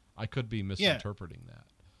watch. I could be misinterpreting that.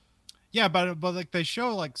 Yeah, but they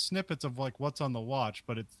show snippets of what's on the watch,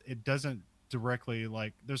 but it doesn't directly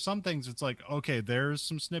there's some things it's like, okay, there's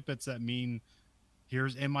some snippets that mean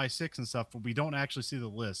here's MI6 and stuff, but we don't actually see the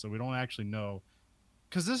list, so we don't actually know.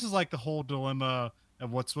 Because this is the whole dilemma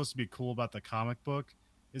of what's supposed to be cool about the comic book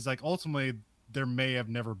is ultimately there may have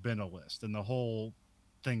never been a list, and the whole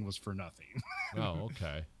thing was for nothing. Oh,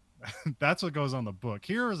 okay. That's what goes on the book.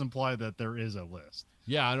 Here is implied that there is a list.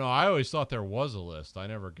 Yeah, I know. I always thought there was a list. I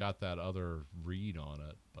never got that other read on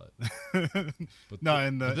it, but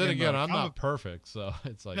no. But then again, I'm not perfect, so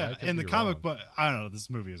it's like, yeah. In the comic book, I don't know. This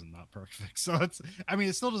movie is not perfect, so it's. I mean,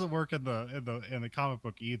 it still doesn't work in the comic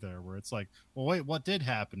book either, where it's like, well, wait, what did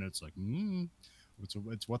happen? It's like,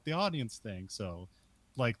 it's what the audience thinks. So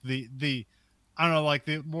Like the I don't know, like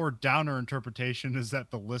the more downer interpretation is that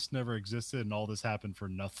the list never existed and all this happened for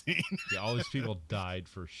nothing. Yeah, all these people died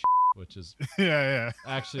for which is Yeah,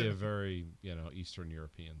 actually a very, Eastern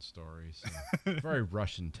European story. So very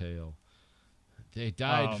Russian tale. They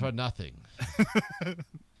died yeah. for nothing.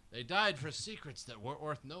 They died for secrets that weren't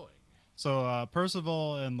worth knowing. So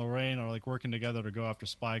Percival and Lorraine are like working together to go after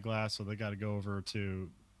Spyglass, so they got to go over to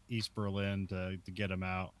East Berlin to get him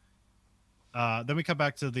out. Then we come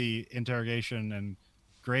back to the interrogation, and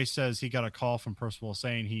Grace says he got a call from Percival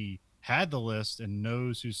saying he had the list and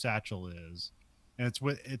knows who Satchel is, and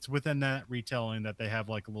it's within that retelling that they have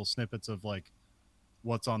like little snippets of like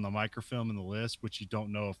what's on the microfilm in the list, which you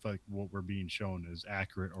don't know if like what we're being shown is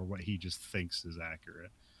accurate or what he just thinks is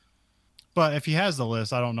accurate. But if he has the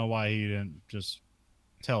list, I don't know why he didn't just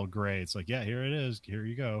tell Gray. It's like, yeah, here it is. Here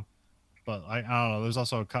you go. But I don't know. There's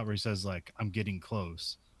also a cut where he says like, I'm getting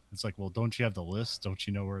close. It's like, well, don't you have the list? Don't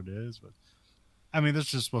you know where it is? But I mean, this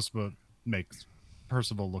is just supposed to make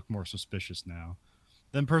Percival look more suspicious now.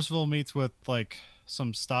 Then Percival meets with like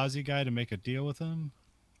some Stasi guy to make a deal with him,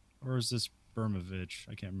 or is this Bermovich?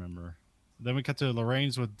 I can't remember. Then we cut to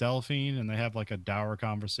Lorraine's with Delphine, and they have like a dour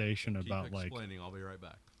conversation about like explaining. I'll be right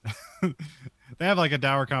back. they have like a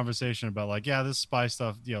dour conversation about like, yeah, this spy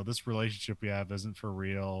stuff, this relationship we have isn't for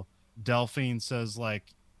real. Delphine says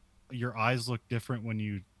like, your eyes look different when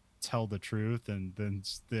you tell the truth, and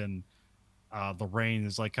then Lorraine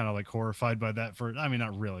is like kind of like horrified by that. I mean,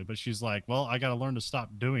 not really, but she's like, well, I got to learn to stop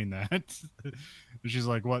doing that. And she's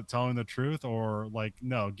like, what, telling the truth or like,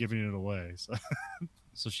 no, giving it away?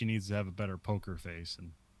 So she needs to have a better poker face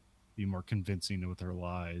and be more convincing with her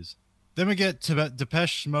lies. Then we get to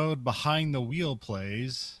Depeche Mode Behind the Wheel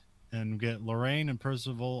plays, and we get Lorraine and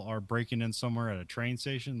Percival are breaking in somewhere at a train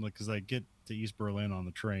station because they get to East Berlin on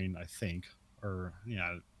the train, I think. Or,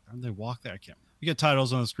 yeah, they walk there? I can't remember. You get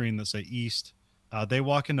titles on the screen that say East. They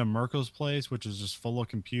walk into Merkel's place, which is just full of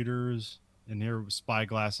computers, and here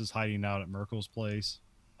Spyglass is hiding out at Merkel's place.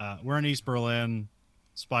 We're in East Berlin.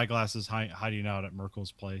 Spyglass is hiding out at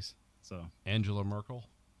Merkel's place. So Angela Merkel?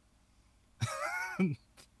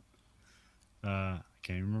 I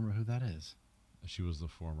can't remember who that is. She was the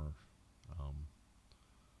former,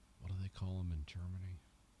 what do they call him in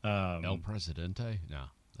Germany? El Presidente? No,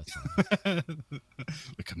 that's not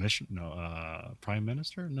the commission. No, prime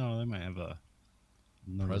minister. No, they might have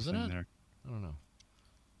president there. I don't know.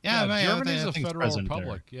 Yeah, Germany's a federal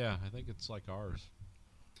republic. Yeah, I think it's like ours.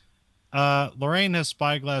 Lorraine has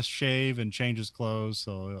Spyglass shave and change his clothes,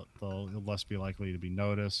 so he'll less be likely to be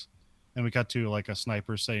noticed. And we cut to like a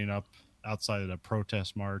sniper setting up outside of the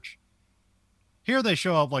protest march. Here they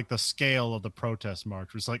show up like the scale of the protest march.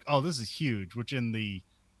 It's like, oh, this is huge. Which in the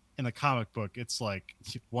comic book, it's like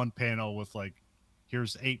one panel with like,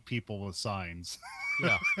 here's 8 people with signs.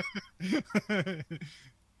 Yeah.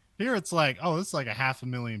 Here it's like, oh, this is like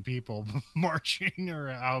 500,000 people marching,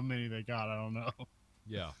 or how many they got. I don't know.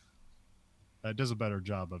 Yeah. It does a better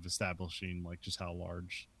job of establishing like just how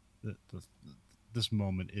large this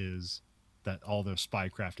moment is that all the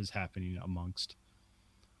spycraft is happening amongst.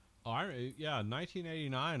 Yeah, in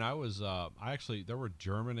 1989, there were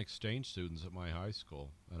German exchange students at my high school,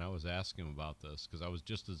 and I was asking them about this because I was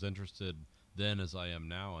just as interested then as I am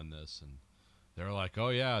now in this, and they were like, oh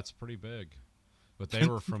yeah, it's pretty big. But they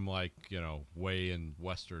were from like, way in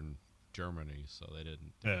Western Germany, so they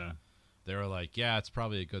didn't. Yeah. They were like, yeah, it's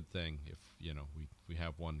probably a good thing if, we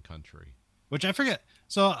have one country. Which I forget.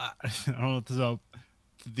 So I don't know what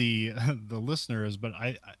the listener is, but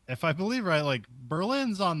if I believe right, like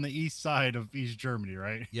Berlin's on the east side of East Germany,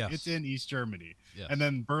 right? Yes. It's in East Germany. Yes. And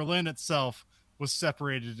then Berlin itself was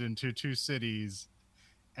separated into 2 cities,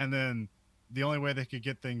 and then the only way they could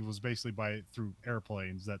get things was basically through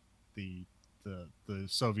airplanes that the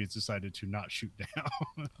Soviets decided to not shoot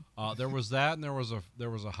down. There was that, and there was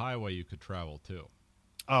a highway you could travel too.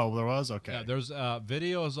 Oh, there was? Okay. Yeah, there's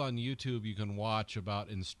videos on YouTube you can watch about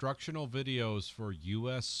instructional videos for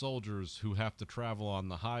U.S. soldiers who have to travel on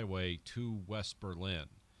the highway to West Berlin,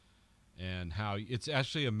 and how it's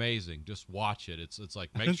actually amazing. Just watch it. It's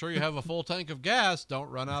like, make sure you have a full tank of gas. Don't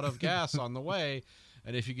run out of gas on the way.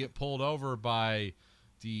 And if you get pulled over by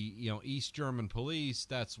the East German police,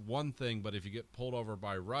 that's one thing, but if you get pulled over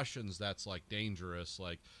by Russians, that's like dangerous,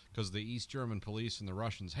 like because the East German police and the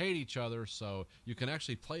Russians hate each other, so you can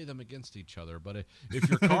actually play them against each other. But if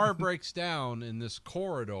your car breaks down in this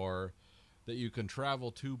corridor that you can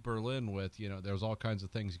travel to Berlin with, there's all kinds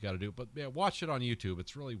of things you got to do. But yeah, watch it on YouTube.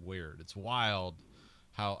 It's really weird. It's wild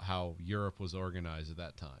how Europe was organized at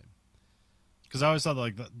that time. Because I always thought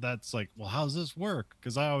like that's like, well, how does this work?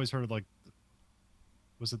 Because I always heard like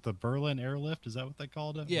was it the Berlin airlift? Is that what they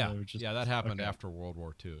called it? Yeah, Where it just, yeah, that happened okay. after World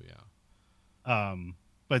War II. Yeah.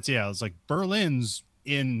 But yeah, it's like Berlin's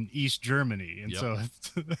in East Germany, and Yep.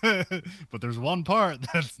 so but there's one part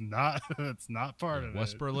that's not part Yeah, of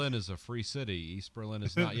West it. Berlin is a free city. East Berlin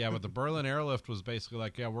is not. Yeah, but the Berlin airlift was basically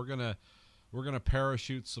like, yeah, we're gonna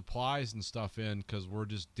parachute supplies and stuff in because we're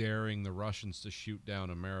just daring the Russians to shoot down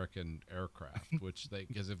American aircraft. Which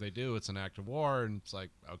because if they do, it's an act of war, and it's like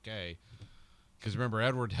okay. Because remember,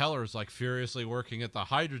 Edward Heller's like furiously working at the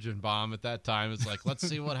hydrogen bomb at that time. It's like let's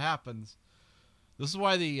see what happens. This is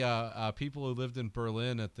why the people who lived in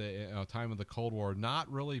Berlin at the time of the Cold War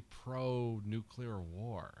not really pro nuclear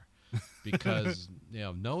war because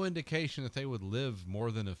no indication that they would live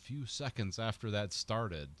more than a few seconds after that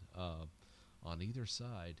started on either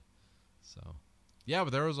side. So yeah,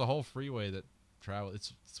 but there was a whole freeway that traveled.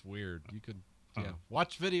 It's weird. You could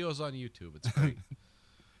watch videos on YouTube. It's great.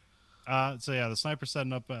 So yeah, the sniper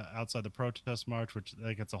setting up outside the protest march, which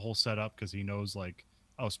like it's a whole setup because he knows like,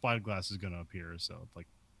 oh, Spyglass is going to appear, so like,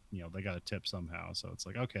 they got a tip somehow. So it's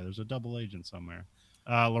like, okay, there's a double agent somewhere.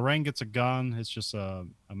 Lorraine gets a gun. It's just a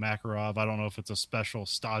Makarov. I don't know if it's a special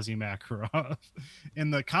Stasi Makarov.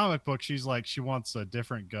 In the comic book, she's like, she wants a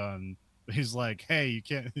different gun. But he's like, hey, you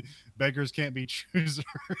can't, beggars can't be choosers.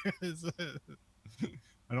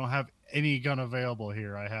 I don't have any gun available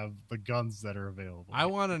here. I have the guns that are available. I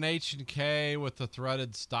want an H&K with the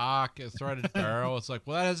threaded stock, a threaded barrel. It's like,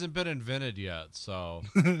 well, that hasn't been invented yet, so.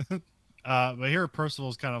 But here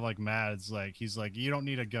Percival's kind of like mad. It's like he's like, you don't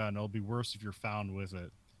need a gun. It'll be worse if you're found with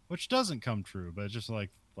it, which doesn't come true. But it's just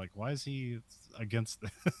like why is he against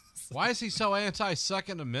this? Why is he so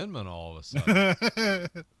anti-Second Amendment all of a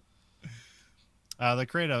sudden? They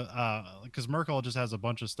create because Merkel just has a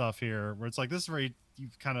bunch of stuff here where it's like this is where you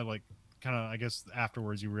kind of I guess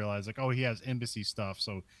afterwards you realize like, oh, he has embassy stuff,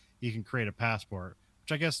 so he can create a passport,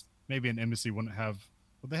 which I guess maybe an embassy wouldn't have.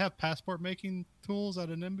 Would they have passport making tools at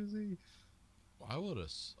an embassy? I would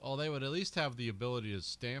they would at least have the ability to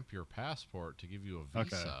stamp your passport to give you a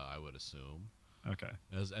visa. Okay. I would assume. Okay.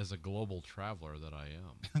 As a global traveler that I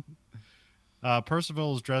am.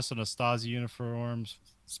 Percival is dressed in a Stasi uniform.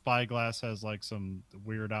 Spyglass has like some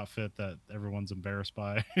weird outfit that everyone's embarrassed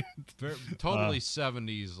by. Totally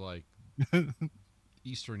 70s like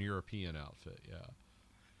Eastern European outfit.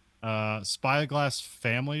 Yeah. Spyglass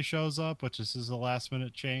family shows up, which is a last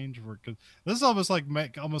minute change. This is almost like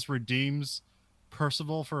almost redeems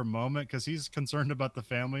Percival for a moment because he's concerned about the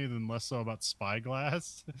family and less so about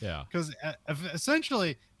Spyglass. Yeah. Because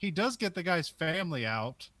essentially he does get the guy's family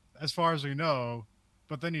out as far as we know,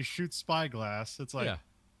 but then he shoots Spyglass. It's like,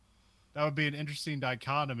 that would be an interesting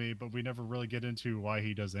dichotomy, but we never really get into why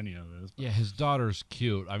he does any of this. Yeah, his daughter's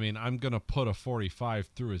cute. I mean, I'm going to put a 45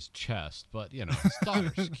 through his chest, but, his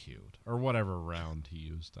daughter's cute. Or whatever round he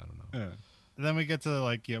used. I don't know. Yeah. And then we get to,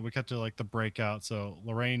 the breakout. So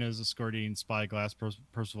Lorraine is escorting Spyglass.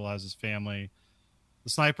 Percival has his family. The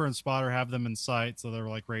sniper and spotter have them in sight, so they're,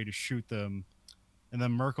 ready to shoot them. And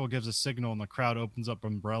then Merkel gives a signal, and the crowd opens up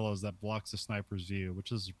umbrellas that blocks the sniper's view,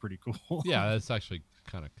 which is pretty cool. Yeah, that's actually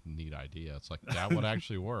kind of a neat idea. It's like, that would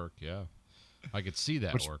actually work, yeah. I could see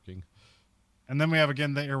that working. And then we have,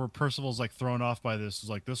 again, the air where Percival's, thrown off by this. It's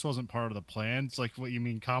like, this wasn't part of the plan. It's like, what, you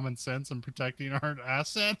mean common sense and protecting our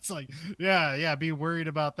assets? Like, yeah, be worried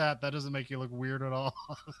about that. That doesn't make you look weird at all.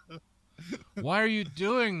 Why are you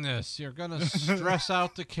doing this? You're going to stress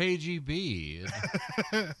out the KGB.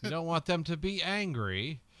 You don't want them to be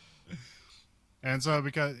angry. And so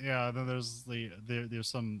then there's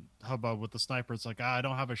some hubbub with the sniper. It's like, I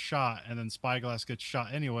don't have a shot. And then Spyglass gets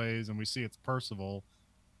shot anyways. And we see it's Percival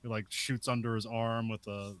who shoots under his arm with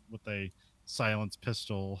a silenced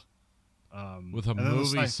pistol. With a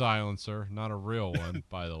movie silencer, not a real one,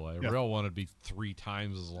 by the way. A real one would be 3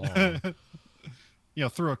 times as long.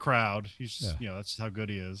 Through a crowd. He's just, that's just how good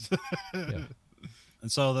he is. Yeah.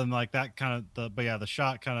 And so then that kind of the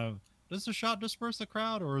shot kind of, does the shot disperse the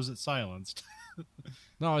crowd or is it silenced?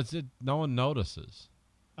 No, no one notices.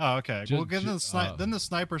 Oh, okay. Then the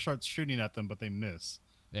sniper starts shooting at them, but they miss.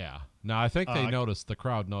 Yeah. No, I think the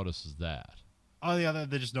crowd notices that. Oh, yeah,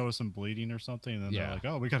 they just notice him bleeding or something, and then they're like,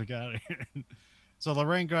 oh, we got to get out of here. So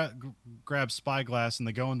Lorraine grabs Spyglass, and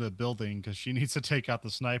they go into the building because she needs to take out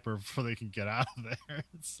the sniper before they can get out of there.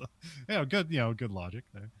 So, good logic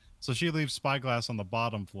there. So she leaves Spyglass on the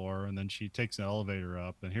bottom floor, and then she takes an elevator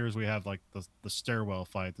up. And here's we have the stairwell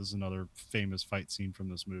fight. This is another famous fight scene from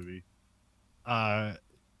this movie. It's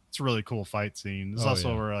a really cool fight scene. This is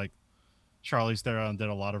also where Charlize Theron did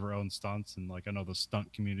a lot of her own stunts, and I know the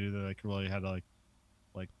stunt community that really had to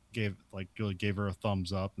really gave her a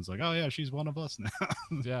thumbs up. It's like, oh yeah, she's one of us now.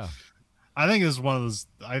 Yeah. I think this is one of those.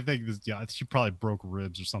 I think this. Yeah, she probably broke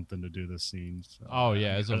ribs or something to do this scene. So, Oh I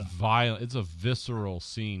yeah, mean, it's a visceral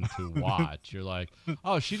scene to watch. You're like,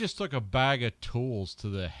 oh, she just took a bag of tools to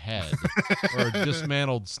the head, or a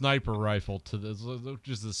dismantled sniper rifle to the, which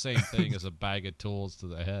is the same thing as a bag of tools to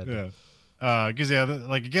the head. yeah. Because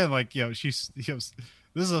like again, like she's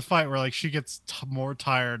this is a fight where like she gets more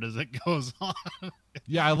tired as it goes on.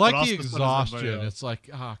 Yeah, I But like the also so does everybody exhaustion. else. It's like,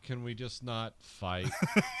 can we just not fight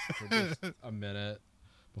for just a minute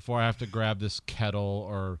before I have to grab this kettle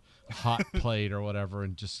or hot plate or whatever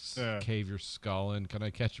and just Yeah. cave your skull in? Can I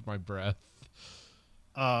catch my breath?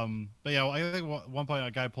 But yeah, I think at one point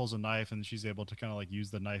a guy pulls a knife and she's able to kind of like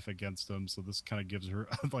use the knife against him. So this kind of gives her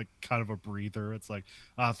like kind of a breather. It's like,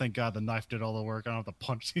 thank God the knife did all the work. I don't have to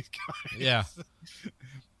punch these guys. Yeah.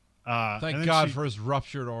 And Thank then God for his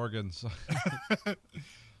ruptured organs.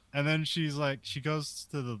 and then she's like, she goes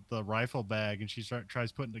to the rifle bag and she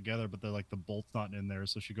tries putting it together, but they're like the bolt's not in there.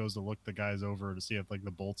 So she goes to look the guys over to see if like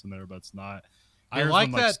the bolt's in there, but it's not. I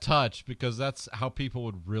like that touch because that's how people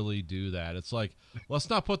would really do that. It's like, let's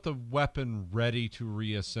not put the weapon ready to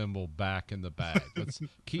reassemble back in the bag. Let's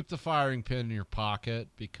keep the firing pin in your pocket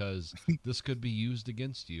because this could be used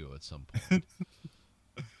against you at some point.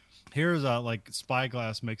 Here's like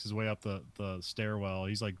Spyglass makes his way up the stairwell.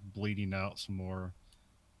 He's like bleeding out some more.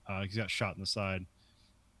 He's got shot in the side,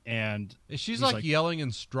 and She's like yelling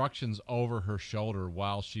instructions over her shoulder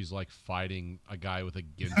while she's like fighting a guy with a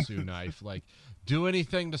Ginsu knife. Like, do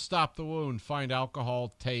anything to stop the wound. Find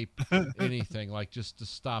alcohol, tape, anything. Like, just to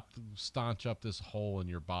staunch up this hole in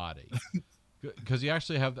your body. Because you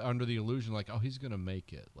actually have under the illusion, like, oh, he's gonna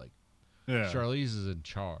make it. Like, yeah. Charlize is in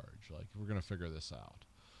charge. Like, we're gonna figure this out.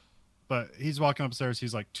 But he's walking upstairs.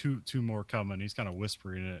 He's like two more coming. He's kind of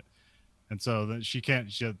whispering it, and so then she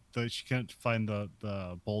can't find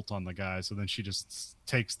the bolt on the guy. So then she just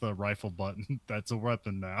takes the rifle button. That's a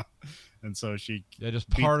weapon now, and so she just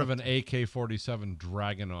part of an AK-47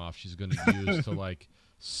 Dragunov she's gonna use to like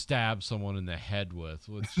stab someone in the head with,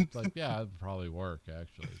 which like it'd probably work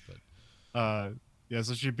actually, but. Yeah,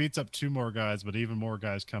 so she beats up two more guys, but even more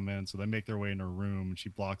guys come in, so they make their way in her room, and she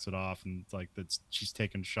blocks it off, and it's like she's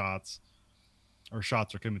taking shots, or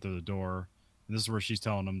shots are coming through the door, and this is where she's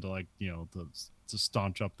telling them to like to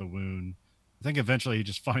staunch up the wound. I think eventually he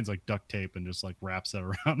just finds like duct tape and just like wraps it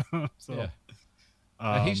around him. So yeah,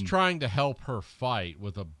 and he's trying to help her fight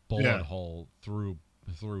with a bullet hole through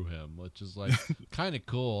him, which is like kind of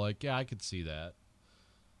cool. Like, yeah, I could see that.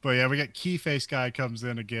 But yeah, we got Keyface guy comes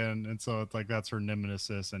in again, and so it's like that's her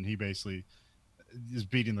nemesis, and he basically is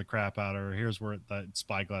beating the crap out of her. Here's where that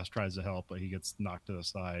Spyglass tries to help, but he gets knocked to the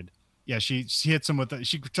side. Yeah, she hits him with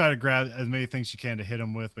she tried to grab as many things she can to hit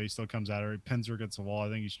him with, but he still comes at her. He pins her against the wall. I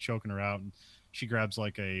think he's choking her out, and she grabs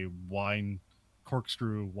like a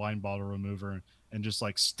corkscrew wine bottle remover and just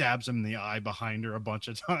like stabs him in the eye behind her a bunch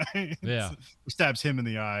of times. Yeah, stabs him in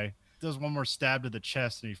the eye. Does one more stab to the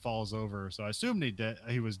chest and he falls over. So I assumed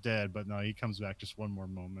he was dead, but no, he comes back just one more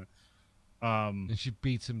moment. And she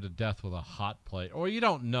beats him to death with a hot plate. Or you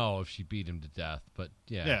don't know if she beat him to death, but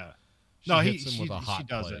yeah. Yeah. She hits him with a hot she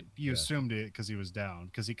doesn't. plate. You assumed it because he was down,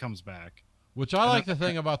 because he comes back. Which I like the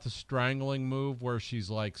thing about the strangling move where she's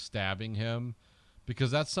like stabbing him,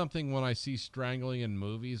 because that's something when I see strangling in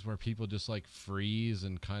movies where people just like freeze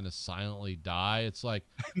and kind of silently die. It's like,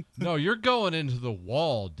 no, you're going into the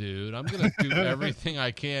wall, dude. I'm going to do everything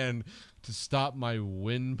I can to stop my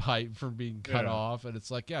windpipe from being cut off. And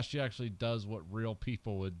it's like, yeah, she actually does what real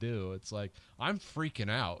people would do. It's like, I'm freaking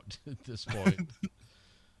out at this point.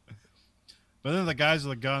 But then the guys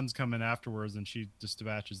with the guns come in afterwards, and she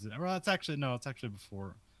dispatches it. Well, it's actually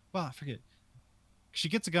before. Well, I forget. She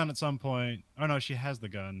gets a gun at some point. Oh no, she has the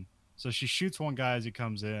gun. So she shoots one guy as he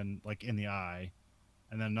comes in, like in the eye,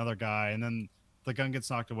 and then another guy, and then the gun gets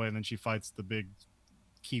knocked away, and then she fights the big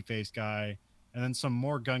Keyface guy, and then some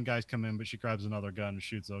more gun guys come in, but she grabs another gun and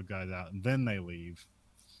shoots those guys out, and then they leave.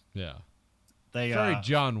 Yeah. They very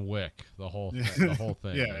John Wick, the whole thing. The whole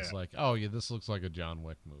thing. Yeah, it's like, oh yeah, this looks like a John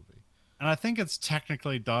Wick movie. And I think it's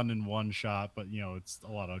technically done in one shot, but it's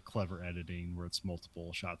a lot of clever editing where it's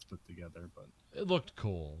multiple shots put together. But it looked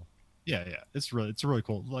cool. Yeah, it's really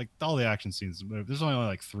cool. Like all the action scenes in the movie, there's only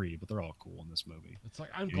like 3, but they're all cool in this movie. It's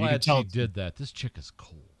like, I'm glad she did that. This chick is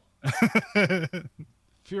cool.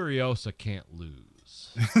 Furiosa can't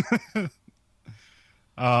lose.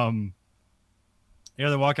 Yeah,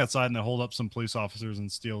 they walk outside and they hold up some police officers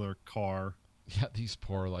and steal their car. Yeah, these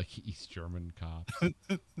poor like East German cops.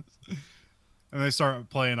 And they start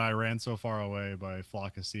playing "I Ran So Far Away" by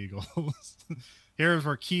Flock of Seagulls. Here's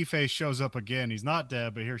where Keyface shows up again. He's not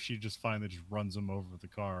dead, but here she just finally just runs him over with the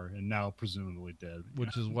car, and now presumably dead.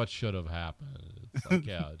 Which is what should have happened. It's like,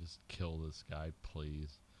 yeah, just kill this guy,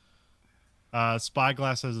 please.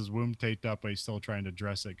 Spyglass has his wound taped up, but he's still trying to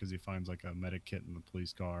dress it because he finds like a medic kit in the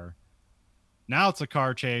police car. Now it's a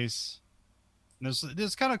car chase. And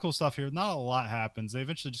there's kind of cool stuff here. Not a lot happens. They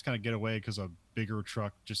eventually just kind of get away because a bigger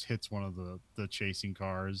truck just hits one of the chasing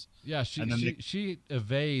cars. Yeah, she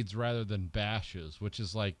evades rather than bashes, which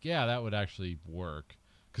is like, yeah, that would actually work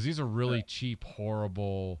because these are really cheap,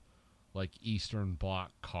 horrible, like Eastern Bloc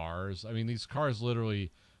cars. I mean, these cars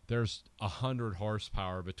literally, there's 100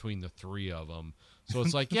 horsepower between the three of them. So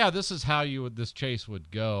it's like, yeah, this is how this chase would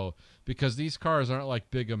go, because these cars aren't like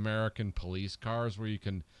big American police cars where you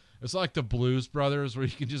can. It's like the Blues Brothers where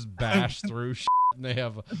you can just bash through shit and they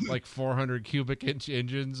have like 400 cubic inch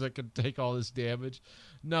engines that can take all this damage.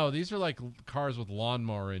 No, these are like cars with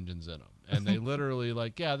lawnmower engines in them. And they literally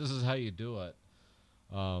like, yeah, this is how you do it.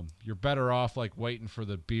 You're better off like waiting for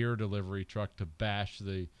the beer delivery truck to bash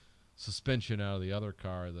the suspension out of the other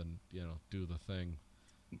car than, do the thing.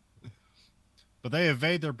 But they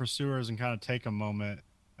evade their pursuers and kind of take a moment,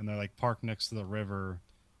 and they're like parked next to the river.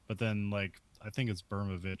 But then like, I think it's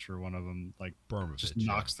Bermovich or one of them, like just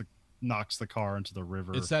knocks the car into the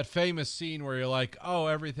river. It's that famous scene where you're like, oh,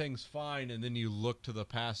 everything's fine, and then you look to the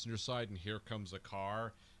passenger side and here comes a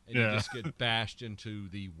car, and you just get bashed into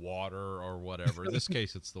the water or whatever. In this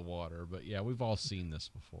case it's the water, but yeah, we've all seen this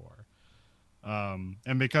before.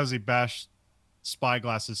 And because he bashed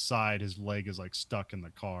Spyglass's side, his leg is like stuck in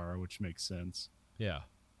the car, which makes sense. Yeah.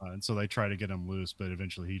 And so they try to get him loose, but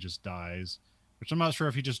eventually he just dies. Which I'm not sure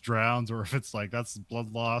if he just drowns or if it's like that's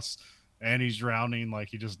blood loss and he's drowning, like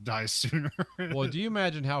he just dies sooner. Well, do you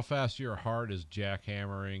imagine how fast your heart is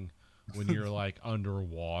jackhammering when you're like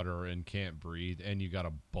underwater and can't breathe and you got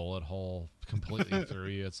a bullet hole completely through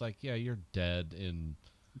you? It's like, yeah, you're dead in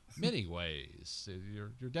many ways.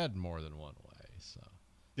 You're dead in more than one way. So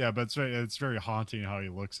yeah, but it's very haunting how he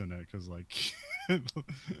looks in it because like,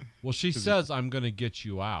 well, she says, "I'm going to get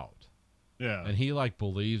you out." Yeah. And he like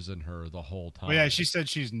believes in her the whole time. Well, yeah, she said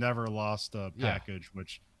she's never lost a package,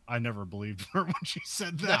 which I never believed her when she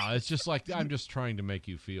said that. No, it's just like, I'm just trying to make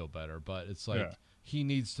you feel better. But it's like, he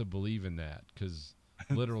needs to believe in that because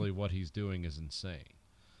literally what he's doing is insane.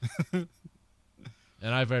 And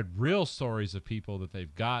I've read real stories of people that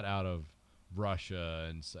they've got out of Russia,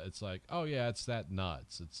 and it's like, oh yeah, it's that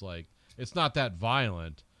nuts. It's like, it's not that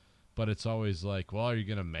violent. But it's always like, well, are you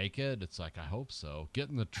going to make it? It's like, I hope so. Get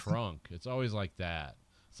in the trunk. It's always like that.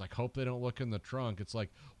 It's like, hope they don't look in the trunk. It's like,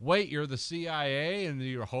 wait, you're the CIA and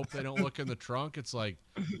you hope they don't look in the trunk? It's like,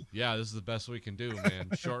 yeah, this is the best we can do,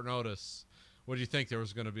 man. Short notice. What do you think? There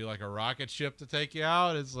was going to be like a rocket ship to take you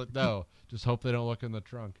out? It's like, no, just hope they don't look in the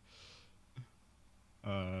trunk.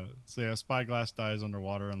 So yeah, Spyglass dies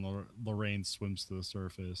underwater and Lorraine swims to the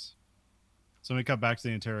surface. So we cut back to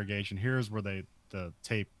the interrogation. Here's where the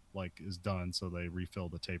tape like is done, so they refill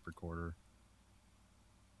the tape recorder.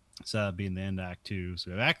 So that'd be in the end of Act 2.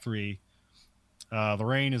 So we have Act 3.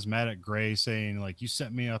 Lorraine is mad at Gray, saying like, you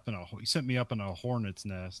set me up in a hornet's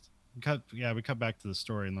nest. We cut back to the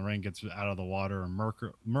story, and Lorraine gets out of the water, and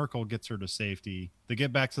Merkel gets her to safety. They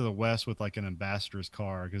get back to the west with like an ambassador's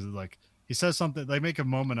car because like he says something. They make a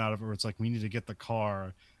moment out of it where it's like, we need to get the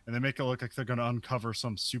car, and they make it look like they're going to uncover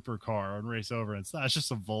some supercar and race over. It's not. It's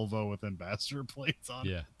just a Volvo with ambassador plates on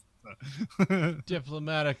it.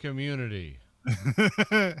 Diplomatic immunity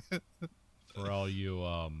for all you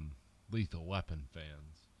Lethal Weapon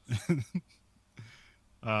fans.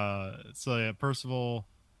 So yeah, Percival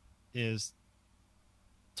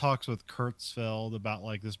talks with Kurtzfeld about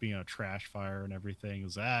like this being a trash fire and everything.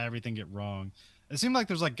 Is everything get wrong? It seemed like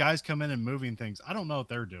there's like guys come in and moving things. I don't know what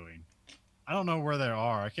they're doing. I don't know where they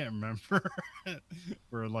are. I can't remember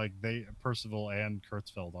where like Percival and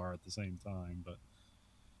Kurtzfeld are at the same time, but.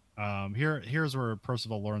 Here's where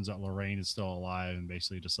Percival learns that Lorraine is still alive and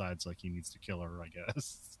basically decides like he needs to kill her, I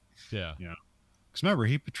guess. Yeah. Because remember,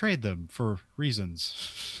 he betrayed them for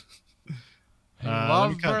reasons. He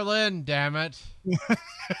loved Berlin, damn it.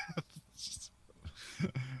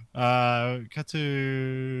 Cut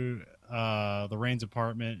to Lorraine's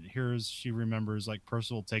apartment. She remembers like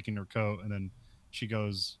Percival taking her coat, and then she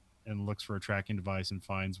goes and looks for a tracking device and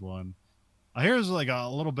finds one. Here's like a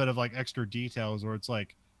little bit of like extra details where it's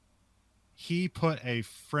like he put a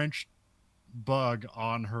French bug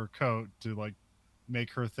on her coat to like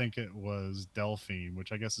make her think it was Delphine,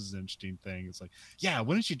 which I guess is an interesting thing. It's like, yeah,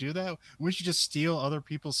 wouldn't you do that? Wouldn't you just steal other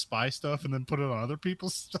people's spy stuff and then put it on other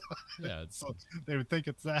people's stuff? Yeah, So they would think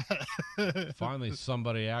it's that. finally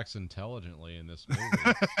somebody acts intelligently in this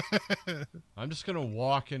movie. I'm just gonna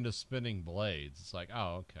walk into spinning blades. It's like,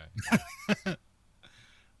 oh, okay.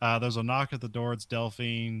 There's a knock at the door. It's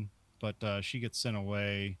Delphine, but she gets sent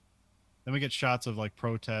away. Then we get shots of like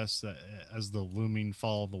protests as the looming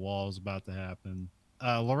fall of the wall is about to happen.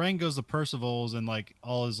 Lorraine goes to Percival's and like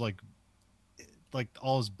all his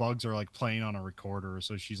all his bugs are like playing on a recorder,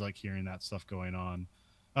 so she's like hearing that stuff going on.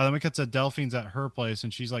 Then we get to Delphine's at her place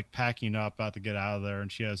and she's like packing up, about to get out of there,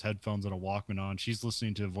 and she has headphones and a Walkman on. She's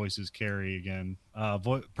listening to Voices Carry again.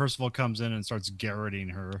 Percival comes in and starts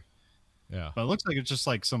garroting her. Yeah. But it looks like it's just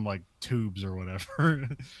like some like tubes or whatever.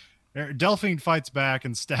 Delphine fights back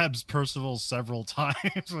and stabs Percival several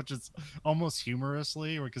times, which is almost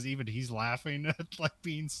humorously, because even he's laughing at like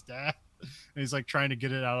being stabbed. And he's like trying to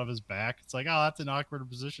get it out of his back. It's like, oh, that's an awkward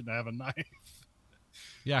position to have a knife.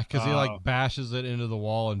 Yeah, because he like bashes it into the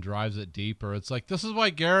wall and drives it deeper. It's like, this is why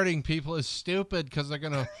garroting people is stupid, because they're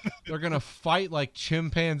gonna fight like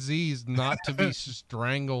chimpanzees, not to be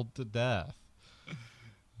strangled to death.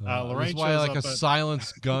 That's why like a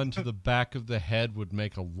silenced gun to the back of the head would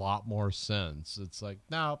make a lot more sense. It's like,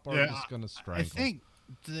 no, we're just gonna strangle. I think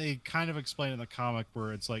they kind of explain in the comic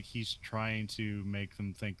where it's like he's trying to make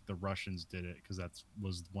them think the Russians did it because that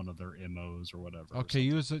was one of their MOs or whatever. Okay,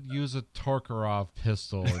 use a Tokarov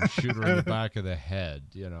pistol and shoot her in the back of the head.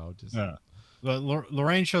 You know, just. Yeah. But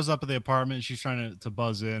Lorraine shows up at the apartment. She's trying to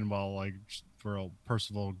buzz in while like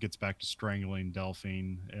Percival gets back to strangling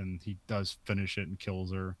Delphine, and he does finish it and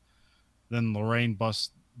kills her. Then Lorraine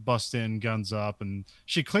busts in, guns up, and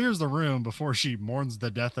she clears the room before she mourns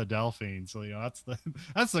the death of Delphine. So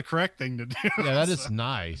that's the correct thing to do. Yeah, that is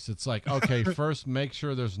nice. It's like, okay, first make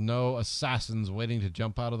sure there's no assassins waiting to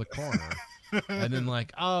jump out of the corner. And then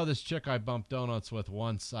like, oh, this chick I bumped donuts with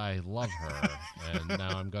once, I love her, and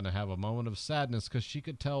now I'm gonna have a moment of sadness because she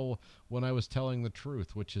could tell when I was telling the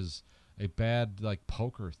truth, which is a bad like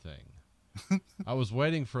poker thing. I was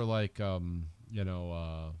waiting for like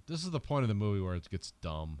this is the point of the movie where it gets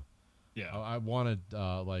dumb. Yeah, I wanted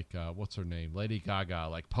what's her name, Lady Gaga,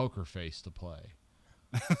 like Poker Face to play.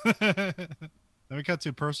 Then we cut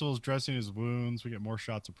to Percival's dressing his wounds. We get more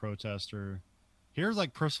shots of protester. Here's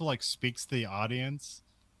like Percival like speaks to the audience.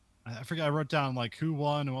 I forget, I wrote down like who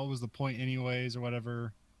won and what was the point anyways or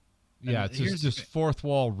whatever. Yeah, it's just fourth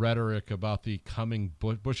wall rhetoric about the coming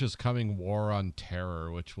Bush's coming war on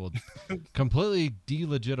terror, which will completely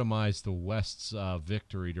delegitimize the West's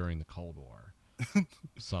victory during the Cold War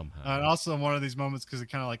somehow. And also one of these moments, because it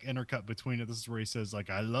kind of like intercut between it. This is where he says like,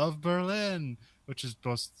 "I love Berlin," which is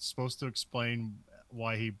supposed to explain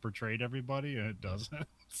why he betrayed everybody, and it doesn't.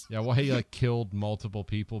 Yeah, why he like killed multiple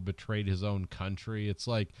people, betrayed his own country. It's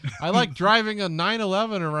like, I like driving a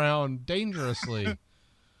 911 around dangerously.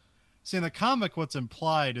 See, in the comic, what's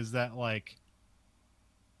implied is that like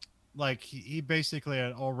he basically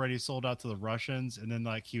had already sold out to the Russians, and then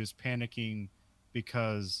like he was panicking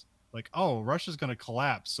because like, oh, Russia's going to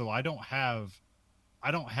collapse, so I don't have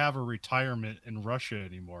a retirement in Russia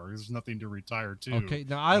anymore. There's nothing to retire to. Okay,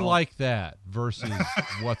 now I like that versus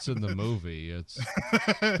what's in the movie. It's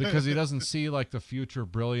because he doesn't see like the future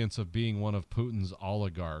brilliance of being one of Putin's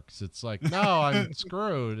oligarchs. It's like, no, I'm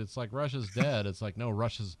screwed. It's like Russia's dead. It's like, no,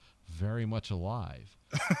 Russia's very much alive.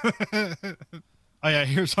 Oh yeah,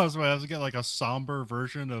 here's how I was getting like a somber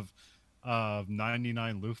version of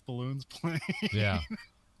 99 Luftballons playing. Yeah.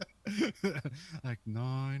 Like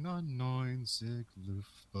 999 sick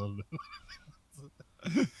Luftballons.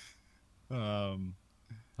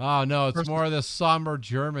 Oh no, it's more of this somber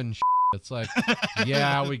German shit. It's like,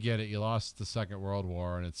 yeah, we get it. You lost the Second World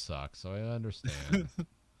War and it sucks, so I understand.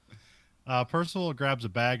 Percival grabs a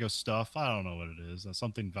bag of stuff. I don't know what it is.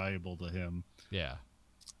 Something valuable to him. Yeah.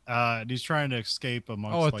 And he's trying to escape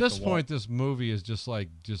amongst. Oh, at this point, this movie is just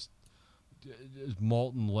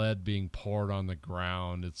molten lead being poured on the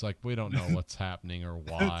ground. It's like we don't know what's happening or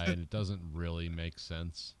why, and it doesn't really make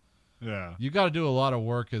sense. Yeah, you got to do a lot of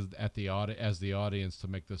work as the audience to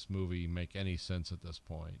make this movie make any sense at this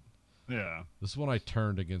point. Yeah, this is when I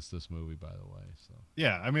turned against this movie, by the way. So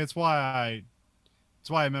yeah, I mean, it's why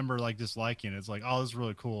I remember like disliking it. It's like, oh, this is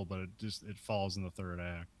really cool, but it falls in the third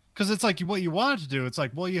act. Because it's like what you wanted to do. It's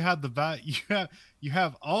like, well, you have you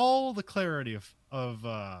have all the clarity of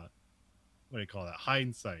what do you call that?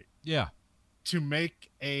 Hindsight. Yeah. To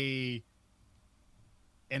make an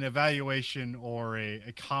evaluation or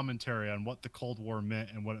a commentary on what the Cold War meant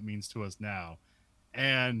and what it means to us now,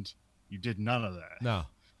 and you did none of that. No.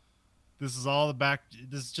 this is all the back.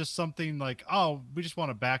 This is just something like, oh, we just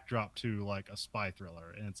want a backdrop to like a spy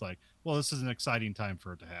thriller, and it's like, well, this is an exciting time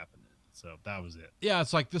for it to happen. So that was it. Yeah,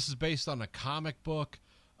 it's like this is based on a comic book,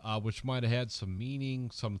 which might have had some meaning.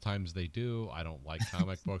 Sometimes they do. I don't like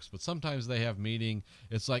comic books, but sometimes they have meaning.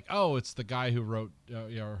 It's like, oh, it's the guy who wrote,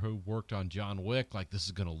 who worked on John Wick. Like, this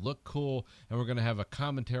is going to look cool, and we're going to have a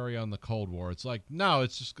commentary on the Cold War. It's like, no,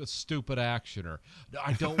 it's just a stupid actioner.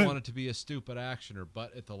 I don't want it to be a stupid actioner,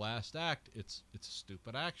 but at the last act, it's a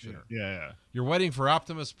stupid actioner. Yeah. You're waiting for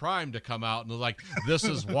Optimus Prime to come out, and they're like, this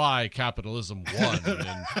is why capitalism won.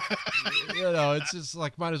 And, it's just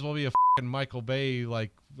like, might as well be a fucking Michael Bay, like,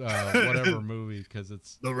 whatever movie, because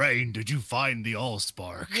it's Lorraine, did you find the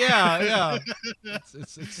Allspark? Yeah.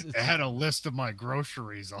 It's it had a list of my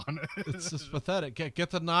groceries on it. It's just pathetic. Get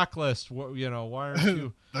the knock list. Why aren't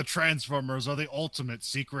you? The Transformers are the ultimate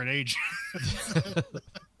secret agent.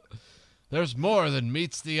 There's more than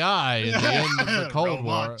meets the eye in the end of the Cold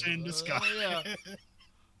War. In the sky.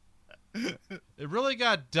 It really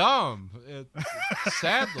got dumb.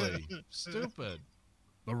 Sadly, stupid.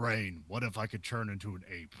 Lorraine, what if I could turn into an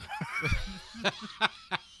ape?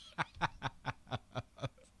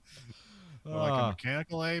 Like a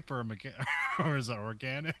mechanical ape, or or is it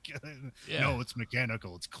organic? Yeah. No, it's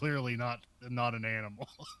mechanical. It's clearly not an animal.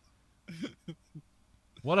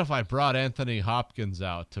 What if I brought Anthony Hopkins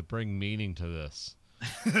out to bring meaning to this?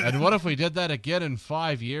 And what if we did that again in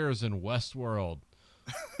 5 years in Westworld?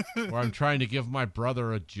 Where I'm trying to give my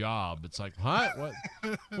brother a job. It's like, what?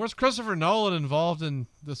 Where's Christopher Nolan involved in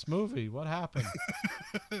this movie? What happened?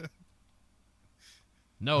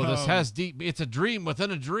 No, this has deep. It's a dream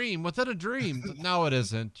within a dream within a dream. No, it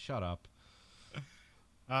isn't. Shut up.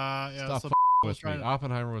 Yeah. Stop with me.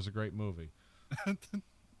 Oppenheimer was a great movie.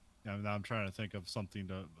 Yeah, now I'm trying to think of something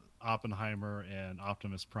to Oppenheimer and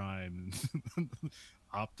Optimus Prime.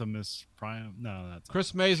 Optimus Prime? No, that's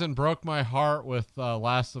Chris Mazin broke my heart with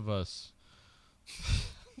Last of Us.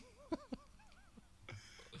 What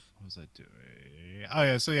was I doing? Oh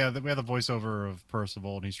yeah, so yeah, we have the voiceover of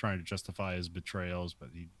Percival, and he's trying to justify his betrayals, but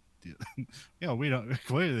we don't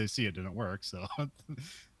clearly see it didn't work. So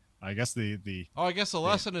I guess I guess the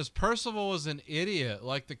lesson is Percival was an idiot.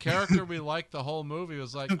 Like, the character we liked the whole movie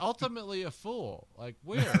was like ultimately a fool. Like,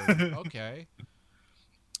 weird. Okay.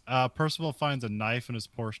 Percival finds a knife in his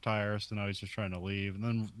Porsche tire, so now he's just trying to leave. And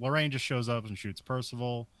then Lorraine just shows up and shoots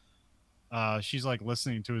Percival. She's like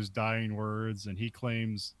listening to his dying words, and he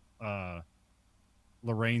claims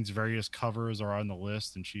Lorraine's various covers are on the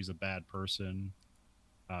list, and she's a bad person.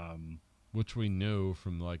 Which we knew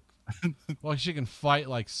from, like, well, she can fight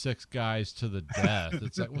like 6 guys to the death.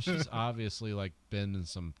 It's like, well, she's obviously like been in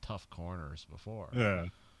some tough corners before. Yeah.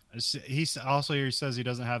 He says he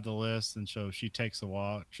doesn't have the list, and so she takes the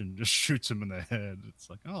watch and just shoots him in the head. It's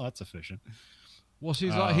like, oh, that's efficient. Well,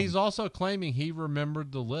 he's also claiming he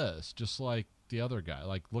remembered the list, just like the other guy.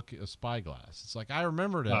 Like, look at a spyglass. It's like, I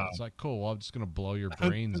remembered it. It's like, cool. Well, I'm just gonna blow your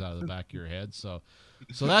brains out of the back of your head. So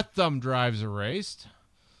that thumb drive's erased.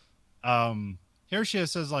 Here she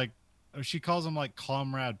says, like, she calls him like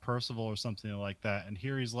Comrade Percival or something like that, and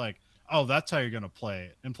here he's like, oh, that's how you're gonna play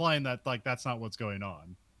it, implying that like that's not what's going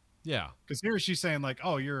on. Yeah, because here she's saying like,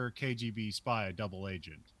 oh, you're a KGB spy, a double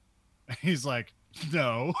agent. And he's like,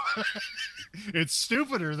 no, it's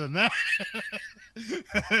stupider than that.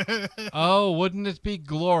 Oh, wouldn't it be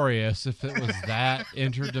glorious if it was that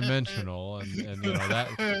interdimensional and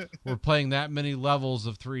that we're playing that many levels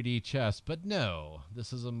of 3D chess? But no,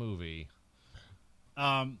 this is a movie.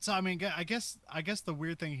 So I mean, I guess the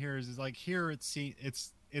weird thing here is like here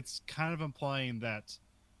it's kind of implying that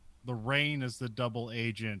Lorraine is the double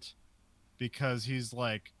agent because he's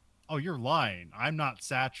like, oh, you're lying. I'm not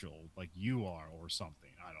Satchel, like you are, or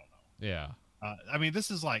something. I don't know. Yeah. I mean, this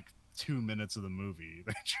is like 2 minutes of the movie.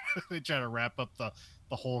 They try to wrap up the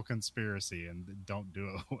whole conspiracy and don't do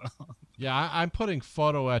it well. Yeah, I'm putting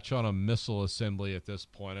photo etch on a missile assembly at this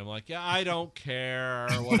point. I'm like, yeah, I don't care,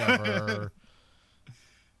 whatever.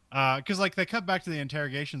 Because like they cut back to the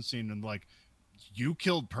interrogation scene and like, you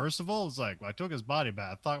killed Percival? It's like, well, I took his body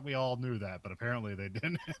back. I thought we all knew that, but apparently they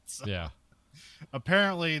didn't. So, yeah.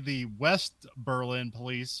 Apparently the West Berlin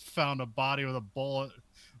police found a body with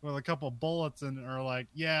a couple bullets and are like,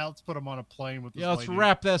 yeah, let's put him on a plane with this let's lady.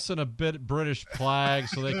 wrap this in a bit British flag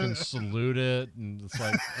so they can salute it. And it's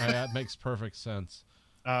like, that makes perfect sense.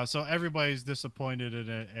 So everybody's disappointed in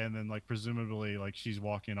it, and then like presumably like she's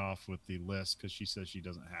walking off with the list because she says she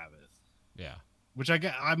doesn't have it. Yeah. Which I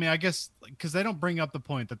guess because they don't bring up the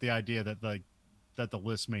point that the idea that the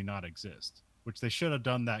list may not exist. which they should have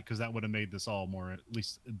done that because that would have made this all more, at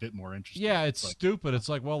least a bit more interesting. Yeah, it's like, stupid. It's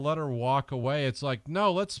like, well, let her walk away. It's like,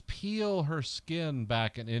 no, let's peel her skin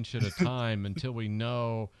back an inch at a time until we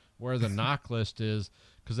know where the knock list is,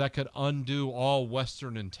 because that could undo all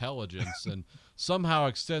Western intelligence and somehow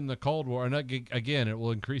extend the Cold War. And again, it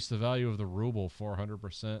will increase the value of the ruble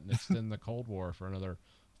 400% and extend the Cold War for another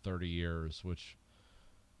 30 years, which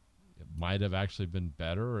it might have actually been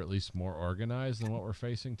better or at least more organized than what we're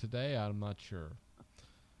facing today. I'm not sure.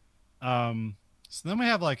 So then we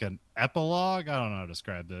have like an epilogue. I don't know how to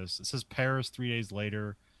describe this. It says Paris 3 days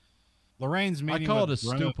later. Lorraine's I meeting call it a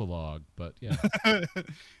with stupalogue, but yeah.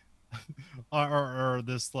 or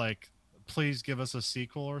this like, please give us a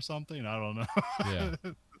sequel or something. I don't know. Yeah.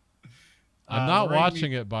 I'm not Lorraine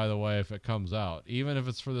watching it, by the way, if it comes out. Even if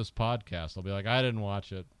it's for this podcast, I'll be like, I didn't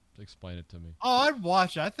watch it. Explain it to me. Oh, I'd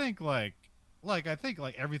watch it. I think I think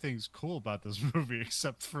like everything's cool about this movie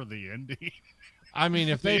except for the ending. I mean,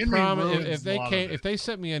 if The they ending promise, ruins if they a lot came, of it. if they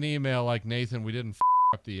sent me an email like, Nathan, we didn't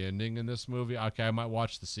up the ending in this movie, okay, I might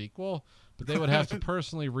watch the sequel, but they would have to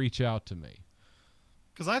personally reach out to me.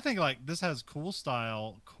 Because I think like this has cool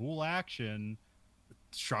style, cool action.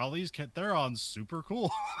 Charlize Theron's super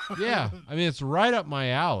cool. Yeah, I mean, it's right up my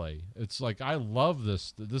alley. It's like, I love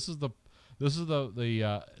this. This is the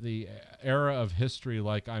era of history.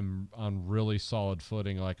 Like, I'm on really solid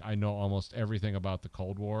footing. Like, I know almost everything about the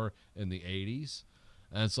Cold War in the 80s.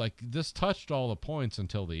 And it's like, this touched all the points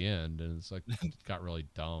until the end. And it's like, it got really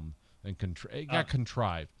dumb and it got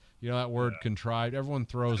contrived. You know that word, contrived? Everyone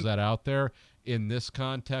throws that out there. In this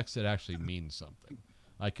context, it actually means something.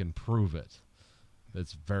 I can prove it.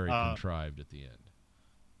 It's very contrived at the end.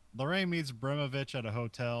 Lorraine meets Bremovich at a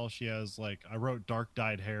hotel. She has like, I wrote dark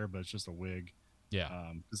dyed hair, but it's just a wig. Yeah.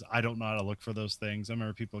 Because I don't know how to look for those things. I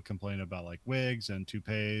remember people complain about like wigs and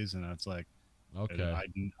toupees, and it's like, okay,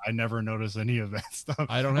 I never notice any of that stuff.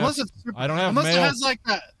 I don't have unless male. it has like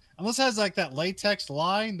that. Unless it has like that latex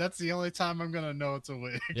line, that's the only time I'm gonna know it's a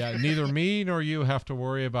wig. Yeah, neither me nor you have to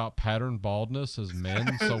worry about pattern baldness as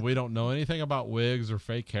men, so we don't know anything about wigs or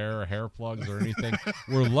fake hair or hair plugs or anything.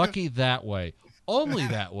 We're lucky that way. Only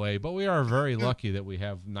that way, but we are very lucky that we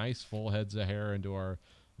have nice full heads of hair into our,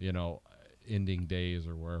 ending days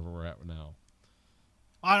or wherever we're at now.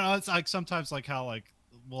 I don't know. It's like sometimes like how like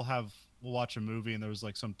we'll watch a movie and there's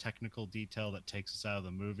like some technical detail that takes us out of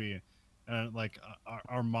the movie. And like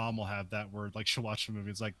our mom will have that word, like she'll watch a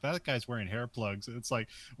movie. It's like, that guy's wearing hair plugs. It's like,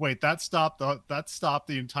 wait, that stopped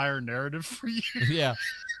the entire narrative for you. Yeah.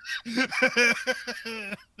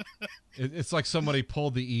 It's like somebody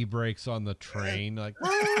pulled the e-brakes on the train, like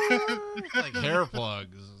hair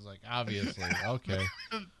plugs. It's like, obviously, okay.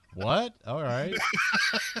 What? All right.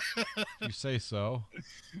 You say so.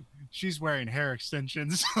 She's wearing hair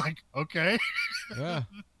extensions. Like, okay. Yeah.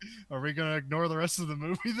 Are we going to ignore the rest of the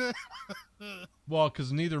movie then? Well,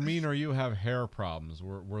 because neither me nor you have hair problems.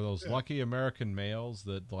 We're those lucky American males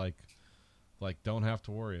that like don't have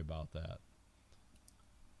to worry about that.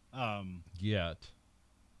 Yet.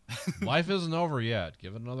 Life isn't over yet.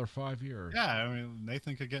 Give it another 5 years. Yeah, I mean,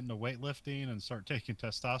 Nathan could get into weightlifting and start taking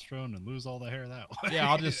testosterone and lose all the hair that way. Yeah,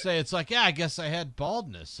 I'll just say it's like, yeah, I guess I had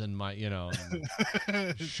baldness and my,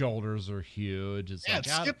 shoulders are huge. It's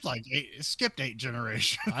it skipped 8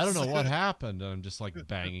 generations. I don't know what happened. I'm just like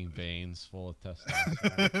banging veins full of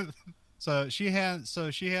testosterone. So she hands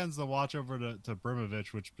the watch over to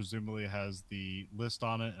Bremovich, which presumably has the list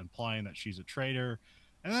on it implying that she's a traitor.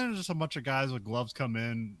 And then just a bunch of guys with gloves come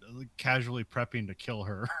in, casually prepping to kill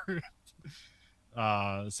her.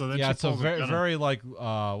 So then it's a very like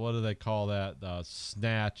what do they call that?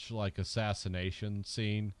 Snatch, like assassination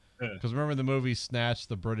scene. Because remember the movie Snatch,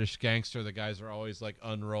 the British gangster, the guys are always like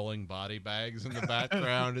unrolling body bags in the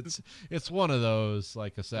background. It's one of those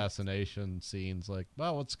like assassination scenes. Like,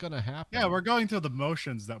 well, what's gonna happen? Yeah, we're going through the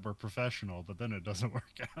motions that we're professional, but then it doesn't work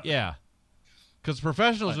out. Yeah. Because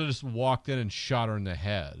professionals would just walked in and shot her in the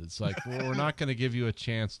head. It's like, well, we're not going to give you a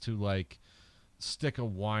chance to, like, stick a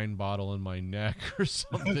wine bottle in my neck or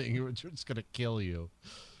something. We're just going to kill you.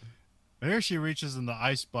 Here she reaches in the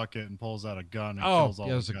ice bucket and pulls out a gun and kills all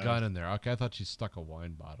there's the a gun in there. Okay, I thought she stuck a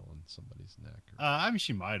wine bottle in somebody's neck. I mean,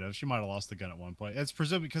 she might have. She might have lost the gun at one point. It's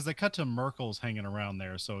presumably because they cut to Merkel's hanging around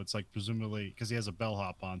there, so it's like presumably because he has a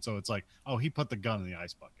bellhop on, so it's like, oh, he put the gun in the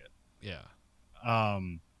ice bucket. Yeah.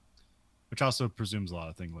 Which also presumes a lot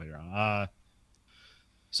of things later on.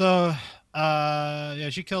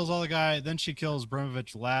 She kills all the guy. Then she kills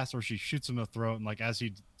Bremovich last, or she shoots him in the throat. And like as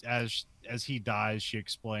he dies, she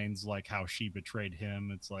explains like how she betrayed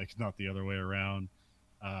him. It's like not the other way around.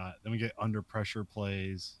 Then we get Under Pressure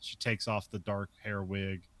plays. She takes off the dark hair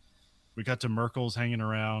wig. We got to Merkel's hanging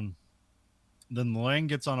around. Then Lang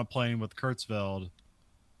gets on a plane with Kurtzfeld.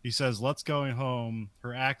 He says, "Let's going home."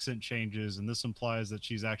 Her accent changes, and this implies that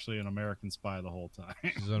she's actually an American spy the whole time.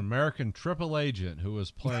 She's an American triple agent who was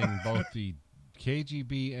playing both the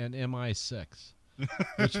KGB and MI6,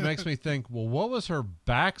 which makes me think, well, what was her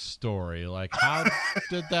backstory? Like, how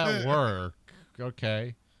did that work?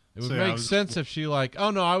 Okay. It would make sense if she like, oh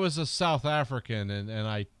no, I was a South African and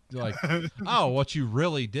I like, oh, what you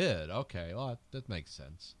really did. Okay, well, that makes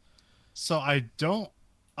sense. So I don't,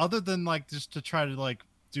 other than like just to try to like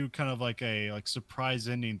do kind of like a like surprise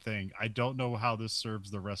ending thing, I don't know how this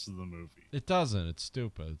serves the rest of the movie. It doesn't. It's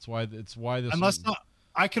stupid. It's why this. Unless not,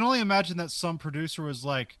 I can only imagine that some producer was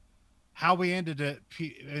like, how we ended it,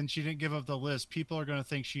 and she didn't give up the list. People are going to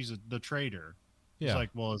think she's the traitor. Yeah. It's like,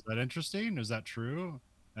 well, is that interesting? Is that true?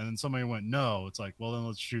 And then somebody went, no. It's like, well, then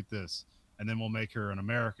let's shoot this, and then we'll make her an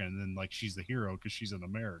American, and then like she's the hero because she's an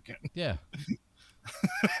American. Yeah.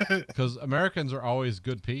 Because Americans are always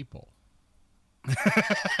good people.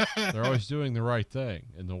 They're always doing the right thing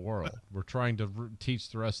in the world. We're trying to teach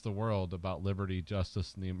the rest of the world about liberty,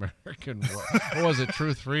 justice, and the American way. What was it?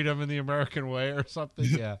 Truth, freedom, and the American way, or something?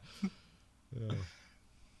 Yeah.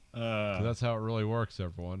 So that's how it really works,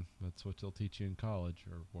 everyone. That's what they'll teach you in college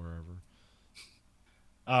or wherever.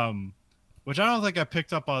 Which I don't think I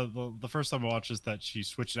picked up on the first time I watched this, that she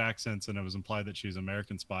switched accents and it was implied that she was an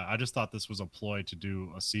American spy. I just thought this was a ploy to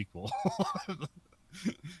do a sequel.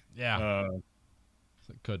 Yeah.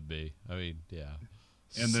 It could be. I mean, yeah.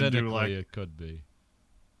 And then do like, it could be.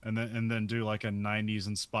 And then do like a 90s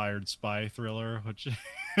inspired spy thriller, which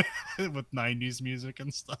with 90s music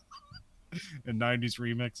and stuff. And 90s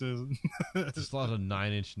remixes. Just a lot of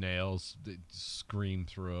Nine Inch Nails that scream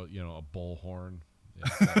through a bullhorn. Yeah,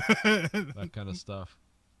 that kind of stuff.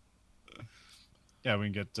 Yeah, we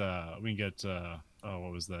can get what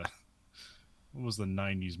was the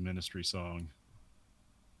 90s Ministry song?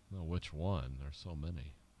 No, which one? There's so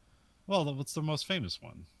many. Well, what's the most famous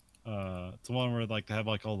one? It's the one where like they have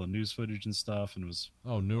like all the news footage and stuff, and it was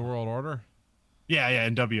New World Order. Yeah,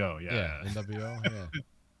 NWO. Yeah, NWO. Yeah.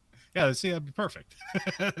 Yeah, see, that'd be perfect.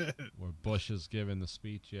 Where Bush is giving the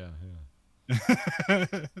speech. Yeah.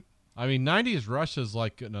 I mean, 90s Russia is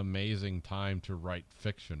like an amazing time to write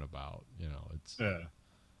fiction about.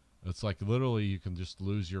 It's like literally you can just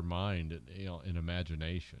lose your mind, in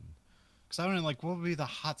imagination. Because I don't like, what would be the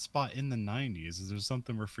hot spot in the 90s? Is there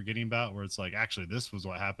something we're forgetting about where it's like, actually, this was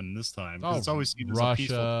what happened this time? It's always seen as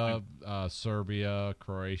Russia, Serbia,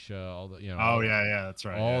 Croatia, all the yeah, that's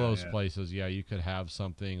right. All those places, you could have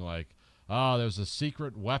something like, there's a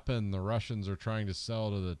secret weapon the Russians are trying to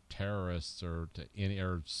sell to the terrorists or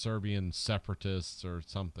or Serbian separatists or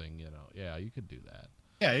something. Yeah, you could do that.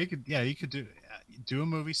 Yeah, you could do a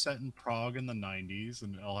movie set in Prague in the 90s,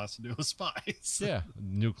 and it all has to do with spies. Yeah,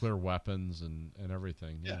 nuclear weapons and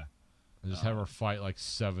everything. Yeah. And just have her fight like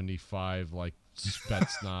 75 like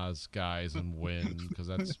Spetsnaz guys and win, because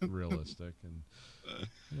that's realistic. And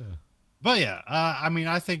But yeah, I mean,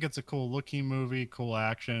 I think it's a cool looking movie, cool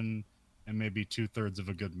action, and maybe 2/3 of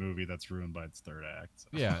a good movie that's ruined by its third act. So.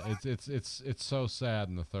 Yeah, it's so sad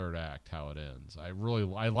in the third act how it ends. I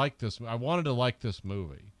like this. I wanted to like this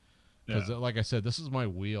movie because, like I said, this is my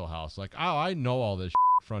wheelhouse. Like, I know all this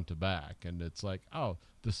front to back, and it's like,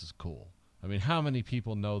 this is cool. I mean, how many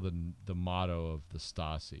people know the motto of the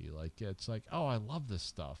Stasi? Like, it's like, I love this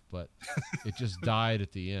stuff, but it just died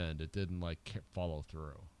at the end. It didn't like follow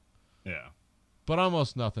through. Yeah. But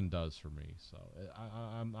almost nothing does for me, so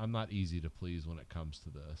I'm not easy to please when it comes to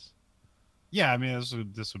this. Yeah, I mean,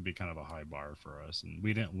 this would be kind of a high bar for us, and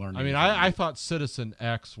we didn't learn. I mean, I thought Citizen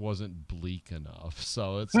X wasn't bleak enough,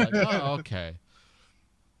 so it's like, okay.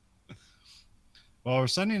 Well, we're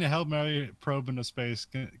sending a Hail Mary probe into space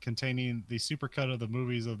containing the supercut of the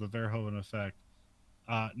movies of the Verhoeven effect.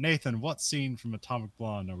 Nathan, what scene from Atomic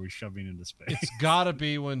Blonde are we shoving into space? It's got to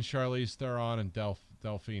be when Charlize Theron and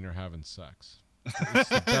Delphine are having sex. It's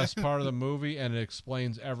the best part of the movie, and it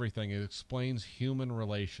explains everything. It explains human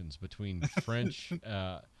relations between French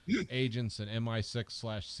agents and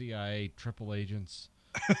MI6/CIA triple agents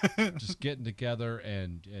just getting together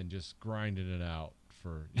and just grinding it out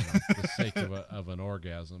for the sake of an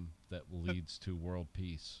orgasm that leads to world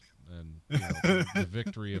peace and the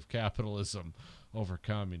victory of capitalism over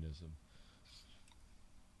communism.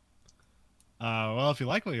 Well, if you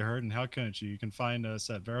like what you heard, and how couldn't you? You can find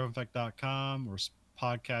us at veroeffect.com or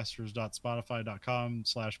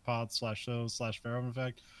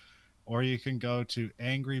podcasters.spotify.com/pod/show/veroeffect, or you can go to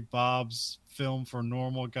Angry Bob's Film for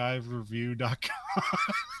Normal Guy Review.com.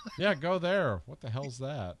 Yeah, go there. What the hell's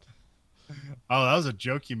that? Oh, that was a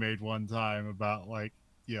joke you made one time about like,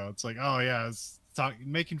 it's like,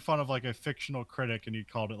 making fun of like a fictional critic, and he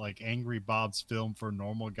called it like Angry Bob's Film for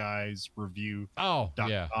Normal Guys Oh, yeah.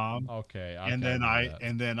 Review.com. Okay. And Okay. I then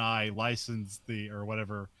remember that. I licensed the, or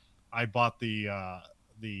whatever, I bought the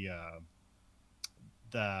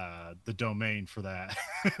the domain for that.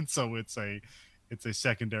 And so it's a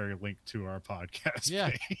secondary link to our podcast Yeah.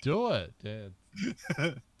 page. Do it.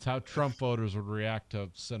 It's how Trump voters would react to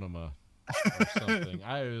cinema or something.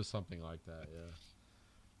 I it was something like that. Yeah.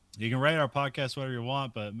 You can rate our podcast whatever you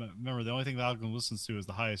want, but remember, the only thing the algorithm listens to is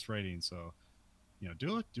the highest rating. So,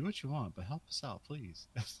 do what you want, but help us out, please.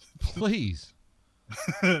 Please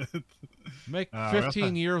make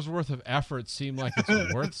 15 years worth of effort seem like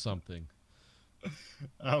it's worth something.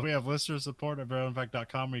 We have listener support at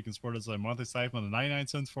VerhoevenFact.com, where you can support us on a monthly stipend of 99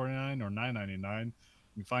 cents, 49 or 9.99. You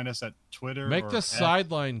can find us at Twitter. Make the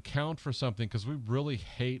sideline count for something, because we really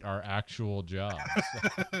hate our actual jobs.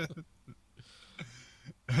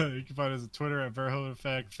 You can find us at Twitter at Verhoeven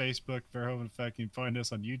Effect, Facebook Verhoeven Effect. You can find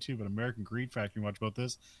us on YouTube at American Greed Factory. You can watch both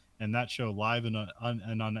this and that show live and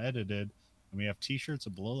unedited. And we have t-shirts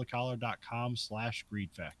at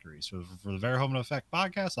belowthecollar.com/Greed Factory. So for the Verhoeven Effect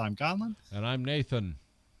podcast, I'm Conlon. And I'm Nathan.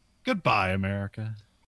 Goodbye, America.